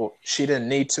like, "Well, she didn't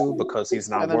need to because he's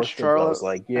not working." Charlotte, I was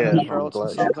like, "Yeah, I'm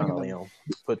glad you kind of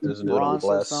put this dude on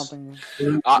blast."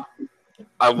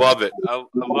 I love it. I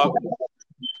love it.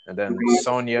 And then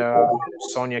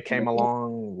Sonya came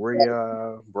along,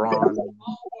 Rhea, Braun,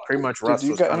 pretty much Russ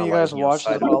was kind of you guys watch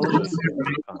the apology?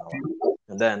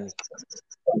 And then,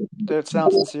 did it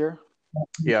sound sincere?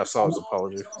 Yeah, I saw his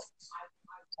apology.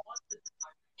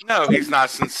 No, he's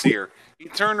not sincere. He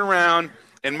turned around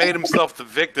and made himself the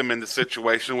victim in the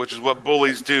situation, which is what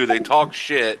bullies do. They talk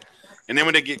shit, and then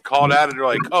when they get called out, they're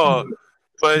like, "Oh,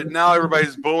 but now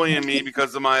everybody's bullying me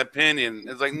because of my opinion."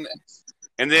 It's like,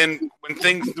 And then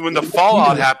when the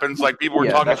fallout happens, like people were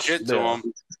talking shit to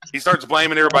him, he starts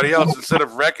blaming everybody else instead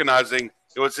of recognizing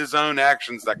it was his own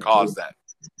actions that caused that.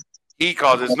 He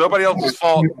caused it. It's nobody else's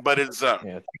fault but his own.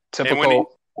 Yeah,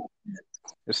 typical.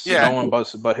 It's no one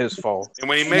but his fault. And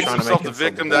when he makes himself the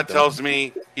victim, that tells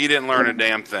me he didn't learn a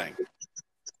damn thing.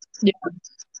 Yeah.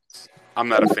 I'm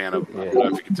not a fan of him. I don't know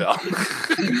if you can tell.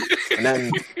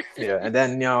 and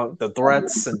then the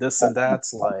threats and this and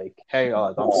that's like, hey,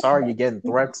 I'm sorry you're getting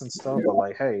threats and stuff, but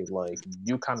like, hey, like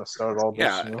you kind of started all this.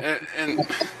 Yeah,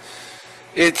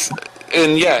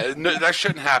 that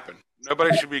shouldn't happen.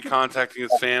 Nobody should be contacting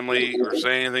his family or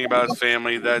saying anything about his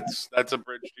family. That's a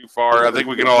bridge too far. I think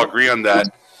we can all agree on that.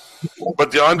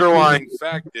 But the underlying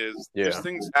fact is, these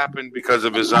things happen because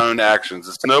of his own actions.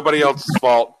 It's nobody else's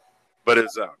fault but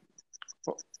his own.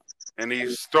 And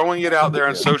he's throwing it out there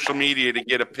on social media to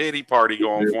get a pity party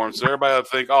going for him, so everybody will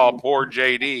think, "Oh, poor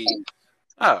JD."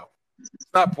 No, it's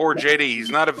not poor JD.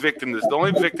 He's not a victim. The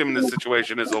only victim in this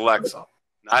situation is Alexa,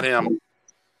 not him.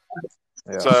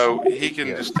 Yeah. So he can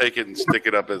just take it and stick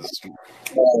it up as.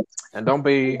 And don't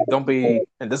be,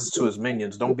 and this is to his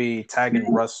minions. Don't be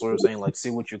tagging wrestlers saying like, "See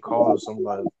what you caused." I'm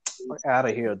like, out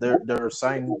of here. They're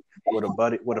signing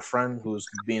with a friend who's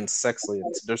being sexually,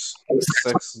 there's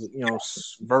sex,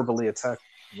 verbally attacked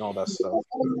and all that stuff.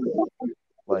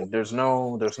 Like, there's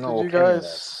no. Did you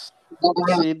guys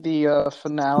see the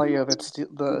finale of it?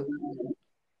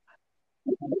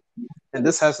 And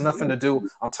this has nothing to do.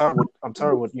 I'm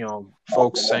tired with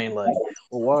folks saying like,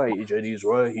 "Well, why JD's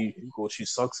right? She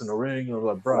sucks in the ring." You're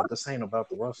like, bro, this ain't about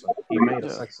the wrestling. He made a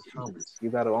sexist comment.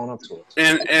 You got to own up to it.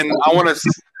 And I want to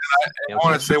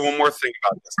say one more thing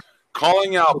about this.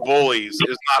 Calling out bullies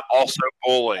is not also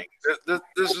bullying.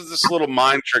 This is this little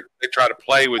mind trick they try to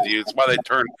play with you. It's why they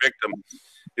turn victim.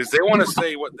 Is they want to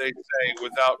say what they say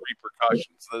without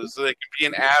repercussions, so they can be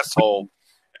an asshole.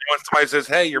 And when somebody says,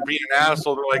 "Hey, you're being an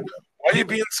asshole," they're like, "Why are you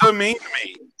being so mean to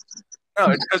me?" No,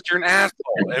 it's because you're an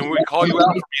asshole, and we call you out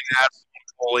for being an asshole,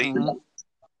 bully.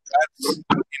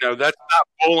 That's not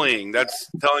bullying. That's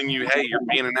telling you, "Hey, you're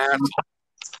being an asshole."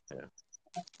 Yeah.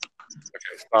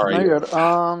 Okay, sorry.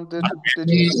 No, good. Did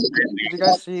you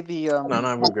guys see the?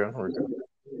 No, we're good.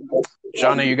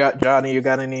 Johnny, you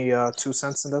got any 2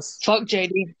 cents in this? Fuck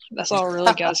JD. That's all I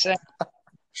really gotta say.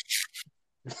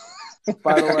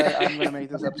 By the way, I'm gonna make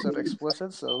this episode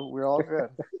explicit, so we're all good.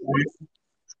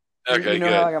 Okay, you know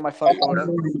how I got my fuck quota?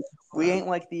 We ain't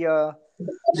like the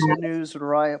Snooze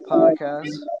Riot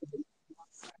podcast.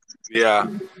 Yeah.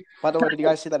 By the way, did you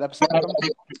guys see that episode of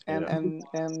them?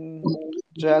 And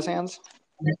Jazz Hands?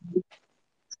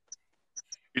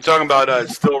 You're talking about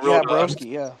Still Real? Yeah,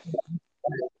 Broski, yeah.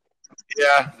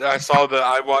 Yeah,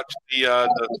 I watched the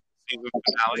season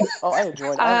finale. Oh, I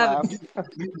enjoyed it. I laughed.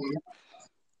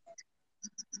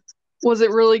 Was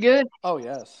it really good? Oh,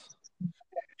 yes.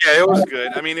 Yeah, it was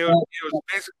good. I mean, it was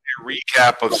basically a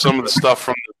recap of some of the stuff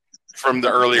from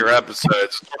the earlier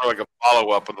episodes, sort of like a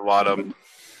follow-up with a lot of them.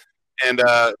 And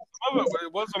some of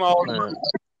it wasn't all.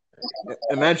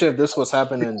 Imagine if this was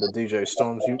happening in the DJ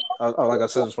Storms. Like I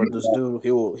said, for this dude,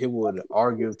 he would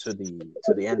argue to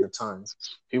the end of time.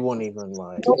 He wouldn't even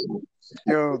like.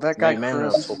 Yo, that guy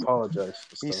Chris, to apologize.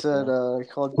 He said he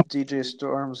called DJ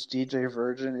Storms DJ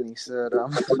Virgin, and he said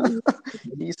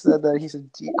that he's a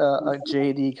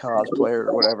JD cosplayer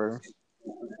or whatever.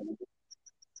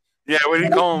 Yeah, what do you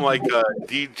call him? Like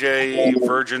DJ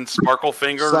Virgin Sparkle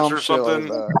Fingers or something?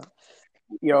 Like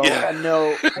I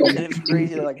know it's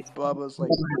crazy that like Bubba's like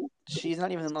she's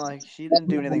not even like she didn't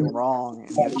do anything wrong,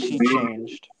 and yet she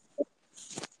changed.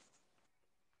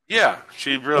 Yeah,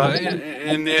 she really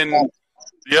and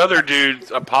the other dude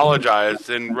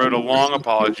apologized and wrote a long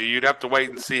apology. You'd have to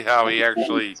wait and see how he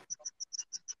actually.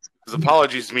 Because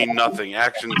apologies mean nothing.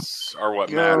 Actions are what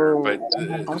matter. But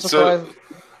I'm surprised.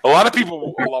 A lot of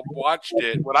people watched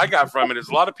it. What I got from it is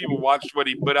a lot of people watched what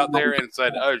he put out there and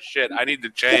said, "Oh shit, I need to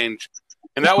change,"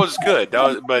 and that was good.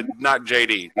 But not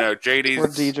JD. No, JD's or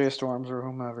DJ Storms or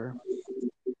whomever.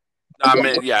 I'm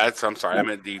sorry. I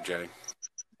meant DJ.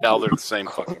 Hell, they're the same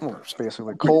fucking person.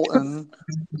 Basically, Colton,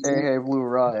 AA Blue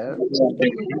Riot.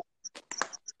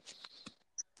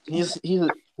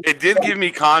 It did give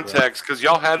me context because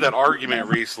y'all had that argument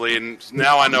recently, and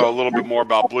now I know a little bit more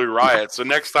about Blue Riot. So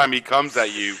next time he comes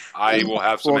at you, I will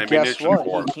have some ammunition guess what?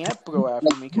 for him. He can't go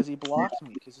after me because he blocked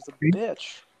me because he's a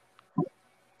bitch.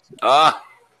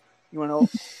 You want to know?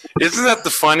 Isn't that the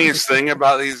funniest thing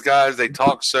about these guys? They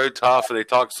talk so tough and they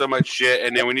talk so much shit,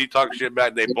 and then when you talk shit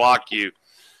back, they block you.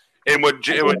 And what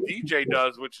DJ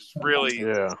does, which is really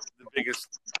the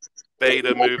biggest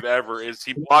beta move ever, is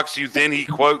he blocks you, then he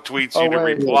quote tweets you to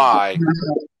reply,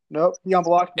 Nope, he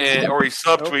unblocked me. or he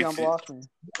Nope, he subtweets unblocked me.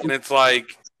 and it's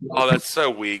like, oh, that's so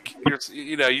weak.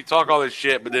 You talk all this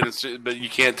shit, but but you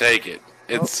can't take it.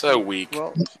 It's so weak.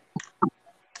 Well,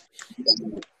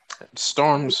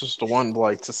 Storms is the one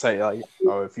to say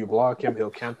oh, if you block him,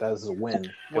 he'll count that as a win.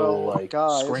 He'll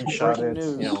guys, screenshot it,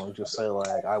 news. And just say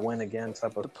I win again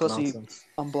type of the pussy nonsense.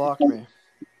 Unblocked me.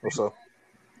 What's up?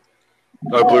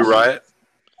 Oh, Blue Riot.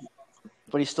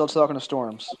 But he's still talking to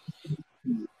Storms.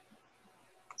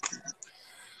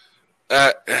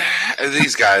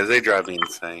 These guys, they drive me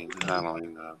insane. I don't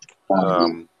even know.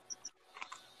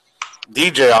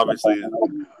 DJ, obviously.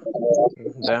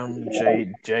 Them,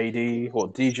 JD, well,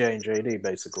 DJ and JD,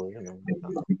 basically.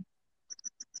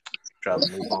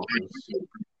 Driving me bonkers.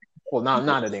 Well,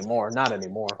 not anymore. Not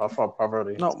anymore. I've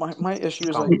already. No, my issue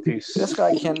is this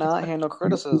guy cannot handle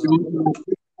criticism.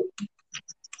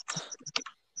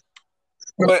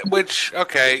 But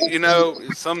okay,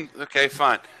 okay,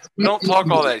 fine. Don't talk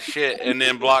all that shit and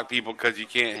then block people because you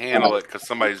can't handle it because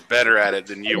somebody's better at it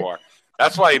than you are.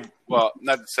 That's why,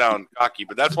 not to sound cocky,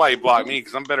 but that's why he blocked me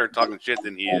because I'm better at talking shit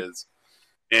than he is.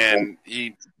 And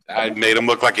I made him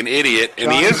look like an idiot,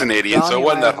 and he is an idiot, so it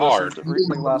wasn't that hard.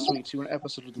 Recently last week to an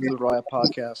episode of the Blue Riot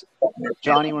podcast.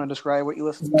 Johnny, you want to describe what you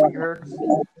listened to, what you heard?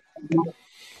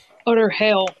 Utter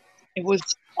hell. It was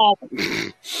awful.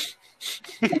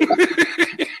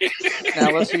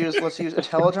 Now let's use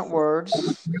intelligent words.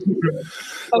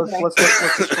 Okay.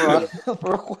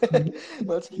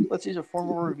 Let's use a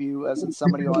formal review as in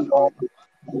somebody on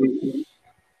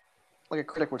like a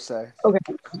critic would say. Okay.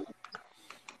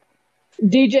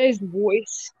 DJ's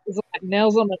voice is like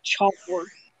nails on a chalkboard.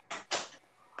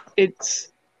 It's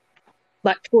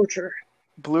like torture.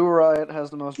 Blue Riot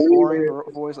has the most boring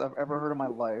voice I've ever heard in my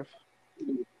life.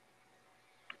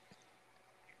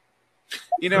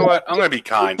 You know what? I'm going to be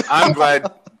kind. I'm glad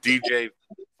DJ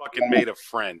fucking made a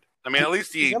friend. I mean, at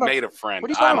least he made a friend.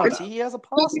 What are you talking about? He has a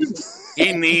posse.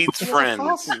 He needs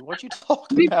friends. What you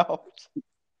talking about?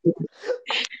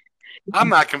 I'm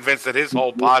not convinced that his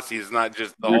whole posse is not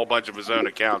just a whole bunch of his own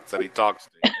accounts that he talks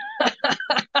to.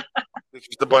 It's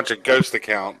just a bunch of ghost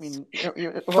accounts. I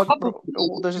mean,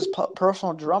 there's his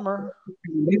personal drummer.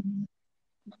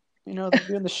 They're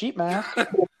doing the sheet mask.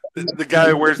 The guy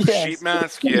who wears the sheet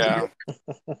mask? Yeah.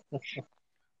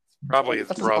 Probably his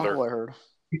brother. I heard.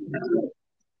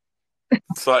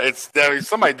 So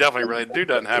somebody definitely really. The dude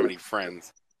doesn't have any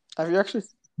friends. Have you actually?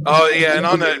 Oh, yeah, and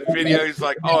on that video, he's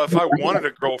like, oh, if I wanted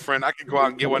a girlfriend, I could go out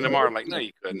and get one tomorrow. I'm like, no,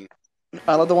 you couldn't.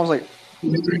 I love the ones like,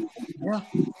 yeah.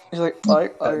 He's like,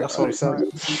 that's what he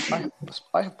said.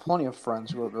 I have plenty of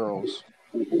friends who are girls.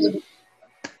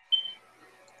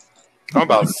 I'm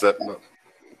about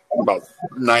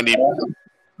 90.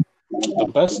 The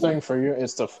best thing for you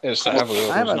is to have a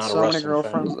girl. I've had so many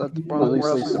girlfriends that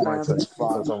wrestling fans. It's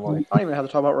fun. I don't even have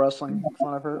to talk about wrestling.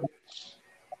 Fun I've heard.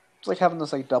 It's like having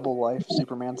this double life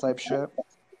Superman type shit.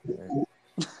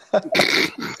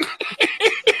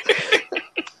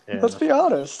 Let's be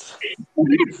honest.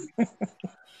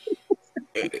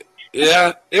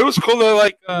 Yeah, it was cool though.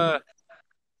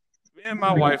 Me and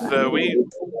my wife though,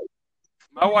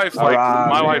 my wife.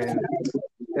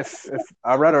 If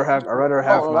I'd rather have my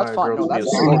girl to be a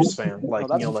sports fan, like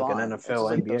an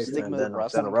NFL, NBA fan, than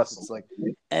a wrestler. It's like,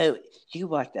 oh, you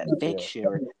watch that fake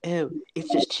show. Oh, it's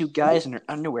just two guys in their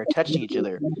underwear touching each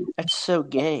other. That's so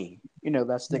gay.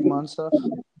 That stigma and stuff.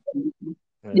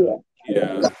 Yeah.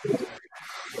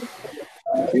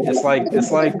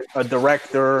 It's like a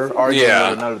director arguing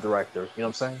with another director. You know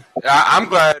what I'm saying? I'm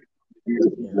glad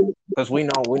because we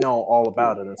know all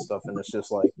about it and stuff, and it's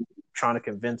just like trying to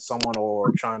convince someone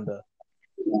or trying to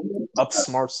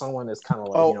upsmart someone is kind of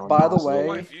like. By the way, my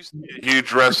wife used to be a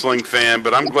huge wrestling fan,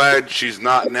 but I'm glad she's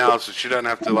not now, so she doesn't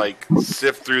have to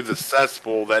sift through the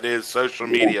cesspool that is social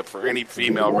media for any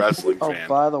female wrestling fan.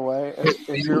 By the way,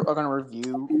 if you're going to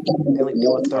review and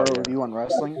do a thorough review on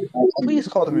wrestling, please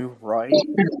call the move right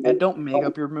and don't make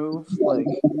up your move like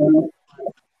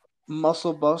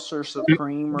Muscle Buster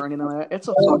Supreme or anything like that. It's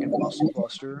a fucking Muscle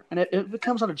Buster, and if it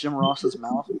comes out of Jim Ross's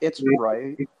mouth, it's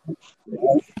right.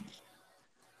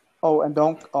 Oh, and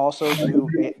don't also do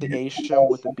the A show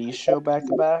with the B show back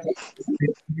to back.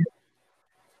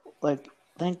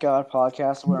 Thank God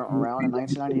podcasts were around in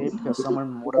 1998 because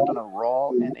someone would have done a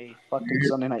Raw and a fucking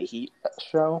Sunday Night Heat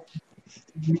show.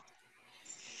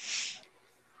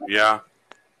 Yeah.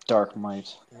 Dark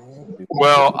Might.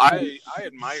 Well, I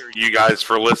admire you guys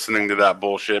for listening to that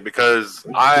bullshit because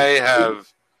I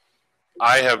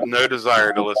have no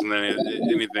desire to listen to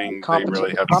anything they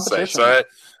really have to say. So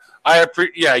I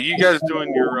appreciate, you guys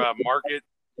doing your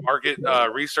market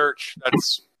research.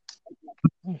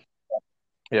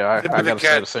 Yeah, Tip I of the gotta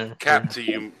say the same. cap to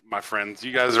you, my friends.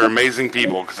 You guys are amazing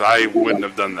people because I wouldn't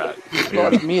have done that.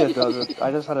 Well, it's me that does it.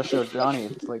 I just had to show Johnny.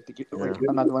 It's like,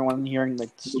 I'm not the only one hearing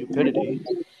like stupidity.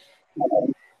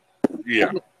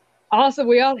 Yeah. Also,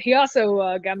 he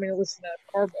also got me to listen to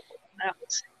Carbuncle.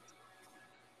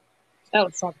 That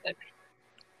was something.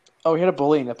 Oh, he had a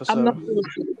bullying episode.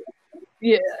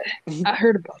 Yeah, I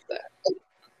heard about that.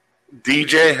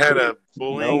 DJ had a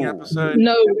bullying episode?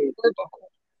 No, Carbuncle.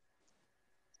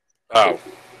 Oh.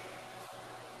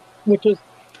 Which was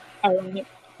ironic.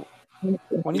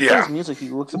 When he plays music, he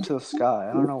looks up to the sky.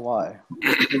 I don't know why.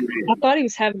 I thought he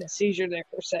was having a seizure there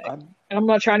for a second. And I'm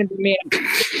not trying to be mean.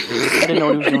 I didn't know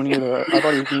what he was doing either. I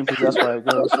thought he was being possessed by a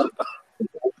ghost.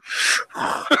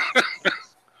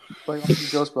 Like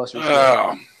Ghostbusters.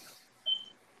 Oh.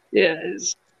 Yeah, it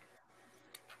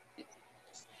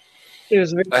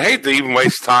was I hate to even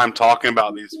waste time talking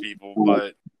about these people,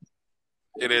 but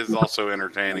it is also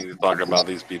entertaining to talk about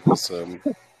these people. So,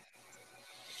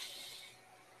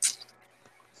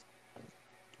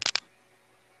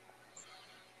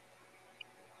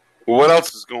 what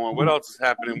else is going? What else is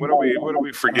happening? What are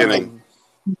we forgetting?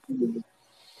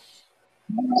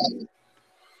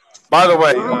 By the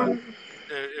way,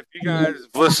 if you guys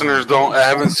listeners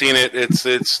haven't seen it,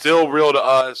 it's still real to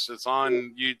us. It's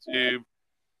on YouTube.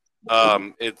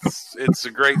 It's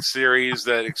a great series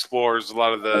that explores a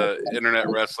lot of the internet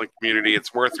wrestling community.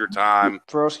 It's worth your time.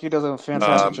 Broski does a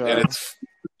fantastic job. And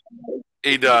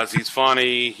he does. He's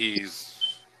funny. He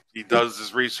does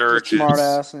his research. He's a smart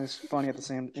ass, and he's funny at the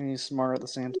same, and he's smart at the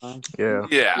same time.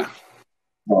 Yeah.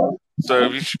 So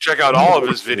you should check out all of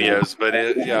his videos. But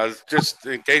just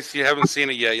in case you haven't seen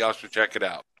it yet, y'all should check it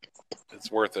out. It's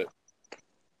worth it.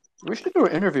 We should do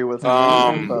an interview with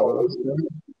him.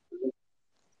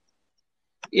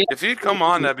 If he'd come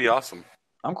on, that'd be awesome.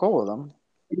 I'm cool with him.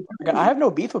 I have no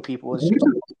beef with people. It's just,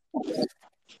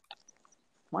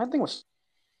 my thing was,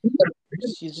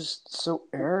 he's just so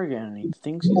arrogant. He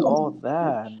thinks he's all of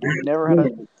that. And we never had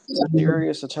a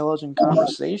serious, intelligent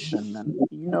conversation. And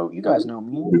you guys know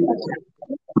me.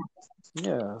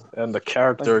 Yeah. And the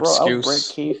character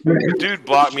excuse. The dude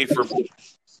blocked me for.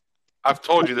 I've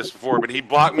told you this before, but he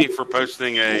blocked me for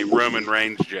posting a Roman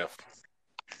Reigns gif.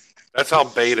 That's how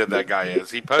beta that guy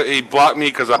is. He blocked me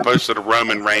because I posted a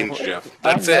Roman Reigns gif.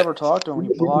 That's I've never talked to him.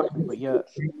 He blocked me, but yet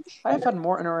I have had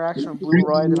more interaction with Blue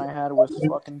Ride than I had with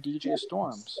fucking DJ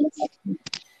Storms.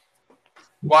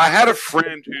 Well, I had a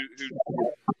friend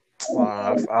who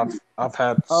I've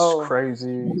had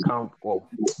crazy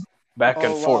back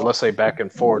and forth. Let's say back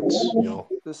and forths.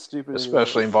 This stupid,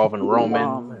 especially involving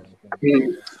Roman,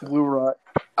 Blue Ride.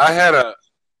 I had a.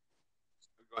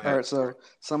 All right, so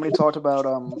somebody talked about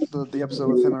the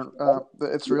episode with him and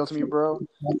It's Real to Me, Bro.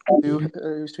 He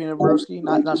was tweeting at Broski,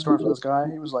 not Storms, this guy.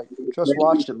 He was like, just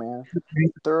watched it, man.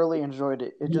 Thoroughly enjoyed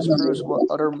it. It just proves what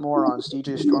utter morons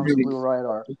DJ Storms and Blue Riot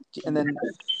are. And then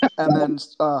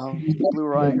Blue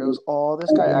Riot goes, oh,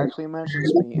 this guy actually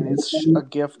mentions me, and it's a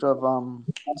gift of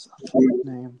what's the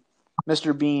name?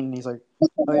 Mr. Bean. He's like,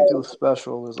 I feel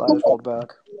special. His eyes rolled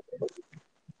back.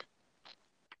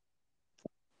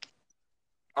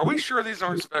 Are we sure these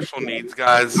aren't special needs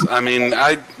guys? I mean,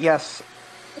 Yes.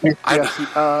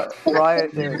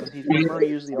 Riot did. He never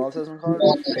used the autism card.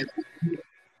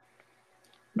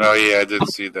 Oh, yeah, I did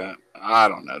see that. I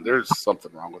don't know. There's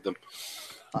something wrong with him.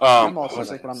 I'm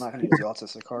autistic, but I'm not going to use the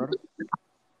autistic card.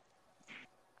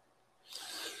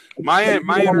 My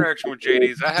interaction with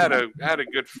JD's, I had a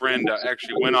good friend that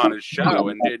actually went on his show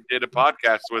and did a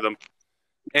podcast with him,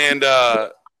 and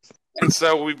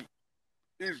so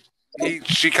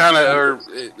it kind of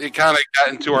got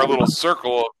into our little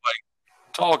circle of like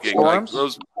talking, Storms? like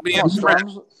those being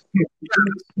friends.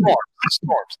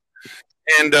 Storms.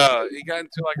 And he got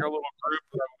into like our little group.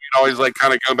 We'd always like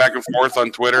kind of go back and forth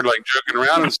on Twitter, like joking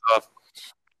around and stuff.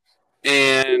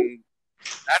 And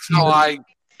that's how I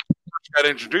got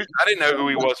introduced. I didn't know who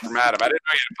he was from Adam. I didn't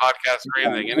know he had a podcast or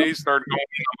anything. And then he started going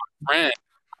in on my friend,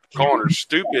 calling her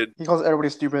stupid. He calls everybody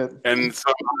stupid. And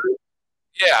so,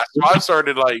 so I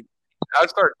started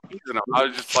teasing him. I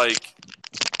was just like,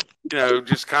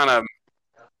 just kind of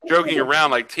joking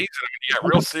around, like teasing him. And he got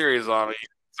real serious on me.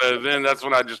 So then that's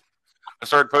when I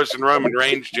started posting Roman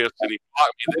Reigns gifs, and he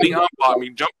blocked me. Then he unblocked me,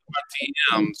 jumped to my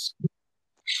TMs,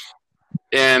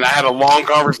 and I had a long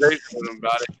conversation with him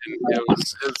about it. And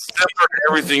it's similar to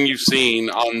everything you've seen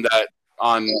on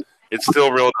It's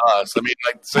Still Real to Us. I mean,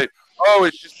 like say, oh,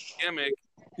 it's just a gimmick.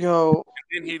 Yo.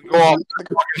 And then he'd go off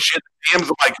talking shit.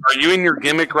 DMs like, are you in your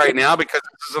gimmick right now? Because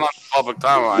this isn't on the public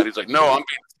timeline. He's like, no, I'm being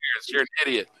serious. You're an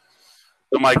idiot.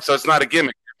 I'm like, so it's not a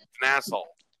gimmick. You're an asshole.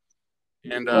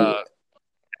 And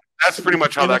that's pretty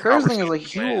much how And the that crazy thing conversation is, like,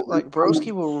 he went. will, like,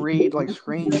 Broski will read, like,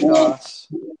 screenshots,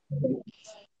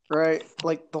 right?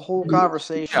 Like, the whole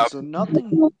conversation, Yeah. so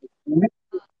nothing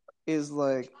is,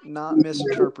 like, not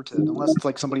misinterpreted, unless it's,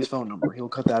 like, somebody's phone number. He'll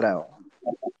cut that out.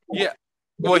 Yeah.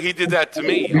 Well, he did that to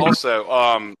me also.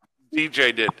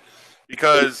 DJ did,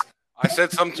 because I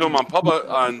said something to him on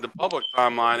the public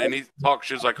timeline, and he talked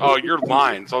shit like, "Oh, you're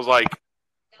lying." So I was like,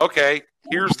 "Okay,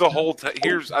 here's the whole.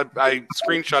 I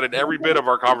screenshotted every bit of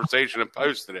our conversation and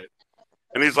posted it."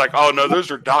 And he's like, "Oh no,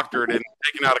 those are doctored and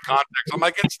taken out of context." I'm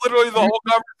like, "It's literally the whole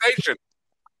conversation."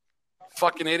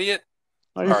 Fucking idiot.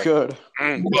 Oh, you're good.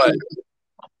 But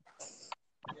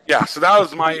yeah, so that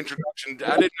was my introduction.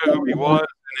 I didn't know who he was,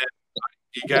 and then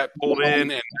he got pulled in, and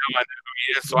now I know who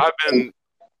he is. So I've been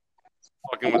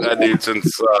fucking with that dude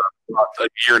since about a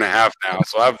year and a half now.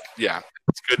 So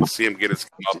it's good to see him get his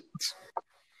comeuppance.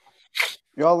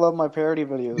 Y'all love my parody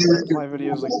videos. My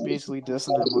videos, like, basically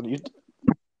dissing him on YouTube.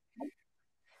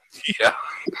 Yeah.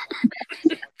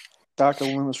 Dr.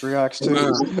 Loomis reacts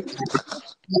too.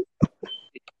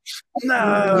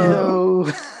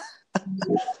 No.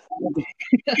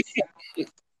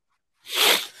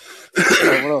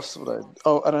 What else would I?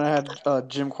 Oh, and then I had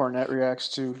Jim Cornette reacts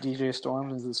to DJ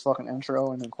Storm as his fucking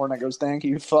intro, and then Cornette goes, "Thank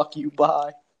you, fuck you,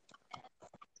 bye."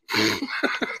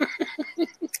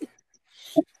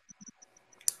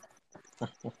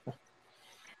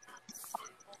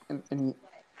 and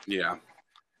Yeah.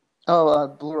 Oh,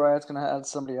 Blue Riot's gonna add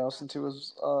somebody else into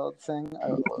his thing.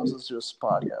 This is just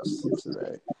podcast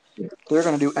today. They're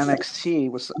gonna do NXT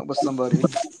with somebody.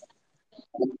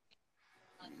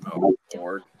 Oh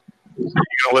Lord, you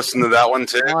gonna listen to that one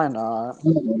too? Why not?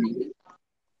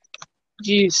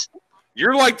 Jeez.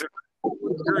 You're like,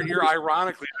 you're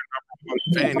ironically the number one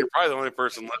fan. You're probably the only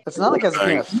person left. It's not like as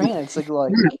being a fan. It's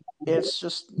like it's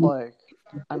just like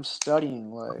I'm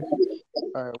studying. Like,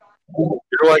 all right.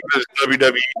 You're like those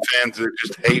WWE fans that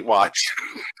just hate watch.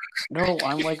 No,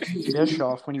 I'm like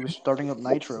Bischoff when he was starting up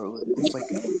Nitro. It's like,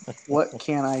 what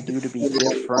can I do to be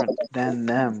different than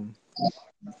them?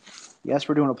 Yes,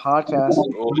 we're doing a podcast.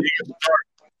 Well,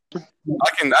 I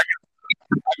can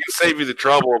save you the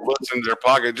trouble of listening to their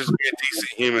podcast. Just be a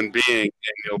decent human being,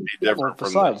 and you'll be different. Well,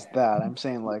 besides that, I'm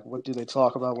saying, like, what do they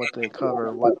talk about? What they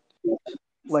cover? What,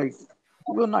 like,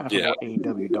 we're not going to talk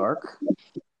about AEW Dark.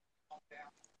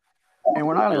 And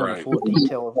we're not even in full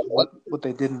detail of what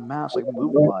they did in the match, like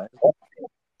movie-wise.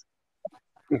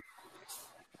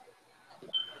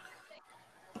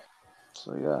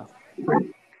 So, yeah.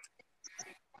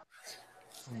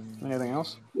 Anything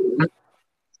else?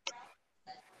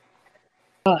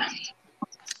 I'm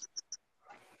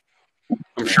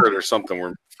sure there's something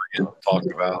we're forgetting to talk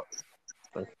about.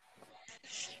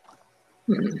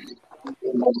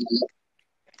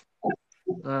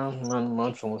 Not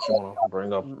much unless you want to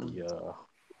bring up the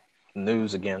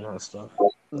news again and stuff.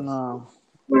 No.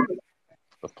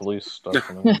 The police stuff.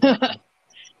 And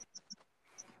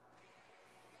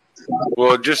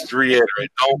Well, just to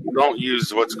reiterate, don't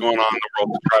use what's going on in the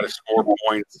world to try to score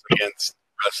points against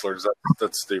wrestlers.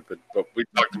 That's stupid. But we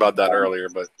talked about that earlier.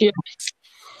 But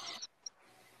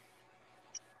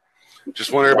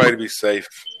just want everybody to be safe,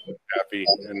 happy,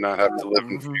 and not have to live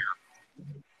in fear.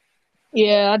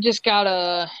 Yeah, I just got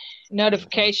a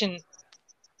notification.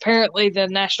 Apparently, the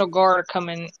National Guard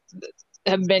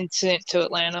have been sent to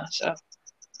Atlanta. So,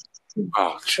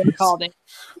 Oh, jeez. called in.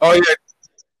 Oh, yeah.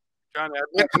 Johnny, I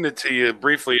mentioned it to you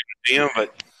briefly in the DM,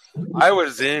 but I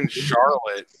was in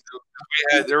Charlotte.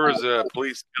 There was a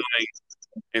police killing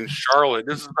in Charlotte.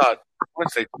 This is about, I want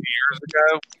to say, 2 years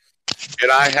ago.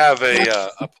 And I have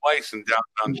a place in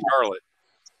downtown Charlotte.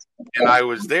 And I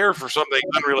was there for something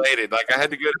unrelated. Like, I had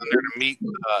to go down there to meet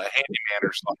a handyman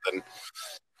or something.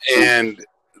 And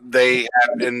the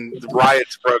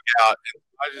riots broke out. And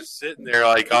I was just sitting there,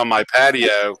 like, on my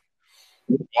patio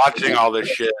watching all this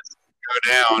shit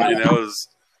go down. And it was,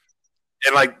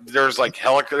 and, like, there's, like,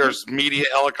 there's media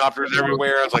helicopters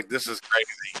everywhere. I was like, this is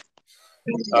crazy.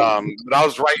 But I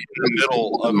was right in the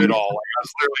middle of it all. Like, I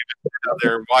was literally just out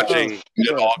there watching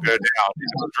it all go down.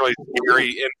 It was really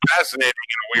scary and fascinating in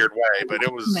a weird way, but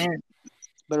it was. Man.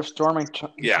 They're storming.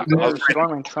 They're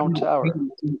storming Trump Tower.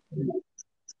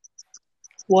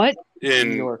 What? In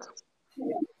New York.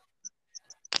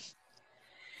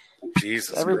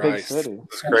 Jesus Every Christ. big city.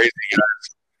 It's crazy,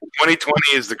 guys. 2020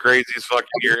 is the craziest fucking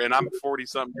year, and I'm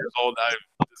 40-something years old.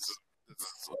 This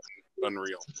is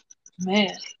unreal.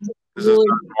 Man. This is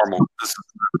not normal. This is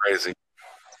crazy.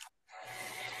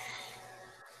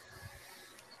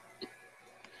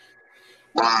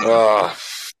 Um.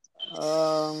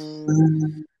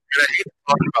 I hate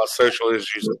talking about social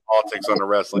issues and politics on a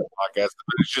wrestling podcast,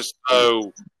 but it's just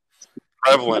so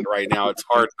prevalent right now. It's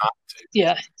hard not to.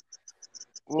 Yeah.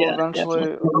 We'll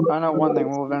eventually. I know one thing.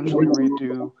 We'll eventually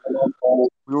redo.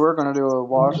 We were gonna do a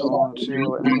watch along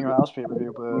to an Any House pay per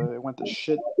view, but it went to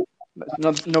shit.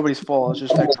 Nobody's fault. It's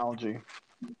just technology.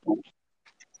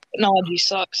 Technology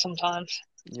sucks sometimes.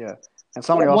 Yeah, and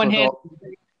somebody also One hand, fell,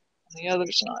 the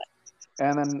other's not.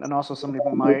 and also somebody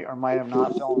might have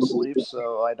not fallen asleep,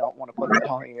 so I don't want to put that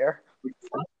on the air.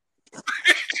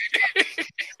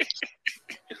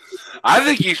 I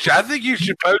think you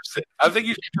should post it. I think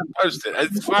you should post it.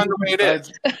 It's fine the way it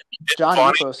is. John, you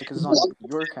funny. posted because it's on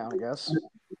your account, I guess.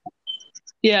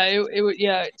 Yeah,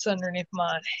 it's underneath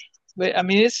mine. But I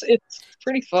mean, it's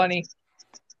pretty funny.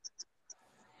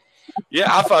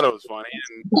 Yeah, I thought it was funny,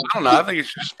 and I don't know. I think you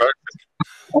should just post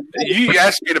it. You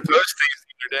asked me to post things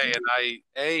the other day, and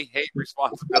I hate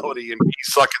responsibility and B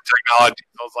suck at technology.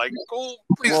 So I was like, cool.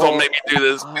 Please don't make me do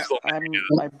this. Please don't make me do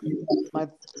this.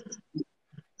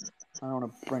 I don't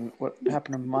want to bring what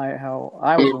happened to how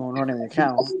I was the one running the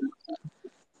account.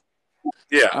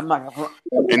 Yeah, I'm not gonna.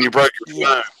 and you broke your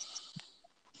phone.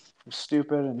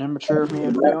 Stupid and immature of me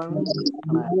of doing.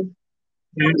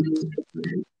 Did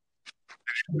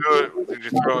you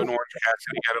throw an Orange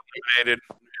Cassidy got eliminated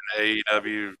in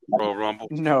AEW Royal Rumble?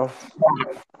 No,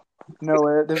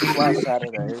 this was last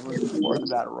Saturday. It was before the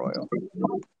Battle Royal.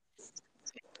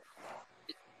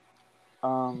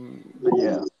 But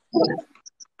yeah.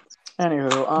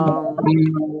 Anywho,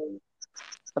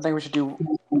 I think we should do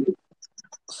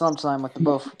sometime like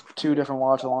both two different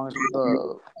watch-alongs with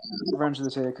the Revenge of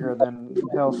the Taker, then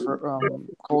Hell for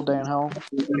Cold Day in Hell.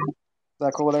 Is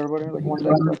that cool with everybody? Like one day,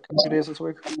 like 2 days this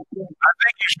week. I think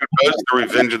you should post the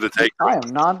Revenge of the Taker. I am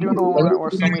not doing the one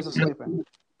where somebody's asleep.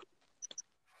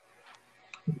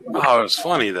 Oh, it was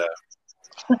funny though.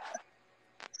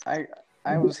 I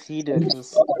was heated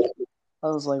because I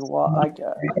was like, "What? I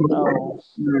no."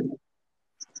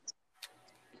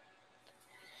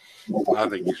 I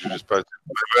think you should just post it.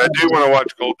 But I do want to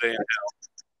watch Cold Day in Hell.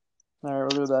 All right,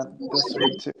 we'll do that this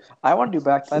week too. I want to do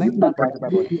back. I think not back to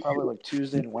back, but probably like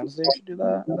Tuesday and Wednesday. We should do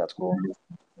that. If that's cool.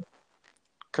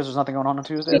 Because there's nothing going on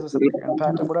Tuesdays. It's like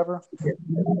Impact or whatever.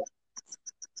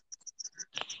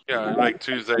 Yeah, like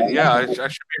Tuesday. Yeah, I should be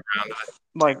around it.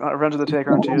 Like Revenge of the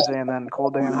Taker on Tuesday, and then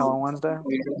Cold Day in Hell on Wednesday.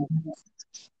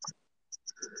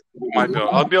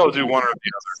 I'll be able to do one or the other.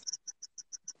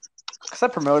 Because I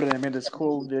promoted it, I made this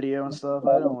cool video and stuff.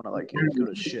 I don't want to like go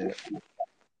to shit.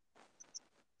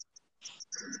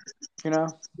 You know?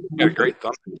 You got a great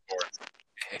thumbnail for it.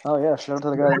 Oh yeah, shout out to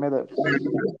the guy who made it.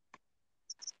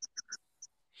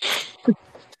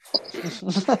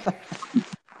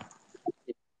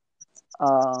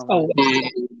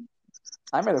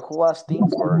 I made a cool ass theme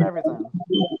for it and everything.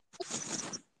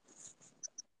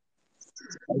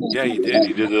 Yeah, you did.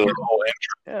 You did the whole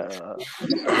intro. Yeah.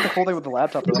 The cool thing with the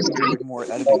laptop is I can do like more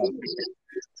editing.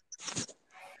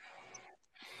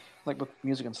 Like with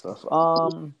music and stuff.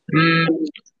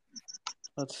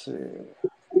 Let's see.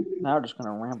 Now we're just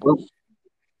gonna ramble.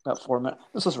 About 4 minutes.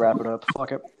 Let's just wrap it up.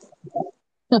 Fuck it.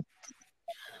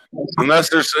 Unless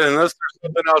there's something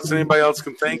else anybody else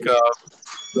can think of that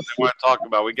they want to talk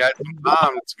about. We got some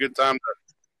time. It's a good time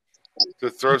to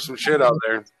throw some shit out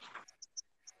there.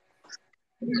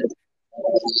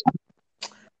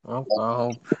 Well, I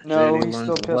hope No, JD he's learns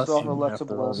still a pissed off lesson at Alexa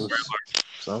after all Bliss. this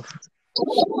stuff.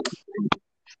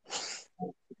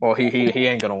 Well, he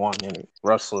ain't gonna want any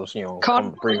wrestlers,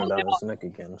 come breathing down his neck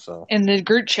again. So in the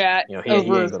group chat he over ain't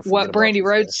gonna forget what about Brandy this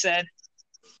Rhodes said.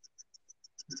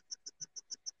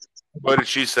 What did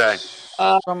she say?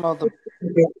 Some of the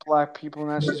black people,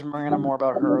 and she's bringing up more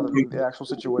about her than the actual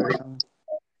situation.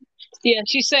 Yeah,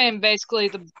 she's saying basically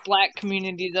the black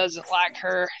community doesn't like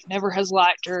her, never has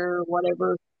liked her, or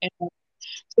whatever, and so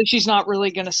she's not really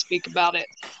going to speak about it.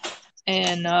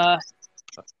 And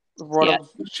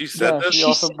she said this. She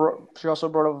also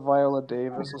brought up Viola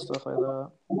Davis and stuff like that.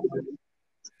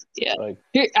 Yeah,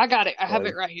 here, I got it. I have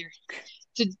it right here.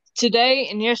 Today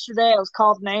and yesterday, I was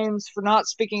called names for not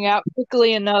speaking out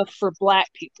quickly enough for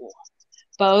black people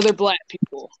by other black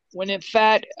people, when in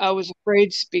fact I was afraid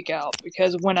to speak out,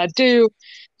 because when I do,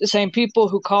 the same people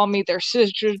who call me their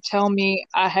sister tell me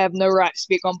I have no right to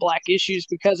speak on black issues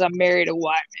because I married a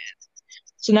white man.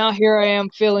 So now here I am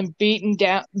feeling beaten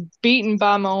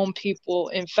by my own people.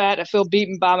 In fact, I feel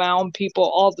beaten by my own people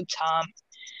all the time.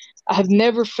 I have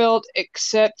never felt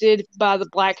accepted by the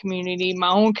black community, my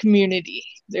own community.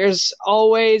 There's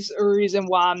always a reason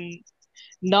why I'm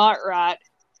not right,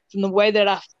 from the way that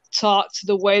I talk to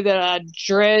the way that I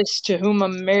dress to whom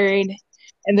I'm married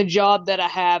and the job that I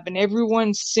have. And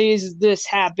everyone sees this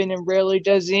happen and rarely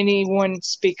does anyone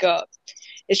speak up.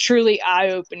 is truly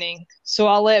eye-opening. So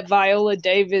I'll let Viola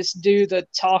Davis do the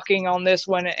talking on this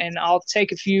one, and I'll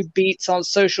take a few beats on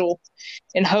social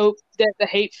and hope that the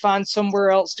hate finds somewhere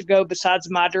else to go besides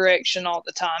my direction all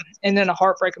the time. And then a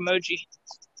heartbreak emoji.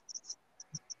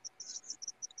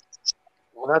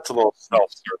 Well, that's a little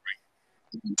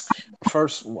self-serving.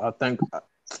 First, I think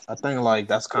like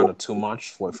that's kind of too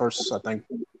much. Well, first, I think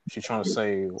she's trying to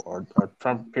say, or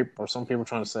some people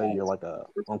trying to say you're like a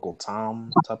Uncle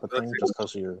Tom type of thing just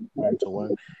because you're married to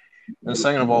women. And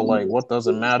second of all, like, what does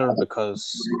it matter?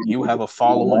 Because you have a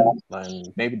following,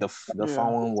 and maybe the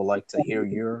following would like to hear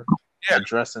your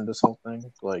addressing this whole thing,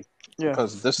 like,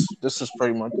 because this is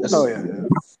pretty much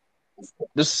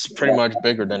this is pretty much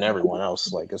bigger than everyone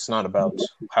else. Like, it's not about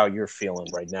how you're feeling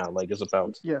right now. Like, it's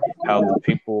about how the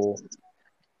people,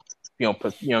 what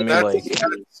I mean, like,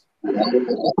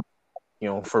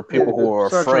 for people who are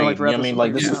afraid. You know what I mean,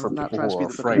 like, this is for people who are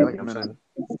afraid. You know what I'm saying?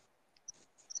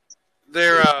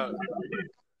 They're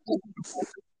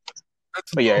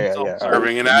that's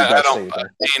self-serving, and I don't. I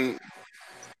mean,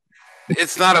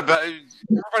 it's not about.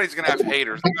 Everybody's gonna have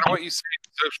haters. No matter what you say,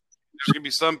 there's gonna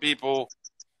be some people,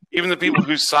 even the people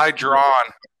whose side you're on, are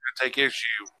gonna take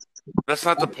issue. That's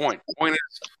not the point. The point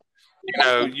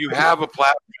is, you have a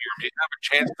platform, you have a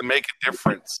chance to make a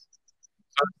difference.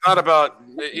 So it's not about,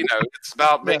 it's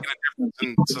about making a difference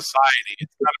in society.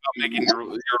 It's not about making your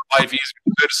life easier,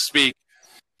 so to speak.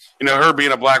 Her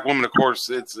being a black woman, of course,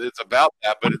 it's about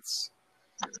that, but it's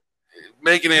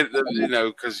making it,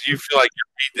 because you feel like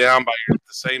you're beat down by the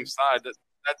same side.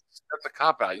 That's a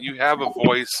cop out. You have a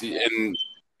voice and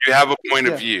you have a point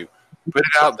of view. Put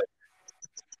it out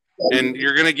there, and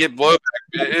you're gonna get blowback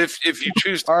if you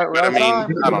choose to. But I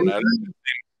mean, I don't know.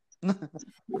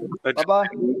 Bye bye.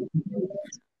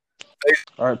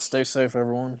 All right, stay safe,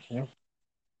 everyone. Yeah.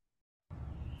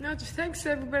 No, just thanks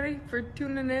everybody for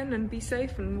tuning in, and be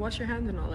safe and wash your hands and all that.